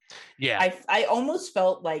humidity. Yeah. I almost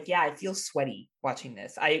felt like, I feel sweaty watching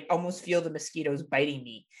this. I almost feel the mosquitoes biting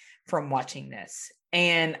me from watching this.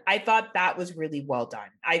 And I thought that was really well done.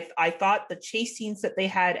 I thought the chase scenes that they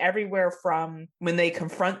had everywhere from when they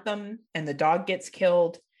confront them and the dog gets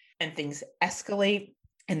killed and things escalate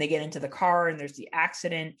and they get into the car and there's the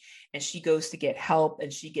accident and she goes to get help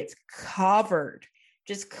and she gets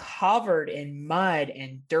just covered in mud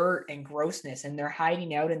and dirt and grossness. And they're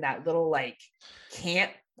hiding out in that little like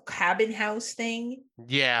camp cabin house thing.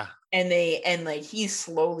 Yeah. And like he's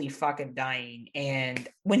slowly fucking dying. And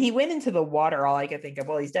when he went into the water, all I could think of,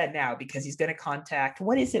 well, he's dead now because he's going to contact,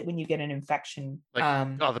 what is it when you get an infection?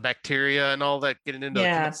 Like the bacteria and all that getting into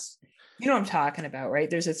you know what I'm talking about, right?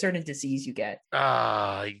 There's a certain disease you get.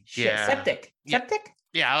 Yeah. Septic.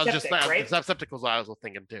 Yeah, I was septic, right? Septic was what I was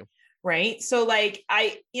thinking too. Right. So like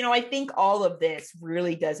I think all of this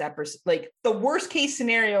really does like the worst case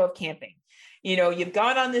scenario of camping. You've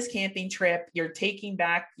gone on this camping trip, you're taking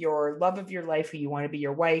back your love of your life, who you want to be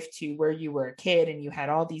your wife, to where you were a kid and you had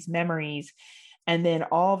all these memories. And then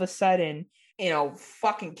all of a sudden,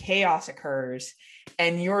 fucking chaos occurs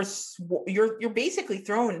and you're basically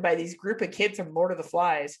thrown by these group of kids from Lord of the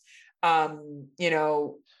Flies, that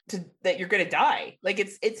you're going to die. Like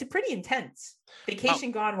it's pretty intense.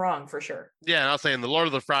 Vacation gone wrong for sure. Yeah. And I was saying the Lord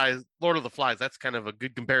of the Flies, that's kind of a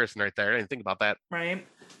good comparison right there. I didn't think about that. Right.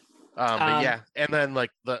 But yeah, and then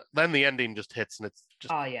like the ending just hits, and it's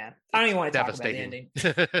just I don't even want to talk about the ending.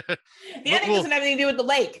 The ending we'll, doesn't have anything to do with the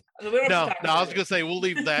lake. No, I was gonna say we'll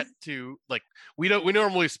leave that to like we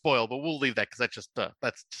normally spoil, but we'll leave that because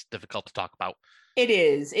that's just difficult to talk about. It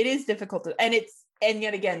is difficult and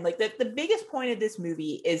yet again, like the biggest point of this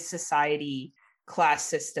movie is society, class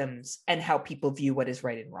systems, and how people view what is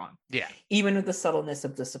right and wrong. Yeah, even with the subtleness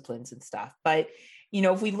of disciplines and stuff, but.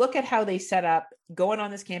 If we look at how they set up going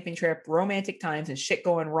on this camping trip, romantic times and shit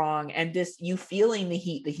going wrong, and just you feeling the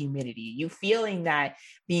heat, the humidity, you feeling that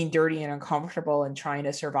being dirty and uncomfortable and trying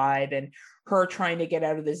to survive, and her trying to get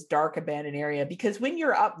out of this dark abandoned area. Because when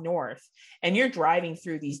you're up north and you're driving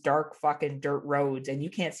through these dark fucking dirt roads and you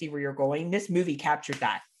can't see where you're going, this movie captured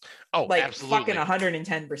that. Oh, like absolutely. Fucking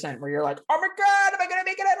 110%, where you're like, oh my God, am I going to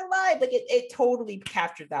make it out alive? Like it totally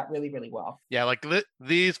captured that really, really well. Yeah. Like like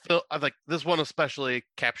this one especially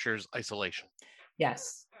captures isolation.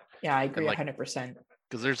 Yes. Yeah, I agree 100%.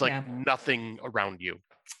 Because there's nothing around you.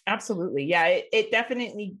 Absolutely. Yeah. It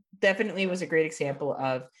definitely was a great example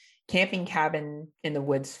of camping cabin in the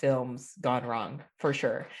woods films gone wrong for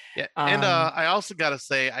sure. Yeah. And I also gotta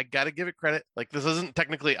say, I gotta give it credit. Like this isn't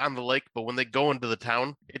technically on the lake, but when they go into the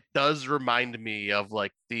town, it does remind me of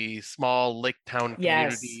like the small lake town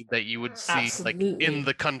community that you would see like in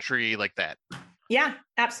the country like that. Yeah,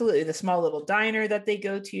 absolutely. The small little diner that they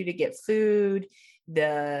go to get food,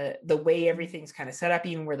 the way everything's kind of set up,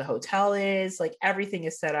 even where the hotel is, like everything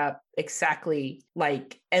is set up exactly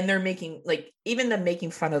like, and they're making like even them making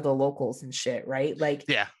fun of the locals and shit, right? Like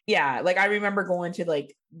yeah, like I remember going to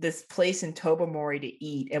like this place in Tobermory to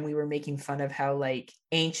eat, and we were making fun of how like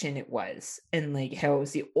ancient it was and like how it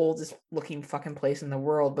was the oldest looking fucking place in the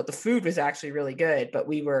world, but the food was actually really good. But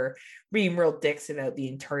we were being real dicks about the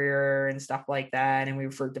interior and stuff like that, and we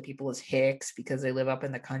referred to people as hicks because they live up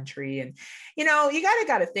in the country. And you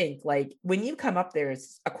gotta think, like when you come up there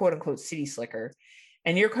as a quote unquote city slicker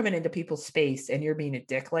and you're coming into people's space and you're being a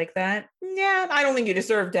dick like that, yeah, I don't think you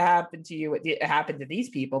deserve to happen to you what happened to these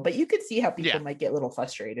people, but you could see how people might get a little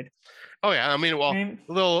frustrated. Oh yeah, I mean,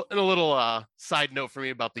 well, a little side note for me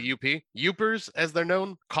about the UP. Upers, as they're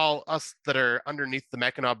known, call us that are underneath the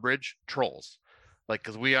Mackinac Bridge trolls. Like,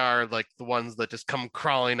 because we are like the ones that just come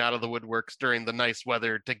crawling out of the woodworks during the nice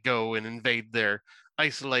weather to go and invade their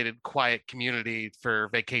isolated, quiet community for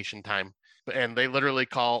vacation time. And they literally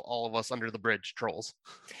call all of us under the bridge trolls.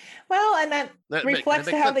 Well, and that reflects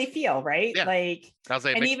to how sense. They feel, right? Yeah. Like,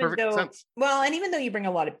 and even though you bring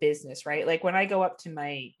a lot of business, right? Like when I go up to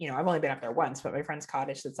my, I've only been up there once, but my friend's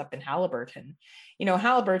cottage that's up in Halliburton,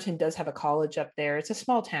 Halliburton does have a college up there. It's a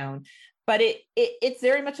small town, but it's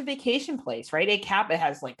very much a vacation place, right? It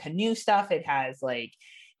has like canoe stuff. It has like,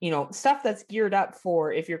 stuff that's geared up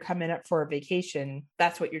for if you're coming up for a vacation,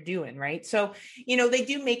 that's what you're doing, right? So, they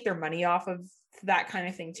do make their money off of that kind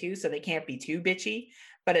of thing too, so they can't be too bitchy.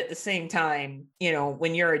 But at the same time,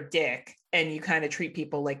 when you're a dick and you kind of treat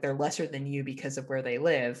people like they're lesser than you because of where they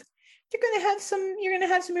live, you're going to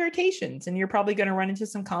have some irritations, and you're probably going to run into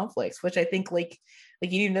some conflicts, which I think like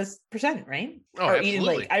Eden does present, right? Oh, or absolutely. Eden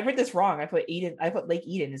Lake. I read this wrong. I put Lake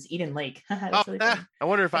Eden is Eden Lake. That's really funny. I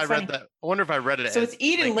wonder if I read that. I wonder if I read it. So it's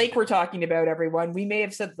Eden Lake we're talking about, everyone. We may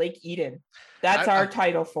have said Lake Eden. That's our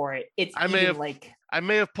title for it. It's Eden Lake. I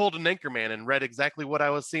may have pulled an Anchorman and read exactly what I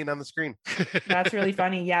was seeing on the screen. That's really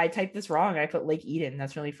funny. Yeah, I typed this wrong. I put Lake Eden.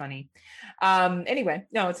 That's really funny. Anyway,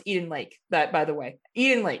 no, it's Eden Lake. That, by the way,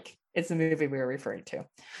 Eden Lake. It's the movie we were referring to.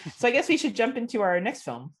 So I guess we should jump into our next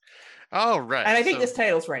film. All right. And I think this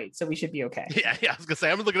title's right, so we should be okay. Yeah, I was gonna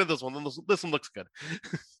say I'm looking at this one. This one looks good.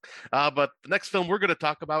 But the next film we're gonna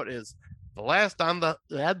talk about is The Last on the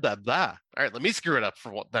All right, let me screw it up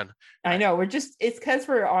for what then. I know it's because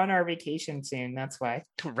we're on our vacation soon. That's why.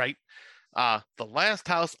 Right. The Last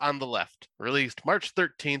House on the Left, released March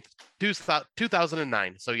 13th,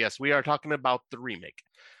 2009. So yes, we are talking about the remake.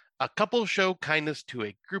 A couple show kindness to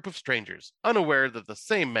a group of strangers, unaware that the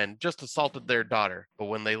same men just assaulted their daughter. But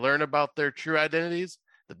when they learn about their true identities,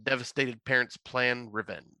 the devastated parents plan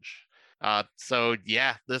revenge. So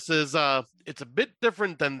yeah, this is it's a bit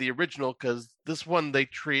different than the original because this one they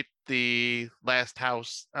treat the last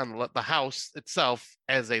house on the house itself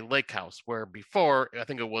as a lake house, where before I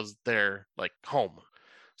think it was their like home.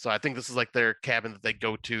 So I think this is like their cabin that they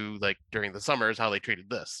go to like during the summers, how they treated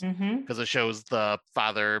this. Because it shows the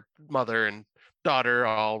father, mother, and daughter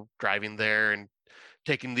all driving there and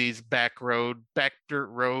taking these back dirt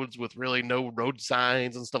roads with really no road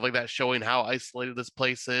signs and stuff like that, showing how isolated this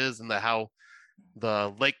place is and how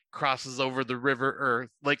the lake crosses over the river or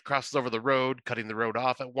lake crosses over the road, cutting the road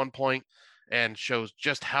off at one point, and shows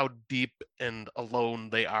just how deep and alone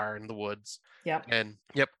they are in the woods. Yep. And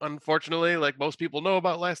unfortunately, like most people know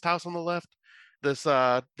about Last House on the Left, this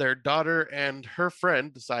their daughter and her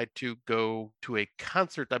friend decide to go to a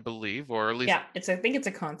concert, I believe, or at least I think it's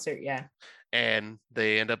a concert, yeah. And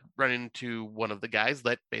they end up running into one of the guys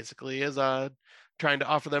that basically is trying to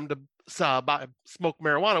offer them to smoke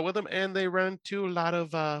marijuana with them, and they run into a lot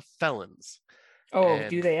of felons.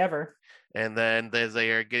 Do they ever? And then they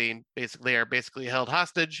are basically held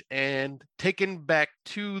hostage and taken back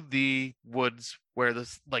to the woods where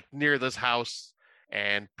this, like near this house,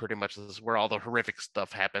 and pretty much this is where all the horrific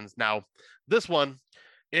stuff happens. Now, this one,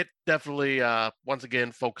 it definitely once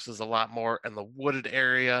again focuses a lot more in the wooded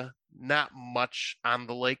area, not much on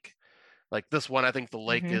the lake. Like this one, I think the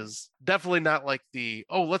lake is definitely not like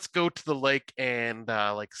let's go to the lake and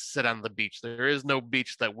like sit on the beach. There is no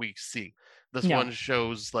beach that we see. This one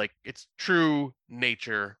shows like it's true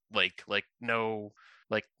nature lake, like no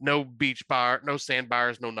beach bar, no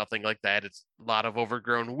sandbars, no nothing like that. It's a lot of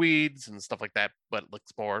overgrown weeds and stuff like that, but it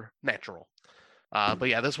looks more natural. But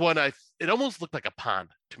yeah, this one, it almost looked like a pond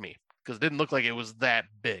to me because it didn't look like it was that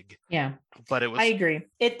big. Yeah, but it was. I agree.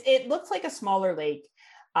 It looks like a smaller lake.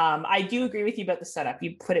 I do agree with you about the setup.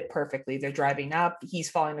 You put it perfectly. They're driving up. He's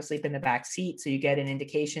falling asleep in the back seat, so you get an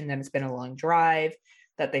indication that it's been a long drive,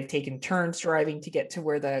 that they've taken turns driving to get to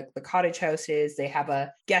where the cottage house is. They have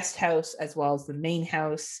a guest house as well as the main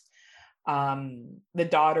house. The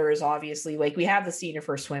daughter is obviously, like, we have the scene of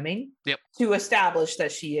her swimming to establish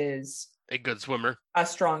that she is a good swimmer, a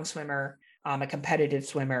strong swimmer, a competitive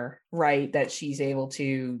swimmer, right? That she's able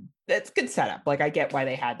to, that's good setup. Like, I get why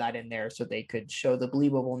they had that in there so they could show the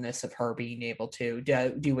believableness of her being able to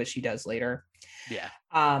do what she does later. Yeah.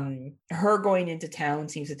 Her going into town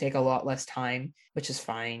seems to take a lot less time, which is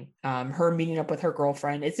fine. Her meeting up with her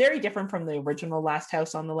girlfriend, it's very different from the original Last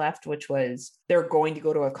House on the Left, which was they're going to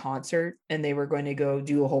go to a concert and they were going to go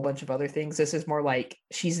do a whole bunch of other things. This is more like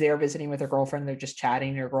she's there visiting with her girlfriend. They're just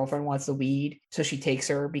chatting. Her girlfriend wants the weed, so she takes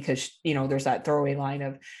her because, you know, there's that throwaway line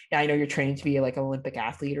of, yeah, I know you're training to be like an Olympic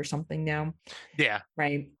athlete or something now. Yeah.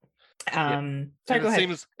 Right. Sorry, go ahead.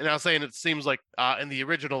 It seems like in the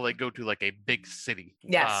original they go to like a big city,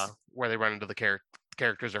 where they run into the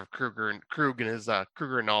characters of Kruger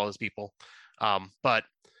and all his people. But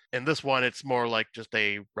in this one, it's more like just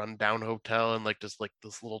a rundown hotel and like just like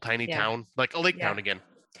this little tiny town, like a lake town again.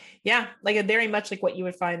 Yeah, like a very much like what you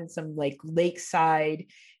would find in some like lakeside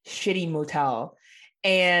shitty motel.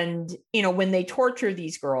 And, you know, when they torture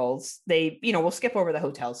these girls, they, you know, we'll skip over the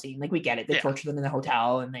hotel scene. Like, we get it. They torture them in the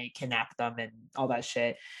hotel and they kidnap them and all that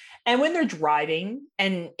shit. And when they're driving,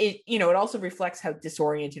 and it, you know, it also reflects how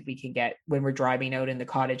disoriented we can get when we're driving out in the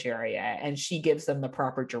cottage area. And she gives them the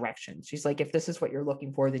proper directions. She's like, if this is what you're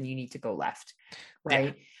looking for, then you need to go left.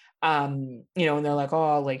 Right. Yeah. You know, and they're like,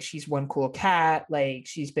 oh, like, she's one cool cat. Like,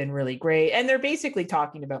 she's been really great. And they're basically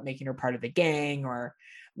talking about making her part of the gang or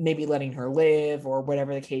maybe letting her live or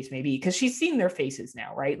whatever the case may be, because she's seen their faces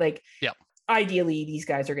now, right? Like, ideally these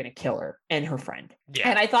guys are going to kill her and her friend.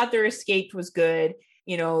 And I thought their escape was good.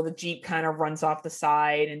 You know, the Jeep kind of runs off the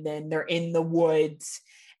side and then they're in the woods,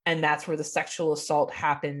 and that's where the sexual assault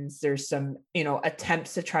happens. There's some, you know,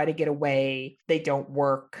 attempts to try to get away. They don't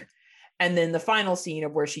work. And then the final scene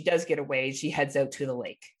of where she does get away, she heads out to the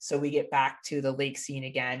lake. So we get back to the lake scene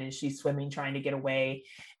again, and she's swimming, trying to get away,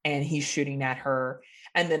 and he's shooting at her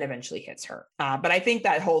and then eventually hits her. But I think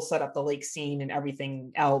that whole setup, the lake scene and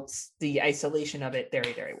everything else, the isolation of it,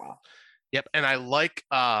 very, very well. Yep, and I like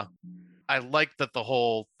that the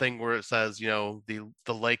whole thing where it says, the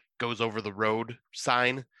lake goes over the road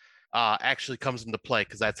sign actually comes into play,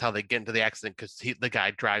 because that's how they get into the accident, because the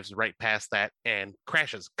guy drives right past that and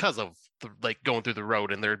crashes because of the lake going through the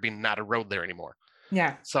road, and there'd be not a road there anymore.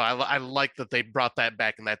 Yeah. So I like that they brought that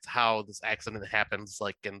back, and that's how this accident happens,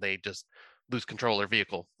 and they just lose control of their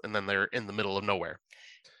vehicle, and then they're in the middle of nowhere.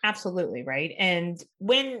 Absolutely, right. And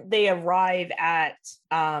when they arrive at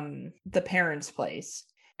the parents' place,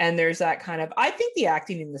 and there's that kind of, I think the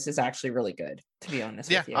acting in this is actually really good, to be honest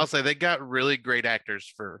with you. I'll say they got really great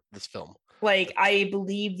actors for this film. Like, I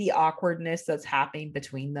believe the awkwardness that's happening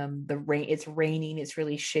between them. The rain, it's raining, it's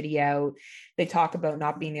really shitty out. They talk about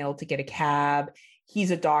not being able to get a cab. He's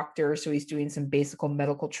a doctor, so he's doing some basic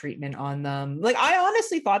medical treatment on them. Like, I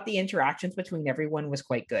honestly thought the interactions between everyone was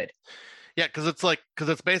quite good. Yeah, because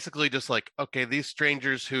it's basically just like, okay, these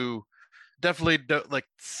strangers who definitely don't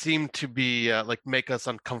seem to be make us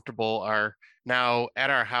uncomfortable are now at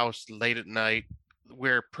our house late at night.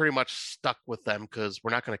 We're pretty much stuck with them because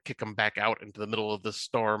we're not going to kick them back out into the middle of this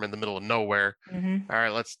storm in the middle of nowhere. Mm-hmm. All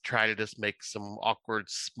right, let's try to just make some awkward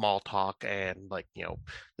small talk, and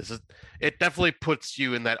it definitely puts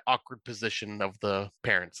you in that awkward position of the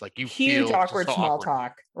parents. Like, you Huge feel awkward so small awkward.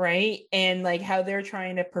 talk, right? And like how they're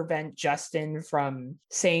trying to prevent Justin from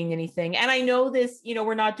saying anything. And I know this,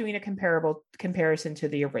 we're not doing a comparison to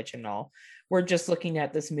the original. We're just looking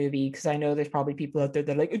at this movie because I know there's probably people out there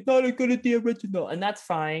that are like, it's not as good as the original, and that's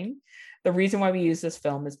fine. The reason why we use this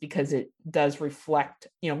film is because it does reflect,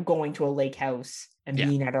 going to a lake house and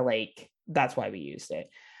being at a lake. That's why we used it.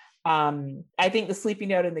 I think the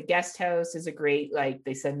sleeping out in the guest house is a great,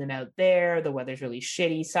 they send them out there. The weather's really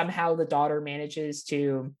shitty. Somehow the daughter manages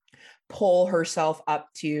to pull herself up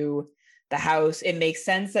to the house. It makes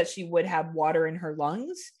sense that she would have water in her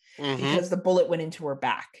lungs. Mm-hmm. Because the bullet went into her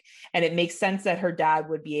back, and it makes sense that her dad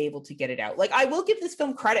would be able to get it out. Like, I will give this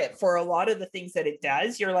film credit for a lot of the things that it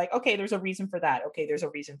does. You're like, okay, there's a reason for that. Okay, there's a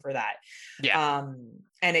reason for that. Yeah.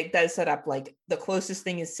 And it does set up, the closest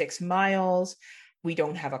thing is 6 miles. We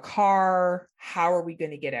don't have a car. How are we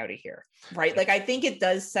going to get out of here? Right. Like, I think it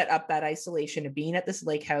does set up that isolation of being at this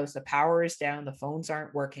lake house. The power is down. The phones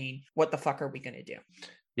aren't working. What the fuck are we going to do?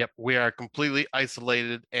 Yep, we are completely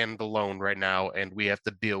isolated and alone right now, and we have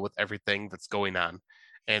to deal with everything that's going on.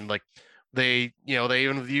 And they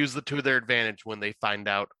even use it to their advantage when they find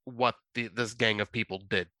out what this gang of people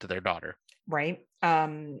did to their daughter. Right.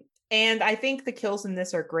 And I think the kills in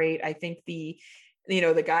this are great. I think the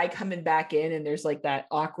guy coming back in, and there's that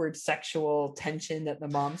awkward sexual tension that the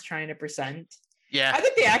mom's trying to present. Yeah. I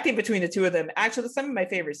think the acting between the two of them, actually, some of my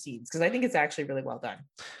favorite scenes, because I think it's actually really well done.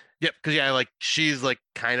 Yep, because she's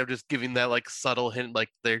kind of just giving that subtle hint,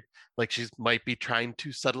 she might be trying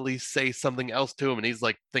to subtly say something else to him, and he's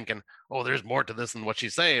thinking, oh, there's more to this than what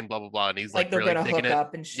she's saying, blah blah blah, and he's they're really gonna hook it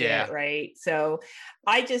up and shit, right? So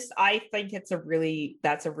I think that's a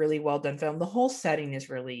really well done film. The whole setting is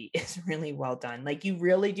really well done. You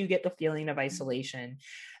really do get the feeling of isolation.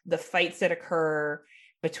 The fights that occur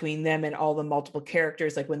between them and all the multiple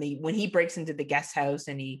characters, when he breaks into the guest house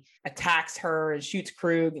and he attacks her and shoots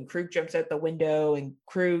Krug, and Krug jumps out the window, and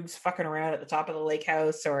Krug's fucking around at the top of the lake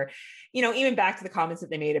house, or even back to the comments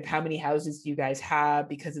that they made of how many houses do you guys have,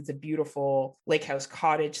 because it's a beautiful lake house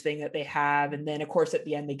cottage thing that they have. And then of course at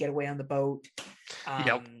the end they get away on the boat.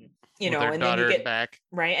 Yep. And then you get back,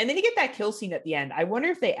 right, and then you get that kill scene at the end. I wonder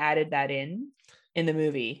if they added that in the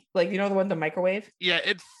movie, the one with the microwave. Yeah,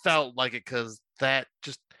 it felt like it, because that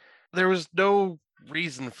there was no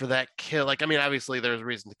reason for that kill. Obviously there's a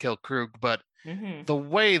reason to kill Krug, but the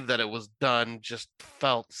way that it was done just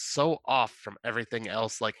felt so off from everything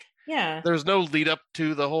else. There was no lead up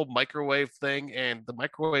to the whole microwave thing, and the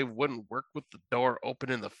microwave wouldn't work with the door open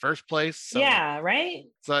in the first place. So, yeah, right.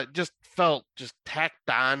 So it just felt tacked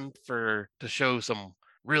on to show some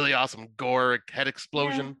really awesome gore, head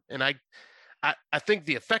explosion, and I think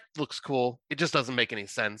the effect looks cool. It just doesn't make any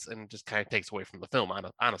sense, and just kind of takes away from the film,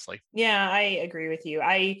 honestly. Yeah, I agree with you.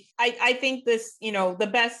 I think this, the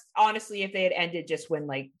best, honestly, if they had ended just when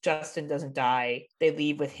Justin doesn't die, they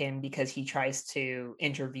leave with him because he tries to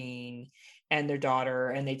intervene, and their daughter,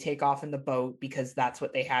 and they take off in the boat because that's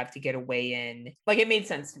what they have to get away in. It made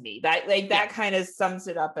sense to me. That kind of sums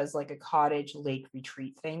it up as a cottage lake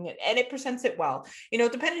retreat thing, and it presents it well.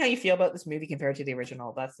 Depending how you feel about this movie compared to the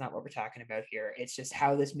original, that's not what we're talking about here. It's just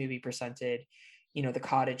how this movie presented, the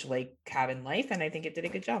cottage lake cabin life, and I think it did a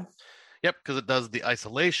good job. Yep, because it does the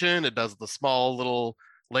isolation, it does the small little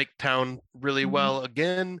lake town really well.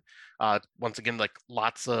 Again, once again,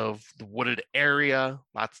 lots of the wooded area,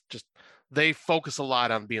 they focus a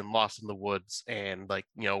lot on being lost in the woods and like,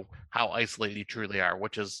 how isolated you truly are,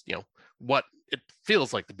 which is, what it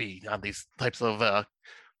feels like to be on these types of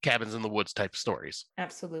cabins in the woods type stories.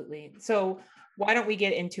 Absolutely. So why don't we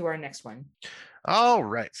get into our next one? All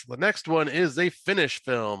right. So the next one is a Finnish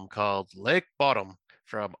film called Lake Bottom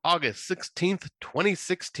from August 16th,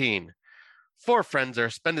 2016. Four friends are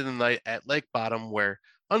spending the night at Lake Bottom where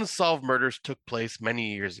unsolved murders took place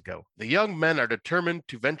many years ago. The young men are determined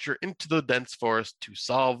to venture into the dense forest to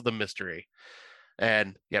solve the mystery.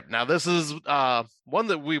 And yep, now this is one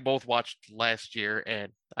that we both watched last year,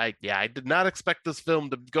 and I did not expect this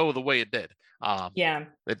film to go the way it did.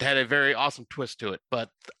 It had a very awesome twist to it, but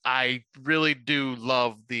I really do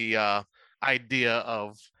love the idea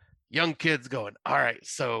of young kids going, all right,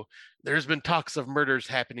 so there's been talks of murders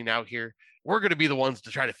happening out here. We're going to be the ones to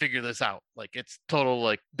try to figure this out. Like, it's total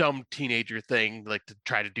like dumb teenager thing, like to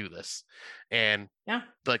try to do this. And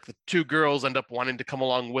like the two girls end up wanting to come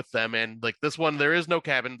along with them. And like this one, there is no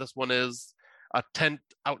cabin. This one is a tent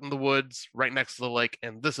out in the woods right next to the lake.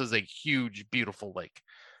 And this is a huge, beautiful lake.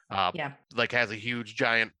 Like has a huge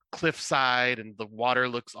giant cliffside and the water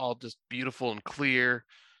looks all just beautiful and clear.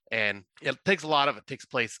 And it takes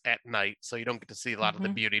place at night. So you don't get to see a lot of the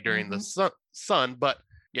beauty during the sun, but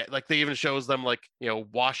yeah, like they even shows them like,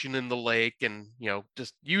 washing in the lake and,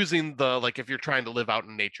 just using the, like, if you're trying to live out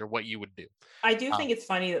in nature, what you would do. I do think it's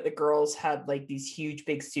funny that the girls had like these huge,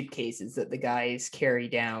 big suitcases that the guys carry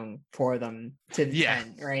down for them to the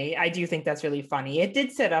tent, right? I do think that's really funny. It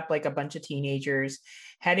did set up like a bunch of teenagers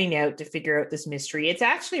heading out to figure out this mystery. It's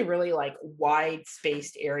actually a really like wide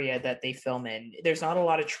spaced area that they film in. There's not a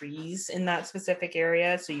lot of trees in that specific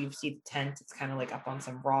area. So you see the tent, it's kind of like up on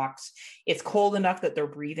some rocks. It's cold enough that they're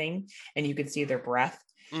breathing and you can see their breath.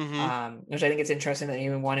 Which I think it's interesting that they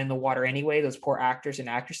even went in the water anyway. Those poor actors and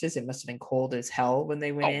actresses, it must have been cold as hell when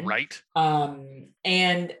they went in. Right.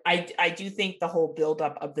 And I do think the whole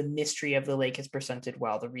buildup of the mystery of the lake is presented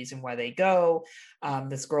well. The reason why they go,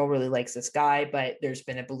 this girl really likes this guy, but there's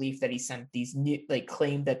been a belief that he sent these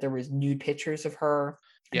claimed that there was nude pictures of her.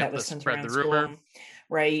 Yeah, that was sent spread around the rumor. school,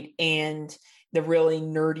 right? And the really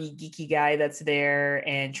nerdy, geeky guy that's there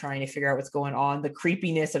and trying to figure out what's going on, the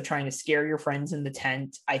creepiness of trying to scare your friends in the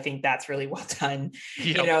tent. I think that's really well done.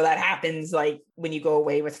 Yep. That happens like when you go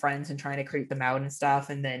away with friends and trying to creep them out and stuff,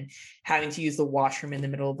 and then having to use the washroom in the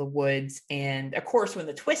middle of the woods. And of course, when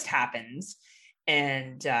the twist happens,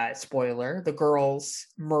 and spoiler, the girls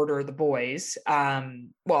murder the boys. The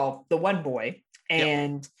one boy,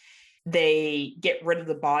 and they get rid of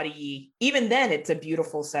the body. Even then, it's a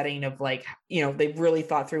beautiful setting of like, they've really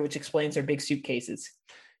thought through, which explains their big suitcases.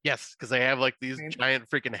 Yes, because they have like these giant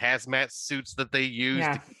freaking hazmat suits that they use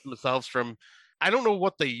to keep themselves from. I don't know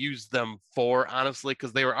what they used them for, honestly,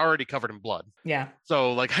 because they were already covered in blood. Yeah.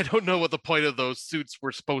 So like, I don't know what the point of those suits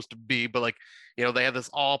were supposed to be, but like, they had this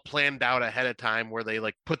all planned out ahead of time where they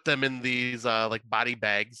like put them in these like body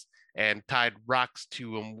bags and tied rocks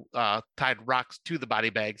to the body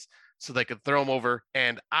bags so they could throw them over.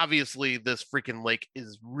 And obviously this freaking lake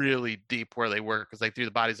is really deep where they were because they threw the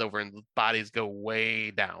bodies over and the bodies go way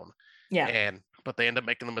down. Yeah. But they end up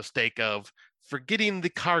making the mistake of forgetting the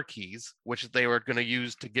car keys, which they were going to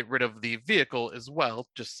use to get rid of the vehicle as well,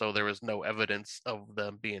 just so there was no evidence of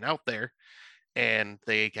them being out there. And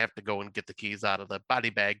they have to go and get the keys out of the body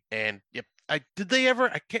bag. And I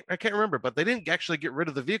can't remember, but they didn't actually get rid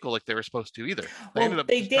of the vehicle like they were supposed to either.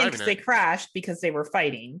 They did because they crashed because they were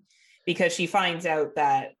fighting. Because she finds out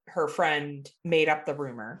that her friend made up the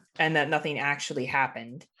rumor and that nothing actually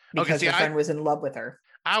happened because her friend was in love with her.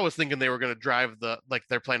 I was thinking they were going to drive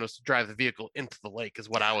their plan was to drive the vehicle into the lake is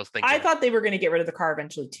what I was thinking. I thought they were going to get rid of the car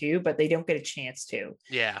eventually too, but they don't get a chance to.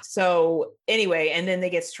 Yeah. So anyway, and then they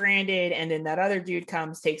get stranded and then that other dude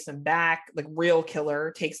comes, takes them back, like real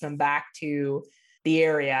killer, takes them back to the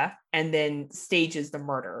area and then stages the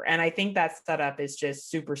murder. And I think that setup is just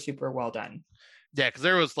super, super well done. Yeah, because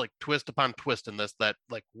there was like twist upon twist in this that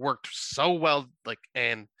like worked so well. Like,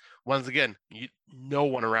 and once again, no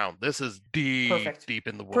one around. This is deep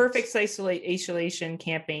in the woods. Perfect isolation,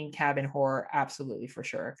 camping, cabin horror, absolutely for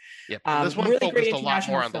sure. Yep. This one really focused a lot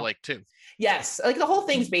more on the lake too. Yes, like the whole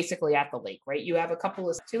thing's basically at the lake, right? You have a couple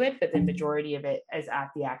of to it, but the majority of it is at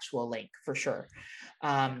the actual lake for sure.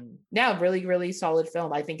 Really, really solid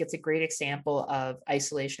film. I think it's a great example of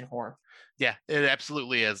isolation horror. Yeah, it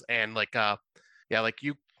absolutely is, and like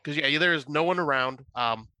there's no one around.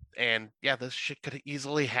 And this shit could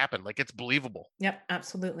easily happen. Like, it's believable. Yep,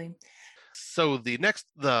 absolutely. So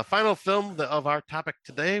the final film of our topic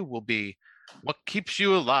today will be What Keeps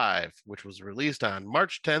You Alive, which was released on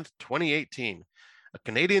March 10th, 2018. A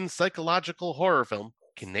Canadian psychological horror film.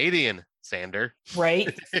 Canadian, Sander. Right.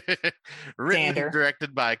 Written Sander. and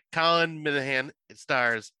directed by Colin Minahan. It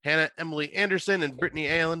stars Hannah Emily Anderson and Brittany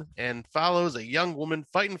Allen and follows a young woman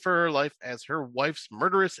fighting for her life as her wife's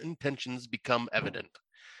murderous intentions become evident.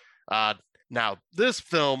 Now, this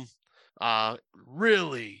film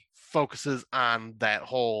really focuses on that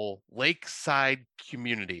whole lakeside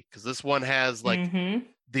community, because this one has like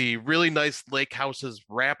the really nice lake houses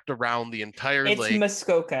wrapped around the entire It's lake.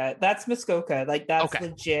 Muskoka. That's Muskoka. Like that's Okay.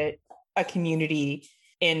 legit a community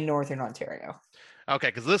in Northern Ontario. Okay,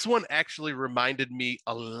 because this one actually reminded me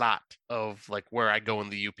a lot of like where I go in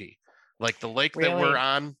the UP. Like the lake that we're Really?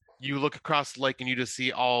 on, you look across the lake and you just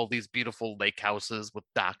see all these beautiful lake houses with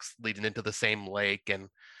docks leading into the same lake, and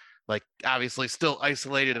like obviously still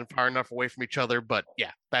isolated and far enough away from each other. But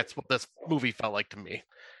yeah, that's what this movie felt like to me.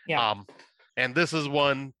 Yeah. And this is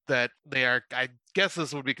one that they are, I guess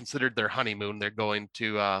this would be considered their honeymoon. They're going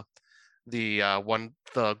to the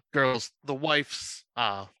wife's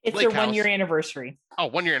It's lake their house. 1 year anniversary. Oh,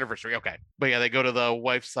 1 year anniversary. Okay. But yeah, they go to the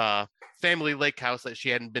wife's family lake house that she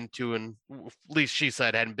hadn't been to, and at least she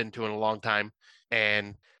said hadn't been to in a long time.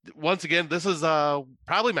 And once again, this is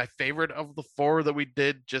probably my favorite of the four that we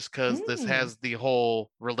did, just because this has the whole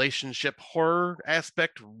relationship horror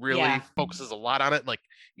aspect, really focuses a lot on it. Like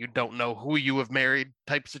you don't know who you have married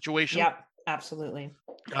type situation. Yep, absolutely.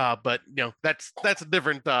 But you know, that's a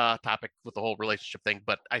different topic with the whole relationship thing,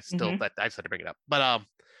 but I still I said to bring it up. But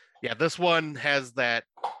yeah, this one has that,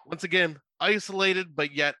 once again, isolated,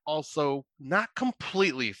 but yet also not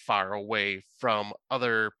completely far away from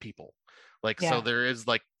other people. Like, so there is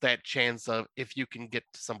like that chance of if you can get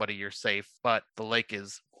to somebody, you're safe, but the lake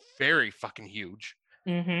is very fucking huge.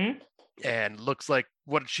 And looks like,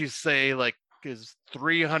 what did she say? Like, is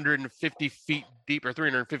 350 feet deep or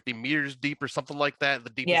 350 meters deep or something like that. The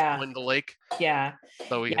deepest point in the lake. Yeah.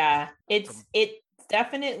 So it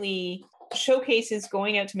definitely showcases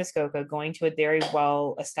going out to Muskoka, going to a very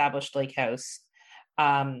well established lake house,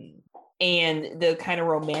 and the kind of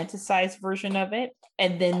romanticized version of it,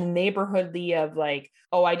 and then the neighborhoodly of like,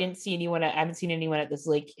 oh, I haven't seen anyone at this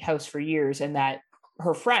lake house for years, and that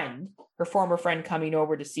her former friend coming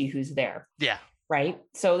over to see who's there. Yeah. Right.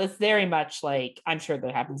 So that's very much like, I'm sure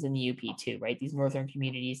that happens in the UP too, right? These northern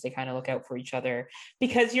communities, they kind of look out for each other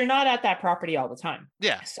because you're not at that property all the time.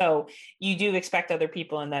 Yeah. So you do expect other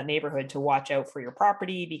people in that neighborhood to watch out for your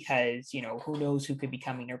property because, you know, who knows who could be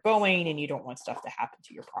coming or going, and you don't want stuff to happen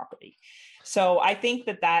to your property. So I think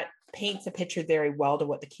that paints a picture very well to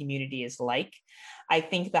what the community is like. I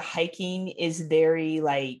think the hiking is very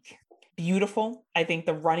like beautiful. I think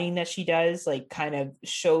the running that she does like kind of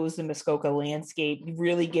shows the Muskoka landscape,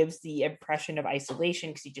 really gives the impression of isolation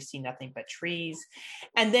because you just see nothing but trees.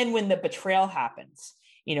 And then when the betrayal happens,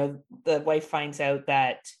 you know, the wife finds out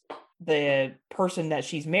that the person that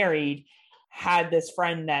she's married had this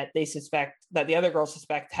friend that the other girls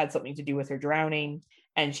suspect had something to do with her drowning.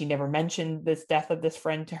 And she never mentioned this death of this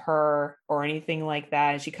friend to her or anything like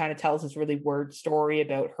that. And she kind of tells this really weird story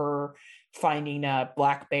about her finding a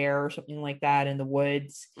black bear or something like that in the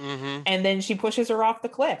woods. And then she pushes her off the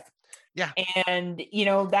cliff. Yeah. And, you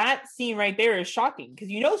know, that scene right there is shocking because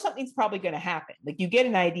you know something's probably going to happen. Like you get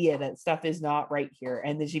an idea that stuff is not right here.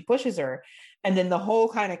 And then she pushes her. And then the whole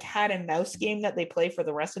kind of cat and mouse game that they play for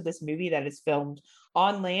the rest of this movie that is filmed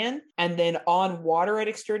on land and then on water at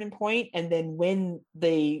a certain point. And then when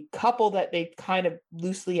the couple that they kind of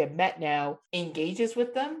loosely have met now engages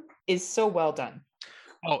with them is so well done.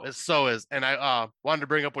 Oh, it so is. And I wanted to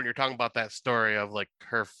bring up when you're talking about that story of like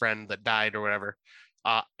her friend that died or whatever.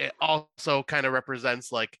 It also kind of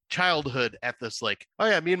represents like childhood at this lake. Oh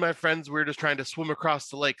yeah, me and my friends, we were just trying to swim across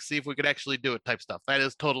the lake, see if we could actually do it type stuff. That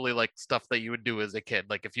is totally like stuff that you would do as a kid,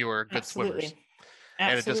 like if you were good swimmers.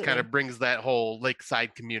 And it just kind of brings that whole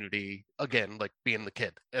lakeside community again, like being the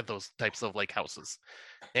kid at those types of like houses.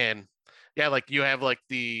 And yeah, like you have like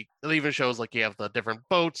it even shows like you have the different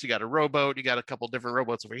boats, you got a rowboat, you got a couple different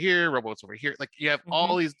rowboats over here, like you have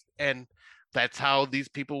all these, and that's how these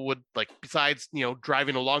people would like, besides, you know,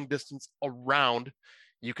 driving a long distance around,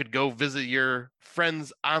 you could go visit your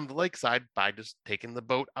friends on the lakeside by just taking the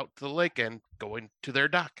boat out to the lake and going to their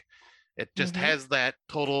dock. It just has that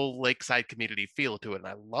total lakeside community feel to it. And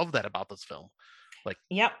I love that about this film. Like,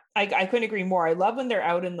 yep, I couldn't agree more. I love when they're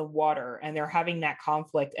out in the water and they're having that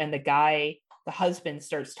conflict and the husband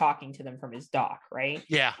starts talking to them from his dock, right?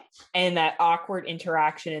 Yeah. And that awkward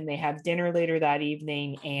interaction, and they have dinner later that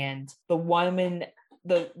evening, and the woman,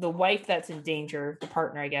 the wife that's in danger, the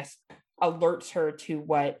partner, I guess, alerts her to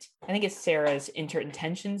what I think it's Sarah's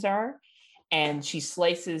intentions are. And she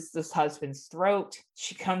slices this husband's throat.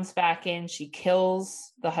 She comes back in, she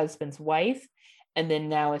kills the husband's wife. And then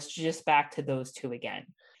now it's just back to those two again.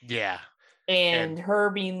 Yeah. And her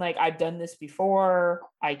being like, I've done this before.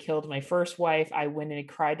 I killed my first wife. I went and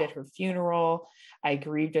cried at her funeral. I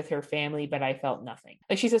grieved with her family, but I felt nothing.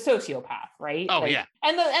 Like, she's a sociopath, right? Oh, like, yeah.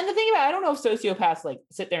 And the thing about, I don't know if sociopaths like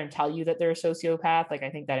sit there and tell you that they're a sociopath. Like, I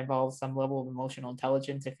think that involves some level of emotional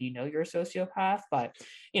intelligence if you know you're a sociopath. But,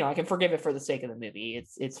 I can forgive it for the sake of the movie.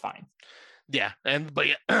 It's fine. Yeah. But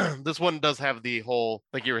yeah, this one does have the whole,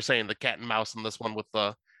 like you were saying, the cat and mouse in this one with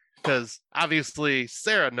the, because obviously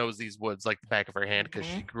Sarah knows these woods like the back of her hand because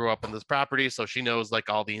she grew up in this property, so she knows like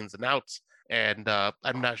all the ins and outs. And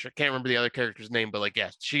I'm not sure, can't remember the other character's name, but like,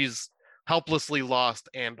 yeah, she's helplessly lost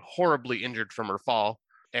and horribly injured from her fall,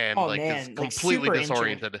 and is completely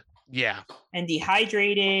disoriented. Injured. Yeah, and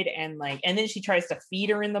dehydrated, and then she tries to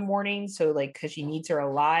feed her in the morning, so like because she needs her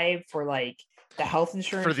alive for like the health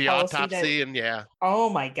insurance for the autopsy, and yeah.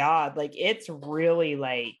 Oh my god, like it's really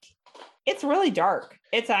dark.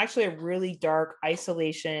 It's actually a really dark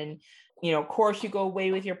isolation. Of course you go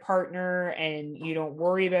away with your partner and you don't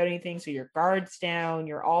worry about anything. So your guard's down,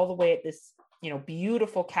 you're all the way at this,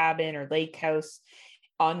 beautiful cabin or lake house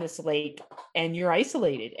on this lake, and you're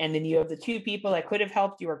isolated. And then you have the two people that could have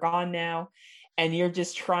helped you are gone now. And you're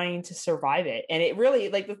just trying to survive it. And it really,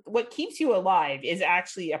 like, what keeps you alive is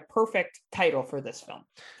actually a perfect title for this film.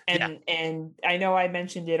 And I know I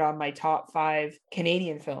mentioned it on my top 5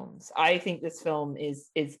 Canadian films. I think this film is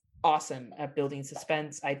awesome at building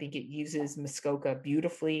suspense. I think it uses Muskoka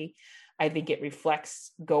beautifully. I think it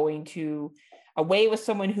reflects going to away with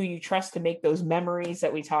someone who you trust to make those memories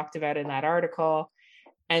that we talked about in that article,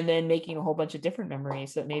 and then making a whole bunch of different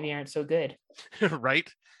memories that maybe aren't so good. Right.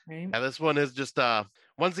 Yeah, this one is just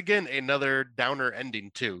once again another downer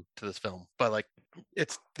ending to this film, but like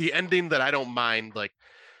it's the ending that I don't mind, like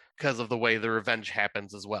because of the way the revenge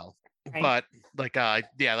happens as well. Right. But like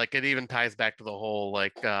like it even ties back to the whole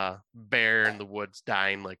like bear in the woods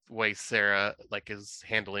dying, like the way Sarah like is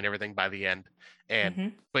handling everything by the end.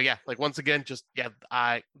 And but yeah, like once again, just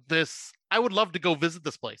I would love to go visit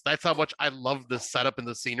this place. That's how much I love the setup and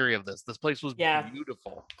the scenery of this. This place was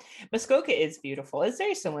beautiful. Muskoka is beautiful. It's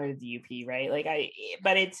very similar to the UP, right?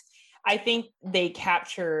 I think they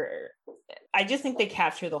capture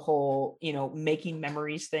the whole, making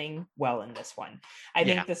memories thing well in this one. I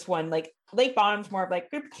think this one, like Lake Bottom's more of like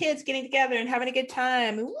group of kids getting together and having a good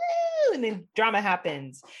time. Woo! And then drama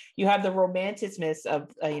happens. You have the romanticness of,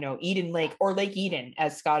 Eden Lake, or Lake Eden,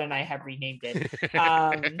 as Scott and I have renamed it,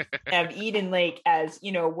 of Eden Lake as,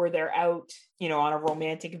 where they're out, on a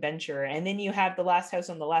romantic venture. And then you have the last house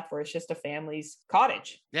on the left where it's just a family's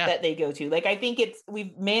cottage that they go to. Like, I think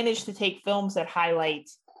we've managed to take films that highlight,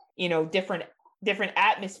 different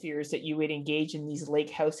atmospheres that you would engage in these lake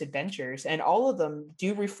house adventures, and all of them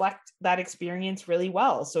do reflect that experience really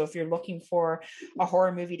well. So if you're looking for a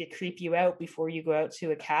horror movie to creep you out before you go out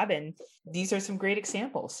to a cabin, these are some great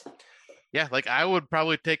examples. Yeah, like I would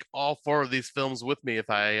probably take all 4 of these films with me if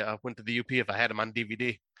I went to the UP, if I had them on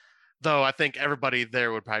DVD. Though I think everybody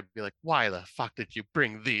there would probably be like, why the fuck did you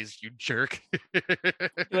bring these, you jerk? Do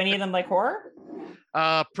any of them like horror?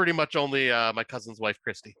 Pretty much only my cousin's wife,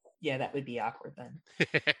 Christy. Yeah, that would be awkward then.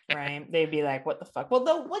 Right? They'd be like, what the fuck? Well,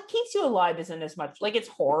 though, what keeps you alive isn't as much, like, it's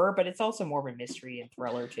horror, but it's also more of a mystery and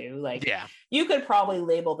thriller too. Like, you could probably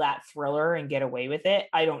label that thriller and get away with it.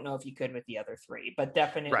 I don't know if you could with the other 3, but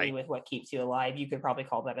definitely with what keeps you alive, you could probably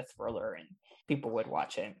call that a thriller and people would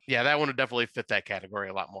watch it. Yeah, that one would definitely fit that category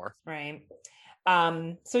a lot more. Right.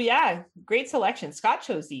 So yeah, great selection. Scott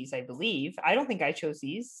chose these, I believe. I don't think I chose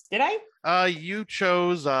these. Did I? You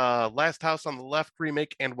chose Last House on the Left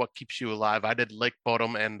remake and What Keeps You Alive. I did Lake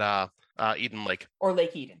Bottom and Eden Lake. Or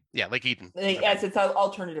Lake Eden. Yeah, Lake Eden. As its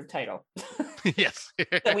alternative title. Yes.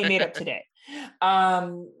 That we made up today.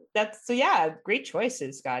 Great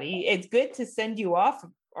choices, Scotty. It's good to send you off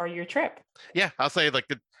or your trip. Yeah, I'll say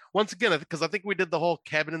once again, because I think we did the whole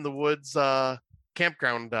cabin in the woods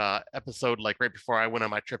campground episode like right before I went on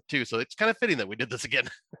my trip too, so it's kind of fitting that we did this again.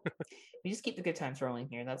 We just keep the good times rolling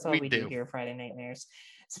here. That's all we do here, Friday Nightmares.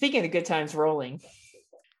 Speaking of the good times rolling,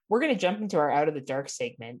 we're going to jump into our Out of the Dark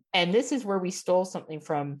segment, and this is where we stole something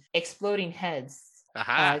from Exploding Heads.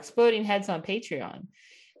 Exploding Heads on Patreon.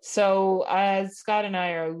 So Scott and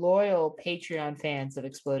I are loyal Patreon fans of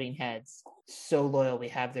Exploding Heads. So loyal, we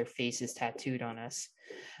have their faces tattooed on us.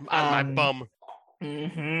 On my bum.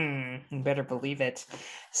 You better believe it.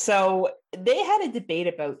 So they had a debate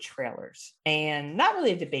about trailers, and not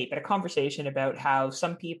really a debate, but a conversation about how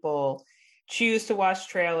some people choose to watch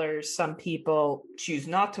trailers. Some people choose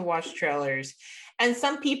not to watch trailers. And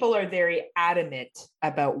some people are very adamant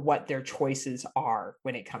about what their choices are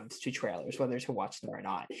when it comes to trailers, whether to watch them or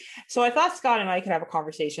not. So I thought Scott and I could have a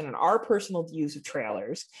conversation on our personal views of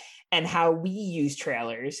trailers and how we use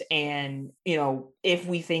trailers. And, you know, if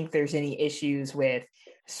we think there's any issues with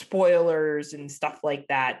spoilers and stuff like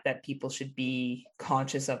that, that people should be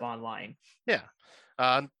conscious of online. Yeah.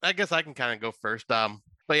 I guess I can kind of go first.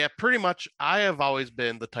 But yeah, pretty much I have always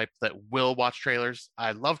been the type that will watch trailers.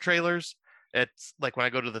 I love trailers. It's like when I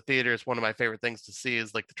go to the theater, it's one of my favorite things to see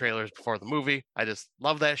is like the trailers before the movie. I just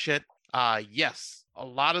love that shit. Yes, a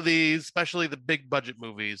lot of these, especially the big budget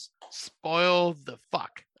movies, spoil the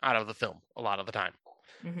fuck out of the film a lot of the time.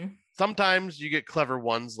 Mm-hmm. Sometimes you get clever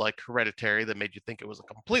ones like Hereditary that made you think it was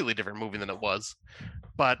a completely different movie than it was.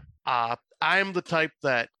 But I'm the type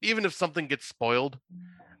that even if something gets spoiled,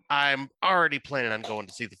 I'm already planning on going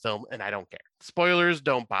to see the film and I don't care. Spoilers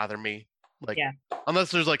don't bother me. Like, unless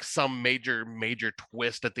there's like some major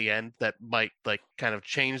twist at the end that might like kind of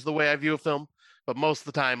change the way I view a film. But most of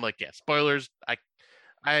the time, like, yeah, spoilers,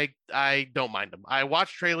 I don't mind them. I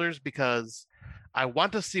watch trailers because I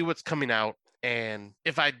want to see what's coming out. And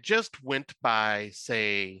if I just went by,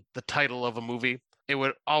 say, the title of a movie, it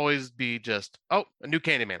would always be just, oh, a new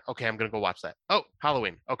Candyman. Okay, I'm going to go watch that. Oh,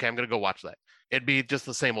 Halloween. Okay, I'm going to go watch that. It'd be just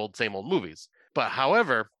the same old movies. But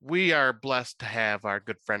however, we are blessed to have our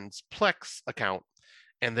good friend's Plex account,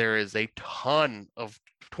 and there is a ton of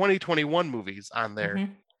 2021 movies on there.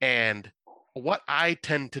 Mm-hmm. And what I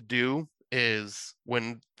tend to do is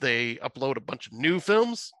when they upload a bunch of new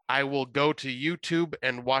films, I will go to YouTube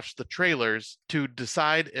and watch the trailers to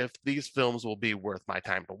decide if these films will be worth my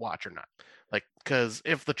time to watch or not. Like, because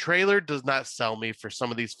if the trailer does not sell me for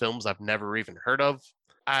some of these films I've never even heard of,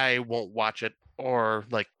 I won't watch it. Or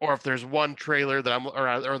if there's one trailer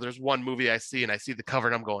that or there's one movie I see and I see the cover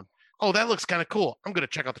and I'm going, oh, that looks kind of cool. I'm going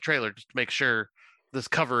to check out the trailer just to make sure this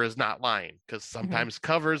cover is not lying, because sometimes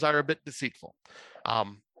covers are a bit deceitful.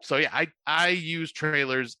 So yeah, I use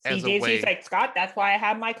trailers as a way. He's like, Scott, that's why I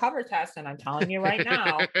have my cover test, and I'm telling you right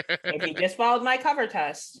now, if you just followed my cover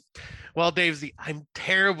test. Well, Davesy, I'm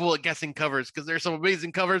terrible at guessing covers because there's some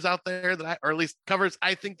amazing covers out there or at least covers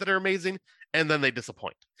I think that are amazing, and then they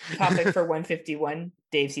disappoint. Topic for 151,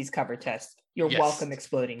 Davesy's cover test. You're welcome,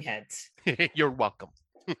 exploding heads. You're welcome.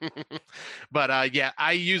 But yeah,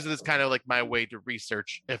 I use it as kind of like my way to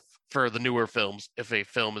research for the newer films, if a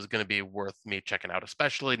film is going to be worth me checking out,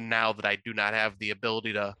 especially now that I do not have the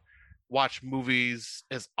ability to watch movies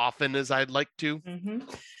as often as I'd like to. Mm-hmm.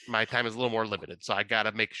 My time is a little more limited, so I got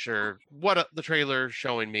to make sure what the trailer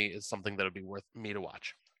showing me is something that would be worth me to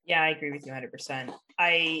watch. Yeah, I agree with you 100%.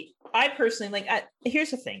 I personally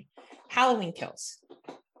here's the thing. Halloween Kills.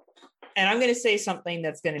 And I'm going to say something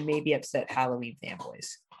that's going to maybe upset Halloween fanboys.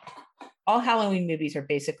 All Halloween movies are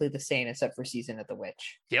basically the same except for Season of the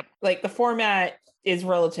Witch. Yep. Like the format is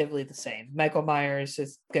relatively the same. Michael Myers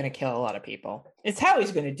is going to kill a lot of people. It's how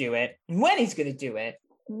he's going to do it, and when he's going to do it,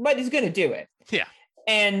 but he's going to do it. Yeah.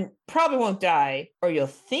 And probably won't die, or you'll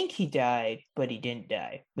think he died, but he didn't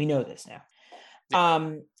die. We know this now.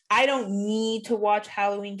 Yeah. I don't need to watch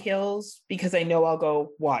Halloween Kills because I know I'll go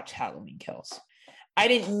watch Halloween Kills. I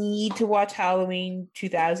didn't need to watch Halloween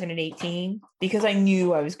 2018 because I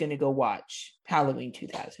knew I was going to go watch Halloween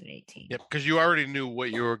 2018. Yep, because you already knew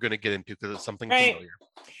what you were going to get into because it's something familiar.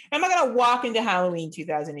 I'm not going to walk into Halloween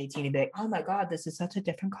 2018 and be like, oh my God, this is such a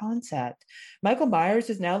different concept. Michael Myers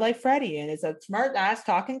is now like Freddy and is a smart ass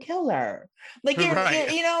talking killer. Like,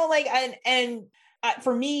 you know, like, and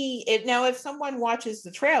for me, if someone watches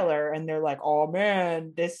the trailer and they're like, oh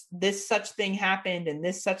man, this such thing happened and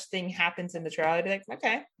this such thing happens in the trailer, I'd be like,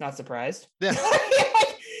 okay, not surprised. Yeah.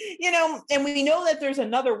 You know, and we know that there's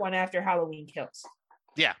another one after Halloween Kills.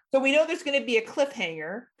 Yeah. So we know there's going to be a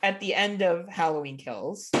cliffhanger at the end of Halloween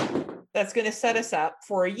Kills that's going to set us up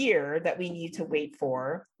for a year that we need to wait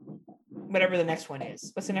for whatever the next one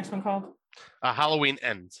is. What's the next one called? Halloween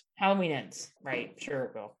Ends. Halloween Ends. Right. Sure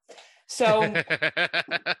it will. So,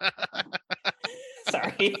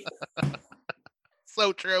 sorry.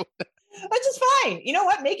 So true. Which is fine. You know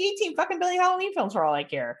what? Make 18 fucking billion Halloween films for all I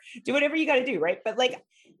care. Do whatever you got to do, right? But like,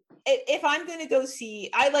 if I'm going to go see,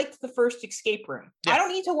 I liked the first Escape Room. Yeah. I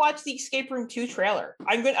don't need to watch the Escape Room 2 trailer.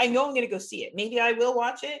 I know I'm going to go see it. Maybe I will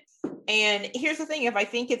watch it. And here's the thing. If I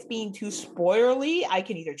think it's being too spoilerly, I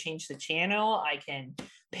can either change the channel. I can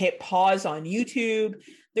hit pause on YouTube.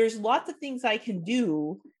 There's lots of things I can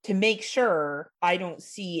do to make sure I don't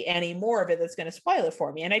see any more of it that's going to spoil it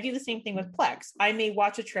for me. And I do the same thing with Plex. I may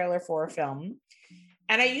watch a trailer for a film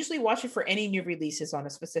And I usually watch it for any new releases on a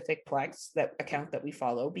specific Plex account that we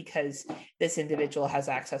follow, because this individual has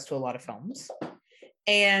access to a lot of films.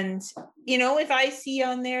 And, if I see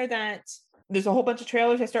on there that there's a whole bunch of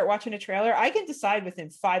trailers, I start watching a trailer, I can decide within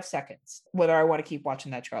 5 seconds whether I want to keep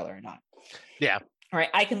watching that trailer or not. Yeah. All right.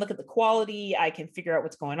 I can look at the quality. I can figure out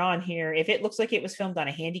what's going on here. If it looks like it was filmed on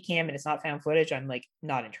a handy cam and it's not found footage, I'm like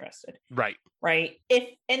not interested. Right. Right.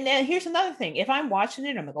 And then here's another thing. If I'm watching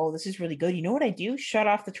it, I'm like, oh, this is really good. You know what I do? Shut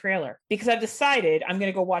off the trailer, because I've decided I'm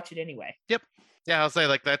going to go watch it anyway. Yep. Yeah. I'll say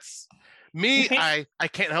like that's me. I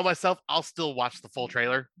can't help myself. I'll still watch the full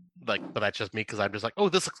trailer. But that's just me, because I'm just like, oh,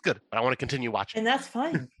 this looks good, but I want to continue watching. And that's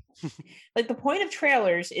fine. Like, the point of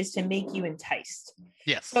trailers is to make you enticed.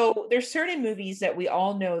 Yes. So there's certain movies that we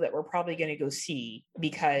all know that we're probably going to go see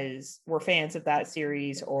because we're fans of that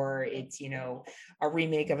series, or it's, a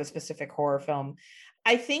remake of a specific horror film.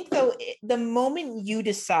 I think, though, the moment you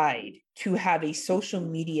decide to have a social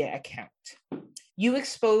media account, you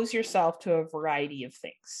expose yourself to a variety of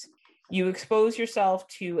things. You expose yourself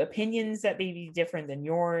to opinions that may be different than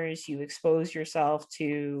yours. You expose yourself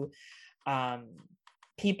to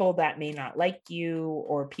people that may not like you,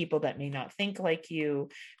 or people that may not think like you.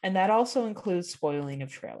 And that also includes spoiling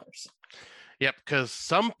of trailers. Yep, because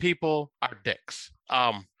some people are dicks.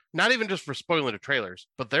 Not even just for spoiling of trailers,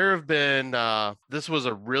 but there have been, this was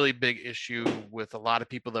a really big issue with a lot of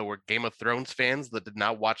people that were Game of Thrones fans that did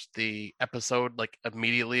not watch the episode like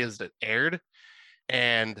immediately as it aired.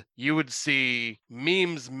 And you would see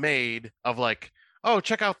memes made of like, oh,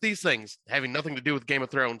 check out these things having nothing to do with Game of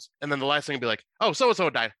Thrones. And then the last thing would be like, oh, so-and-so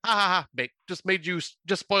died. Ha ha ha, mate.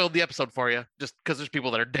 Just spoiled the episode for you. Just because there's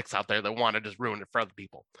people that are dicks out there that want to just ruin it for other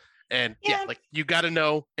people. And yeah, like you got to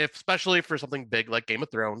know, if especially for something big like Game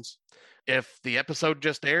of Thrones, if the episode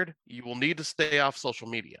just aired, you will need to stay off social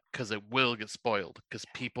media, because it will get spoiled, because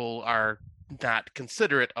people are not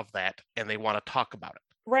considerate of that and they want to talk about it.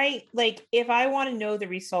 Right. Like, if I want to know the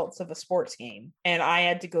results of a sports game and I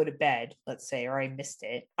had to go to bed, let's say, or I missed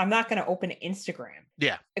it, I'm not going to open Instagram.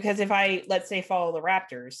 Yeah. Because if I, let's say, follow the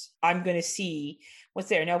Raptors, I'm going to see what's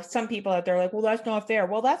there. Now, some people out there are like, well, that's not fair.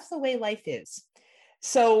 Well, that's the way life is.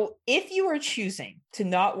 So if you are choosing to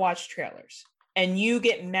not watch trailers and you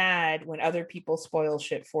get mad when other people spoil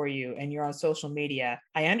shit for you and you're on social media,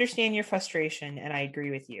 I understand your frustration and I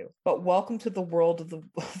agree with you. But welcome to the world of the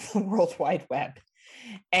World Wide Web.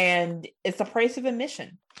 And it's the price of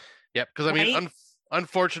admission. Yep, because I mean,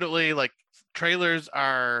 unfortunately, like, trailers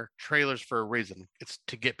are trailers for a reason. It's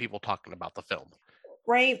to get people talking about the film.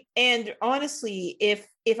 Right. And honestly, if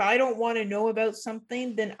I don't want to know about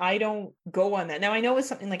something, then I don't go on that. Now, I know with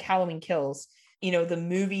something like Halloween Kills, the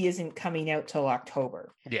movie isn't coming out till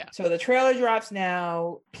October. Yeah. So the trailer drops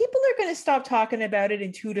now. People are going to stop talking about it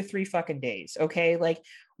in 2 to 3 fucking days. Okay. Like,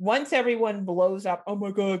 once everyone blows up, oh my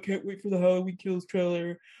God, can't wait for the Halloween Kills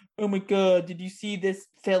trailer. Oh my God, did you see this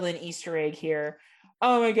fill-in Easter egg here?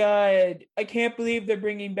 Oh my God, I can't believe they're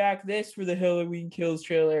bringing back this for the Halloween Kills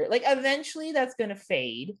trailer. Like, eventually that's going to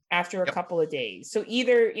fade after a couple of days. So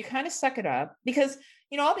either you kind of suck it up, because,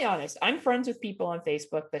 I'll be honest, I'm friends with people on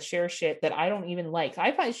Facebook that share shit that I don't even like.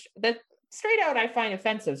 I find that straight out, I find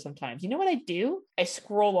offensive sometimes. You know what I do? I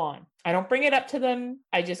scroll on. I don't bring it up to them.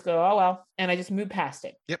 I just go, oh, well, and I just move past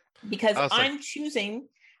it. Yep. Because I'm choosing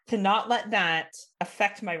to not let that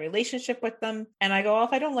affect my relationship with them. And I go, oh,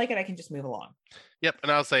 if I don't like it, I can just move along. Yep.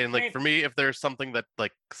 And I was saying, like, for me, if there's something that,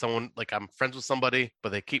 like, someone, like, I'm friends with somebody,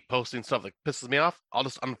 but they keep posting stuff that pisses me off, I'll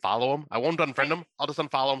just unfollow them. I won't unfriend them. I'll just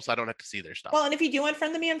unfollow them so I don't have to see their stuff. Well, and if you do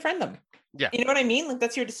unfriend them, you unfriend them. Yeah. You know what I mean? Like,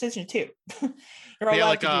 that's your decision too. You're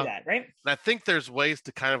allowed to do that, right? And I think there's ways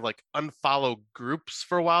to kind of like unfollow groups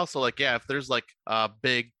for a while. So like, yeah, if there's like a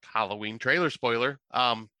big Halloween trailer spoiler,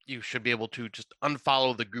 you should be able to just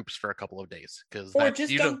unfollow the groups for a couple of days. Or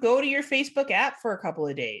just don't go to your Facebook app for a couple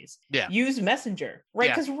of days. Yeah. Use Messenger, right?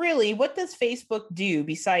 Because really, what does Facebook do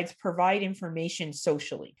besides provide information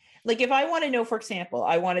socially? Like, if I want to know, for example,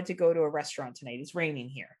 I wanted to go to a restaurant tonight. It's raining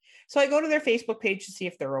here. So I go to their Facebook page to see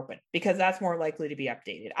if they're open, because that's more likely to be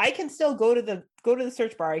updated. I can still go to the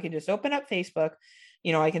search bar. I can just open up Facebook.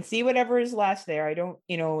 I can see whatever is last there. I don't,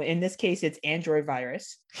 in this case, it's Android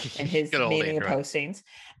virus and his naming of postings.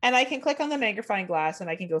 And I can click on the magnifying glass and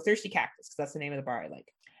I can go Thirsty Cactus, because that's the name of the bar I like.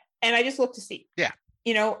 And I just look to see. Yeah.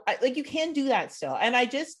 Like, you can do that still. And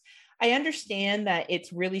I understand that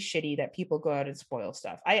it's really shitty that people go out and spoil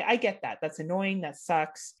stuff. I get that. That's annoying. That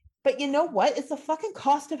sucks. But you know what? It's the fucking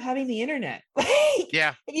cost of having the internet. Like,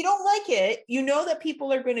 Yeah. if you don't like it, you know that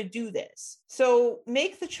people are going to do this. So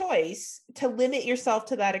make the choice to limit yourself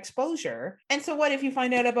to that exposure. And so what if you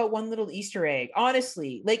find out about one little Easter egg?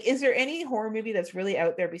 Honestly, like, is there any horror movie that's really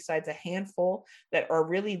out there besides a handful that are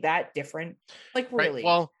really that different? Like, really? Right.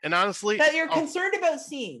 Well, and honestly, that you're concerned about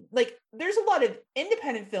seeing. Like, there's a lot of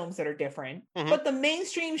independent films that are different, but the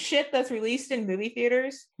mainstream shit that's released in movie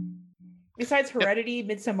theaters, besides Heredity,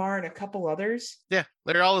 Midsommar, and a couple others. Yeah,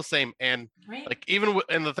 they're all the same. And like, even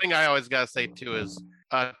and the thing I always gotta say too is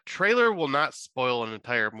a trailer will not spoil an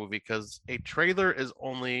entire movie, because a trailer is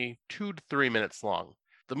only 2 to 3 minutes long.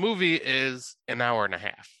 The movie is an hour and a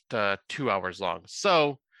half to 2 hours long.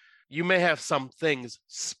 So you may have some things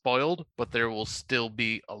spoiled, but there will still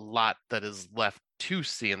be a lot that is left to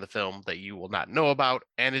see in the film that you will not know about.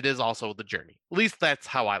 And it is also the journey. At least that's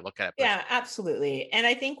how I look at it. Yeah, absolutely. And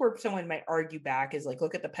I think where someone might argue back is like,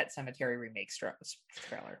 look at the Pet Sematary remake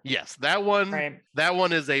trailer. Yes, that one. Right. That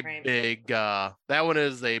one is a big. That one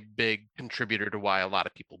is a big contributor to why a lot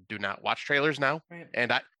of people do not watch trailers now. Right.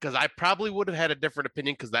 And because I probably would have had a different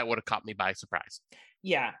opinion, because that would have caught me by surprise.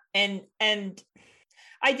 Yeah, and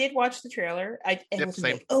I did watch the trailer. I was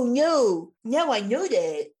same. like, oh no, now I know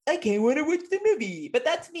that I can't want to watch the movie. But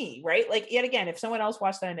that's me, right? Like, yet again, if someone else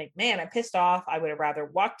watched that, I'm like, man, I'm pissed off. I would have rather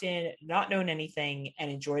walked in, not known anything,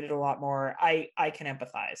 and enjoyed it a lot more. I can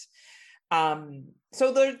empathize.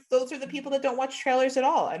 So those are the people that don't watch trailers at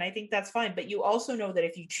all, and I think that's fine. But you also know that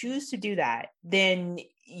if you choose to do that, then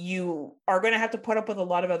you are going to have to put up with a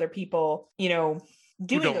lot of other people, you know,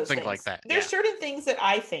 doing who don't those think things. like that. There's certain things that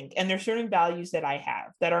I think, and there's certain values that I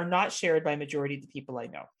have that are not shared by majority of the people I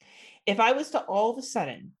know. If I was to all of a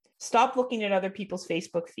sudden stop looking at other people's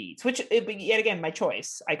Facebook feeds, which yet again, my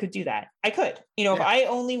choice, I could do that. I could, you know, if I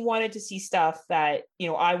only wanted to see stuff that, you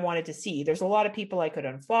know, I wanted to see, there's a lot of people I could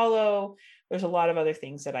unfollow. There's a lot of other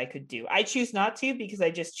things that I could do. I choose not to, because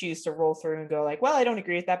I just choose to roll through and go like, well, I don't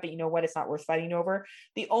agree with that, but you know what? It's not worth fighting over.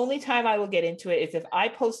 The only time I will get into it is if I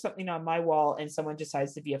post something on my wall and someone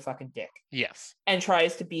decides to be a fucking dick. Yes. And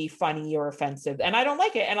tries to be funny or offensive. And I don't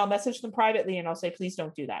like it. And I'll message them privately and I'll say, please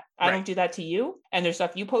don't do that. I don't do that to you. And there's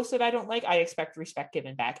stuff you posted I don't like. I expect respect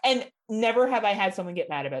given back. And never have I had someone get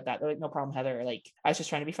mad about that. They're like, no problem, Heather. Like, I was just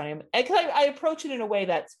trying to be funny. Because I approach it in a way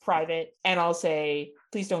that's private, and I'll say,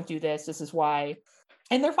 please don't do this. This is why.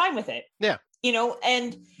 And they're fine with it. Yeah. You know,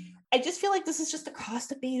 and I just feel like this is just the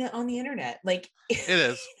cost of being on the internet. Like, it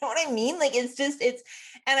is. You know what I mean? Like, and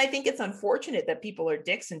I think it's unfortunate that people are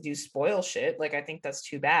dicks and do spoil shit. Like, I think that's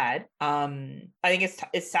too bad. I think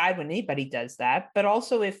it's sad when anybody does that. But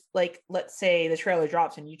also, if, like, let's say the trailer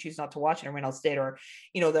drops and you choose not to watch it and everyone else did, or,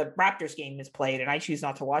 you know, the Raptors game is played and I choose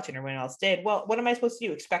not to watch it and everyone else did. Well, what am I supposed to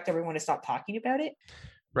do? Expect everyone to stop talking about it?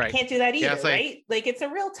 Right. Can't do that either, right? Like, it's a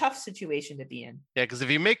real tough situation to be in. Yeah, because if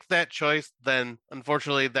you make that choice, then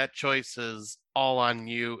unfortunately that choice is all on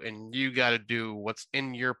you, and you got to do what's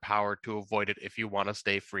in your power to avoid it if you want to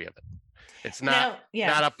stay free of it. It's not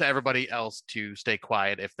up to everybody else to stay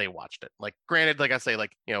quiet if they watched it. Like, granted, like I say,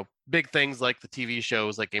 like, you know, big things like the TV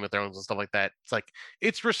shows like Game of Thrones and stuff like that, it's like,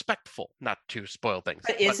 it's respectful not to spoil things.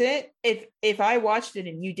 But is it? If I watched it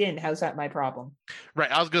and you didn't, how's that my problem?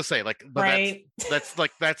 Right. I was gonna say, like, but right. that's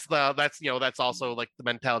you know, that's also like the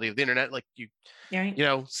mentality of the internet. Like, you right. you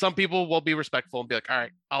know, some people will be respectful and be like, all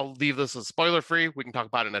right, I'll leave this as spoiler free. We can talk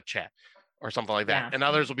about it in a chat or something like that. And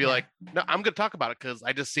others will be like, no, I'm going to talk about it because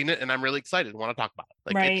I just seen it and I'm really excited and want to talk about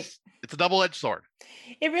it. Like, it's a double-edged sword.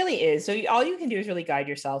 It really is. So all you can do is really guide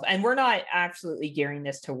yourself. And we're not absolutely gearing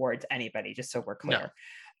this towards anybody, just so we're clear.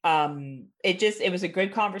 No. It was a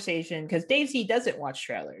good conversation because Dave Z doesn't watch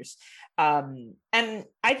trailers. And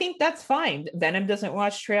I think that's fine. Venom doesn't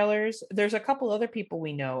watch trailers. There's a couple other people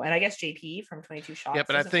we know, and I guess JP from 22 Shots. Yeah,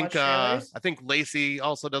 but I think Lacey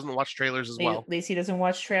also doesn't watch trailers as well. Lacey doesn't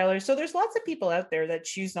watch trailers. So there's lots of people out there that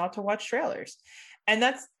choose not to watch trailers. And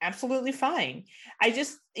that's absolutely fine. I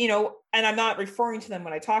just, you know, and I'm not referring to them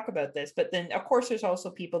when I talk about this, but then of course there's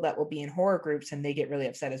also people that will be in horror groups and they get really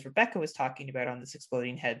upset, as Rebecca was talking about on this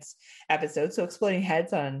Exploding Heads episode. So Exploding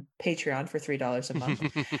Heads on Patreon for $3 a month.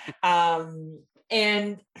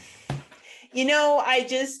 And, you know, I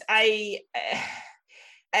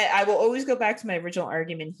will always go back to my original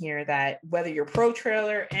argument here that whether you're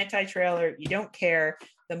pro-trailer, anti-trailer, you don't care.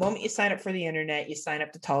 The moment you sign up for the internet, you sign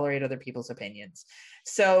up to tolerate other people's opinions.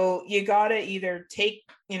 So you gotta either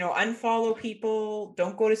unfollow people,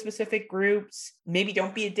 don't go to specific groups, maybe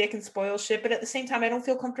don't be a dick and spoil shit. But at the same time, I don't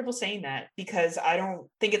feel comfortable saying that because I don't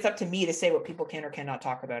think it's up to me to say what people can or cannot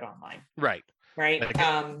talk about online. Right. right?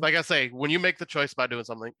 Like I say, when you make the choice about doing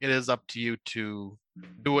something, it is up to you to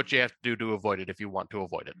do what you have to do to avoid it if you want to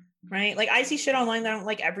avoid it. Right? Like I see shit online that I don't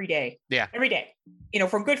like every day. Yeah. Every day. You know,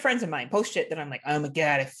 from good friends of mine, post shit that I'm like, oh my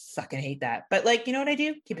God, I fucking hate that. But like, you know what I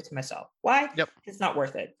do? Keep it to myself. Why? Yep. It's not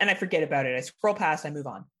worth it. And I forget about it. I scroll past, I move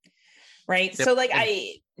on. Right. Yep. So like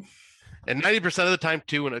and 90% of the time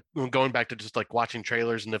too, when going back to just like watching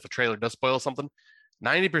trailers, and if a trailer does spoil something,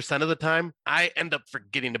 90% of the time I end up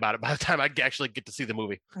forgetting about it by the time I actually get to see the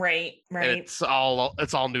movie. Right. And it's all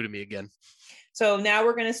new to me again. So now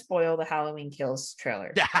we're gonna spoil the Halloween Kills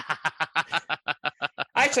trailer.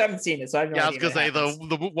 I actually haven't seen it, so I have no idea. I was gonna say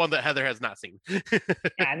the one that Heather has not seen. Yeah,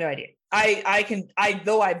 I have no idea.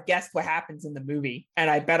 Though I've guessed what happens in the movie, and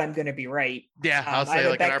I bet I'm gonna be right. Yeah, I'll say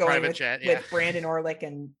like in our private chat. Yeah. With Brandon Orlick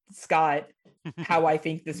and Scott, how I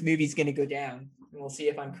think this movie's gonna go down. And we'll see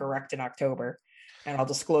if I'm correct in October. And I'll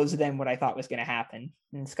disclose to them what I thought was gonna happen.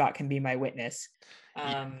 And Scott can be my witness.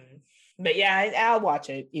 But yeah, I'll watch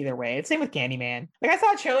it either way. It's same with Candyman. Like I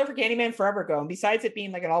saw a trailer for Candyman forever ago, and besides it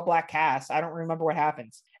being like an all black cast, I don't remember what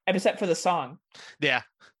happens except for the song. Yeah,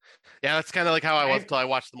 that's kind of like how I was until I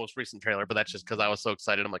watched the most recent trailer. But that's just because I was so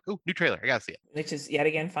excited. I'm like, "Ooh, new trailer! I gotta see it." Which is yet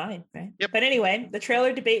again fine, right? Yep. But anyway, the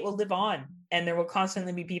trailer debate will live on, and there will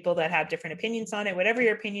constantly be people that have different opinions on it. Whatever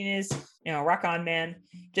your opinion is, rock on, man.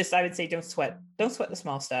 Just I would say, don't sweat the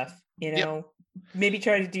small stuff. Yep. Maybe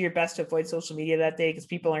try to do your best to avoid social media that day because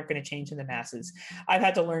people aren't going to change in the masses. I've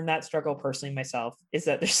had to learn that struggle personally myself, is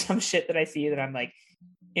that there's some shit that I see that I'm like,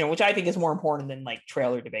 which I think is more important than like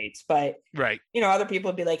trailer debates. But, right. Other people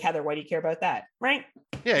would be like, Heather, why do you care about that? Right.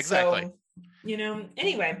 Yeah, exactly. So,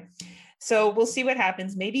 anyway, so we'll see what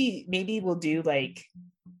happens. Maybe we'll do like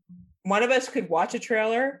one of us could watch a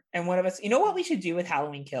trailer and one of us, what we should do with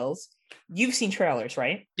Halloween Kills? You've seen trailers,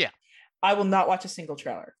 right? Yeah. I will not watch a single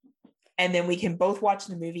trailer. And then we can both watch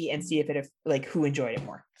the movie and see if it who enjoyed it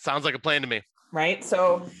more. Sounds like a plan to me. Right.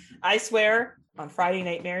 So I swear on Friday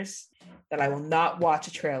Nightmares that I will not watch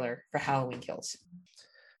a trailer for Halloween Kills.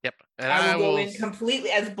 Yep. And I will go in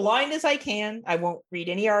completely as blind as I can. I won't read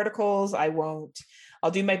any articles. I'll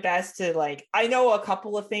do my best to I know a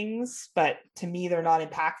couple of things, but to me, they're not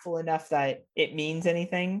impactful enough that it means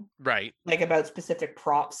anything. Right. Like about specific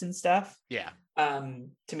props and stuff. Yeah.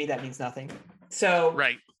 To me, that means nothing. So,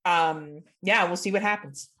 right. Yeah, we'll see what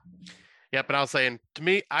happens. Yep, and I was saying, to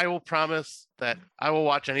me, I will promise that I will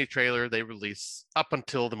watch any trailer they release up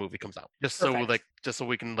until the movie comes out, just so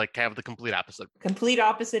we can have the complete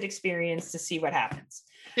opposite experience to see what happens.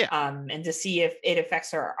 Yeah. And to see if it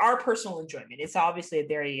affects our personal enjoyment. It's obviously a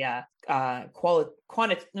very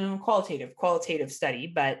qualitative study,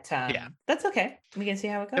 but that's okay. We can see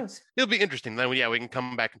how it goes. It'll be interesting. Then we can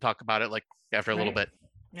come back and talk about it after a little bit.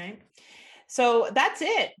 Right. So that's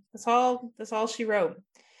it. That's all she wrote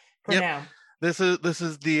for now. This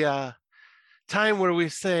is the time where we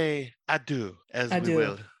say adieu, we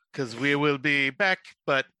will, because we will be back,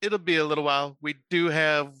 but it'll be a little while. We do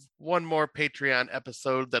have one more Patreon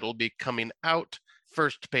episode that'll be coming out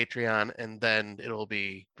first Patreon, and then it'll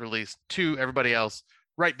be released to everybody else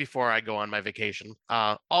right before I go on my vacation.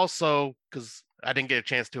 Also, because I didn't get a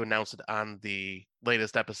chance to announce it on the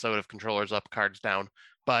latest episode of Controllers Up, Cards Down,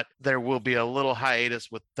 but there will be a little hiatus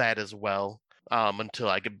with that as well until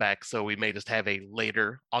I get back. So we may just have a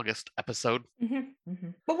later August episode. Mm-hmm, mm-hmm.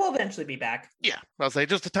 But we'll eventually be back. Yeah, I'll say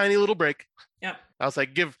just a tiny little break. Yeah. I'll say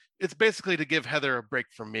it's basically to give Heather a break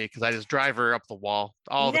from me because I just drive her up the wall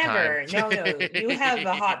all the time. No. You have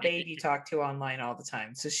the hot babe you talk to online all the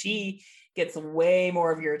time. So she gets way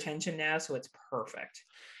more of your attention now. So it's perfect.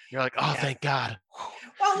 You're like, oh, thank God.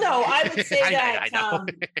 Well, no, I would say that I know.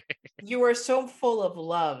 You are so full of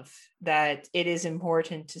love that it is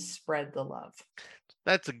important to spread the love.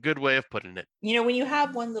 That's a good way of putting it. When you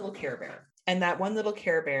have one little Care Bear and that one little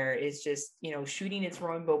Care Bear is just, shooting its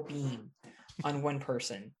rainbow beam on one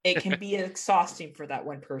person, it can be exhausting for that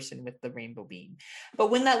one person with the rainbow beam. But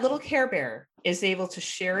when that little Care Bear is able to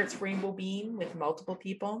share its rainbow beam with multiple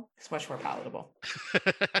people, it's much more palatable.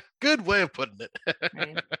 Good way of putting it.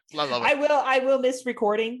 Right? Love it. I will miss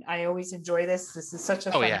recording. I always enjoy this. This is such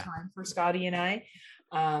a fun time for Scotty and I.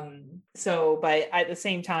 But at the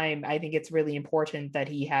same time, I think it's really important that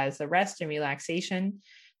he has the rest and relaxation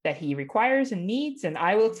that he requires and needs. And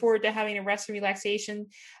I look forward to having a rest and relaxation.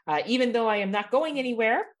 Even though I am not going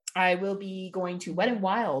anywhere, I will be going to Wet and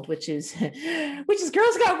Wild, which is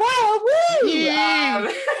Girls Got Wild.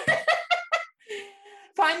 Woo!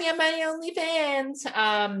 Find me on my OnlyFans,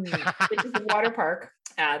 which is a water park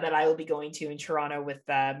that I will be going to in Toronto with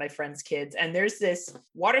my friends' kids. And there's this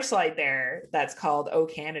water slide there that's called Oh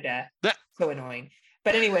Canada. So annoying.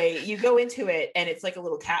 But anyway, you go into it and it's like a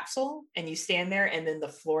little capsule and you stand there and then the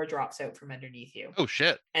floor drops out from underneath you. Oh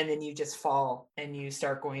shit. And then you just fall and you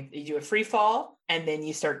start going, you do a free fall and then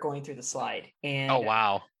you start going through the slide. And Oh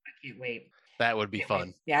wow. I can't wait. That would be Can't fun.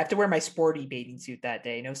 wait. Yeah, I have to wear my sporty bathing suit that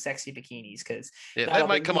day. No sexy bikinis because Yeah, that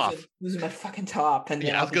might come off. Losing my fucking top. And then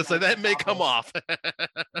Yeah, I was gonna say that may come off.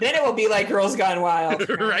 Then it will be like Girls Gone Wild,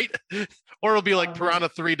 right? Or it'll be like Piranha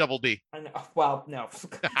 3 Double D. Well, no.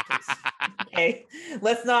 Okay,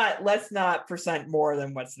 let's not present more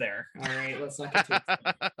than what's there. All right, let's not get too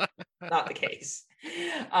not the case.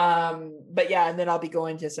 But yeah, and then I'll be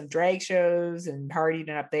going to some drag shows and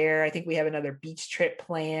partying up there. I think we have another beach trip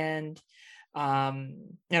planned.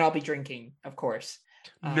 And I'll be drinking, of course.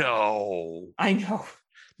 No. I know.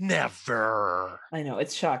 Never. I know,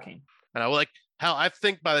 it's shocking. And I like how I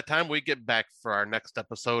think by the time we get back for our next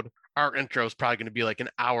episode, our intro is probably going to be like an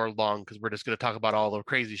hour long because we're just going to talk about all the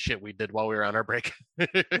crazy shit we did while we were on our break.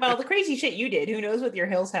 Well, the crazy shit you did. Who knows with your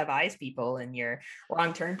Hills Have Eyes people and your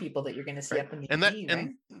wrong turn people that you're going to see up in the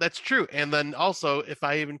and that's true. And then also, if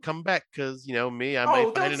I even come back, because you know me,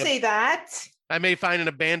 don't say that. I may find an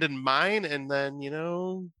abandoned mine, and then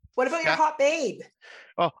What about your hot babe?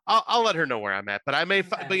 Oh, I'll let her know where I'm at, but I may,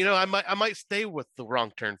 but I might stay with the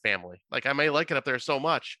Wrong Turn family. Like I may like it up there so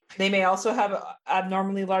much. They may also have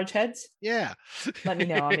abnormally large heads. Yeah. Let me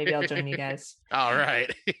know. Maybe I'll join you guys. All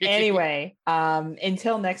right. Anyway,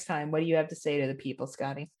 until next time, what do you have to say to the people,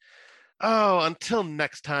 Scotty? Oh, until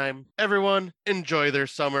next time, everyone enjoy their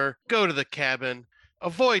summer. Go to the cabin.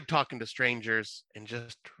 Avoid talking to strangers and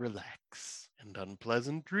just relax and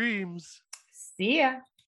unpleasant dreams. See ya.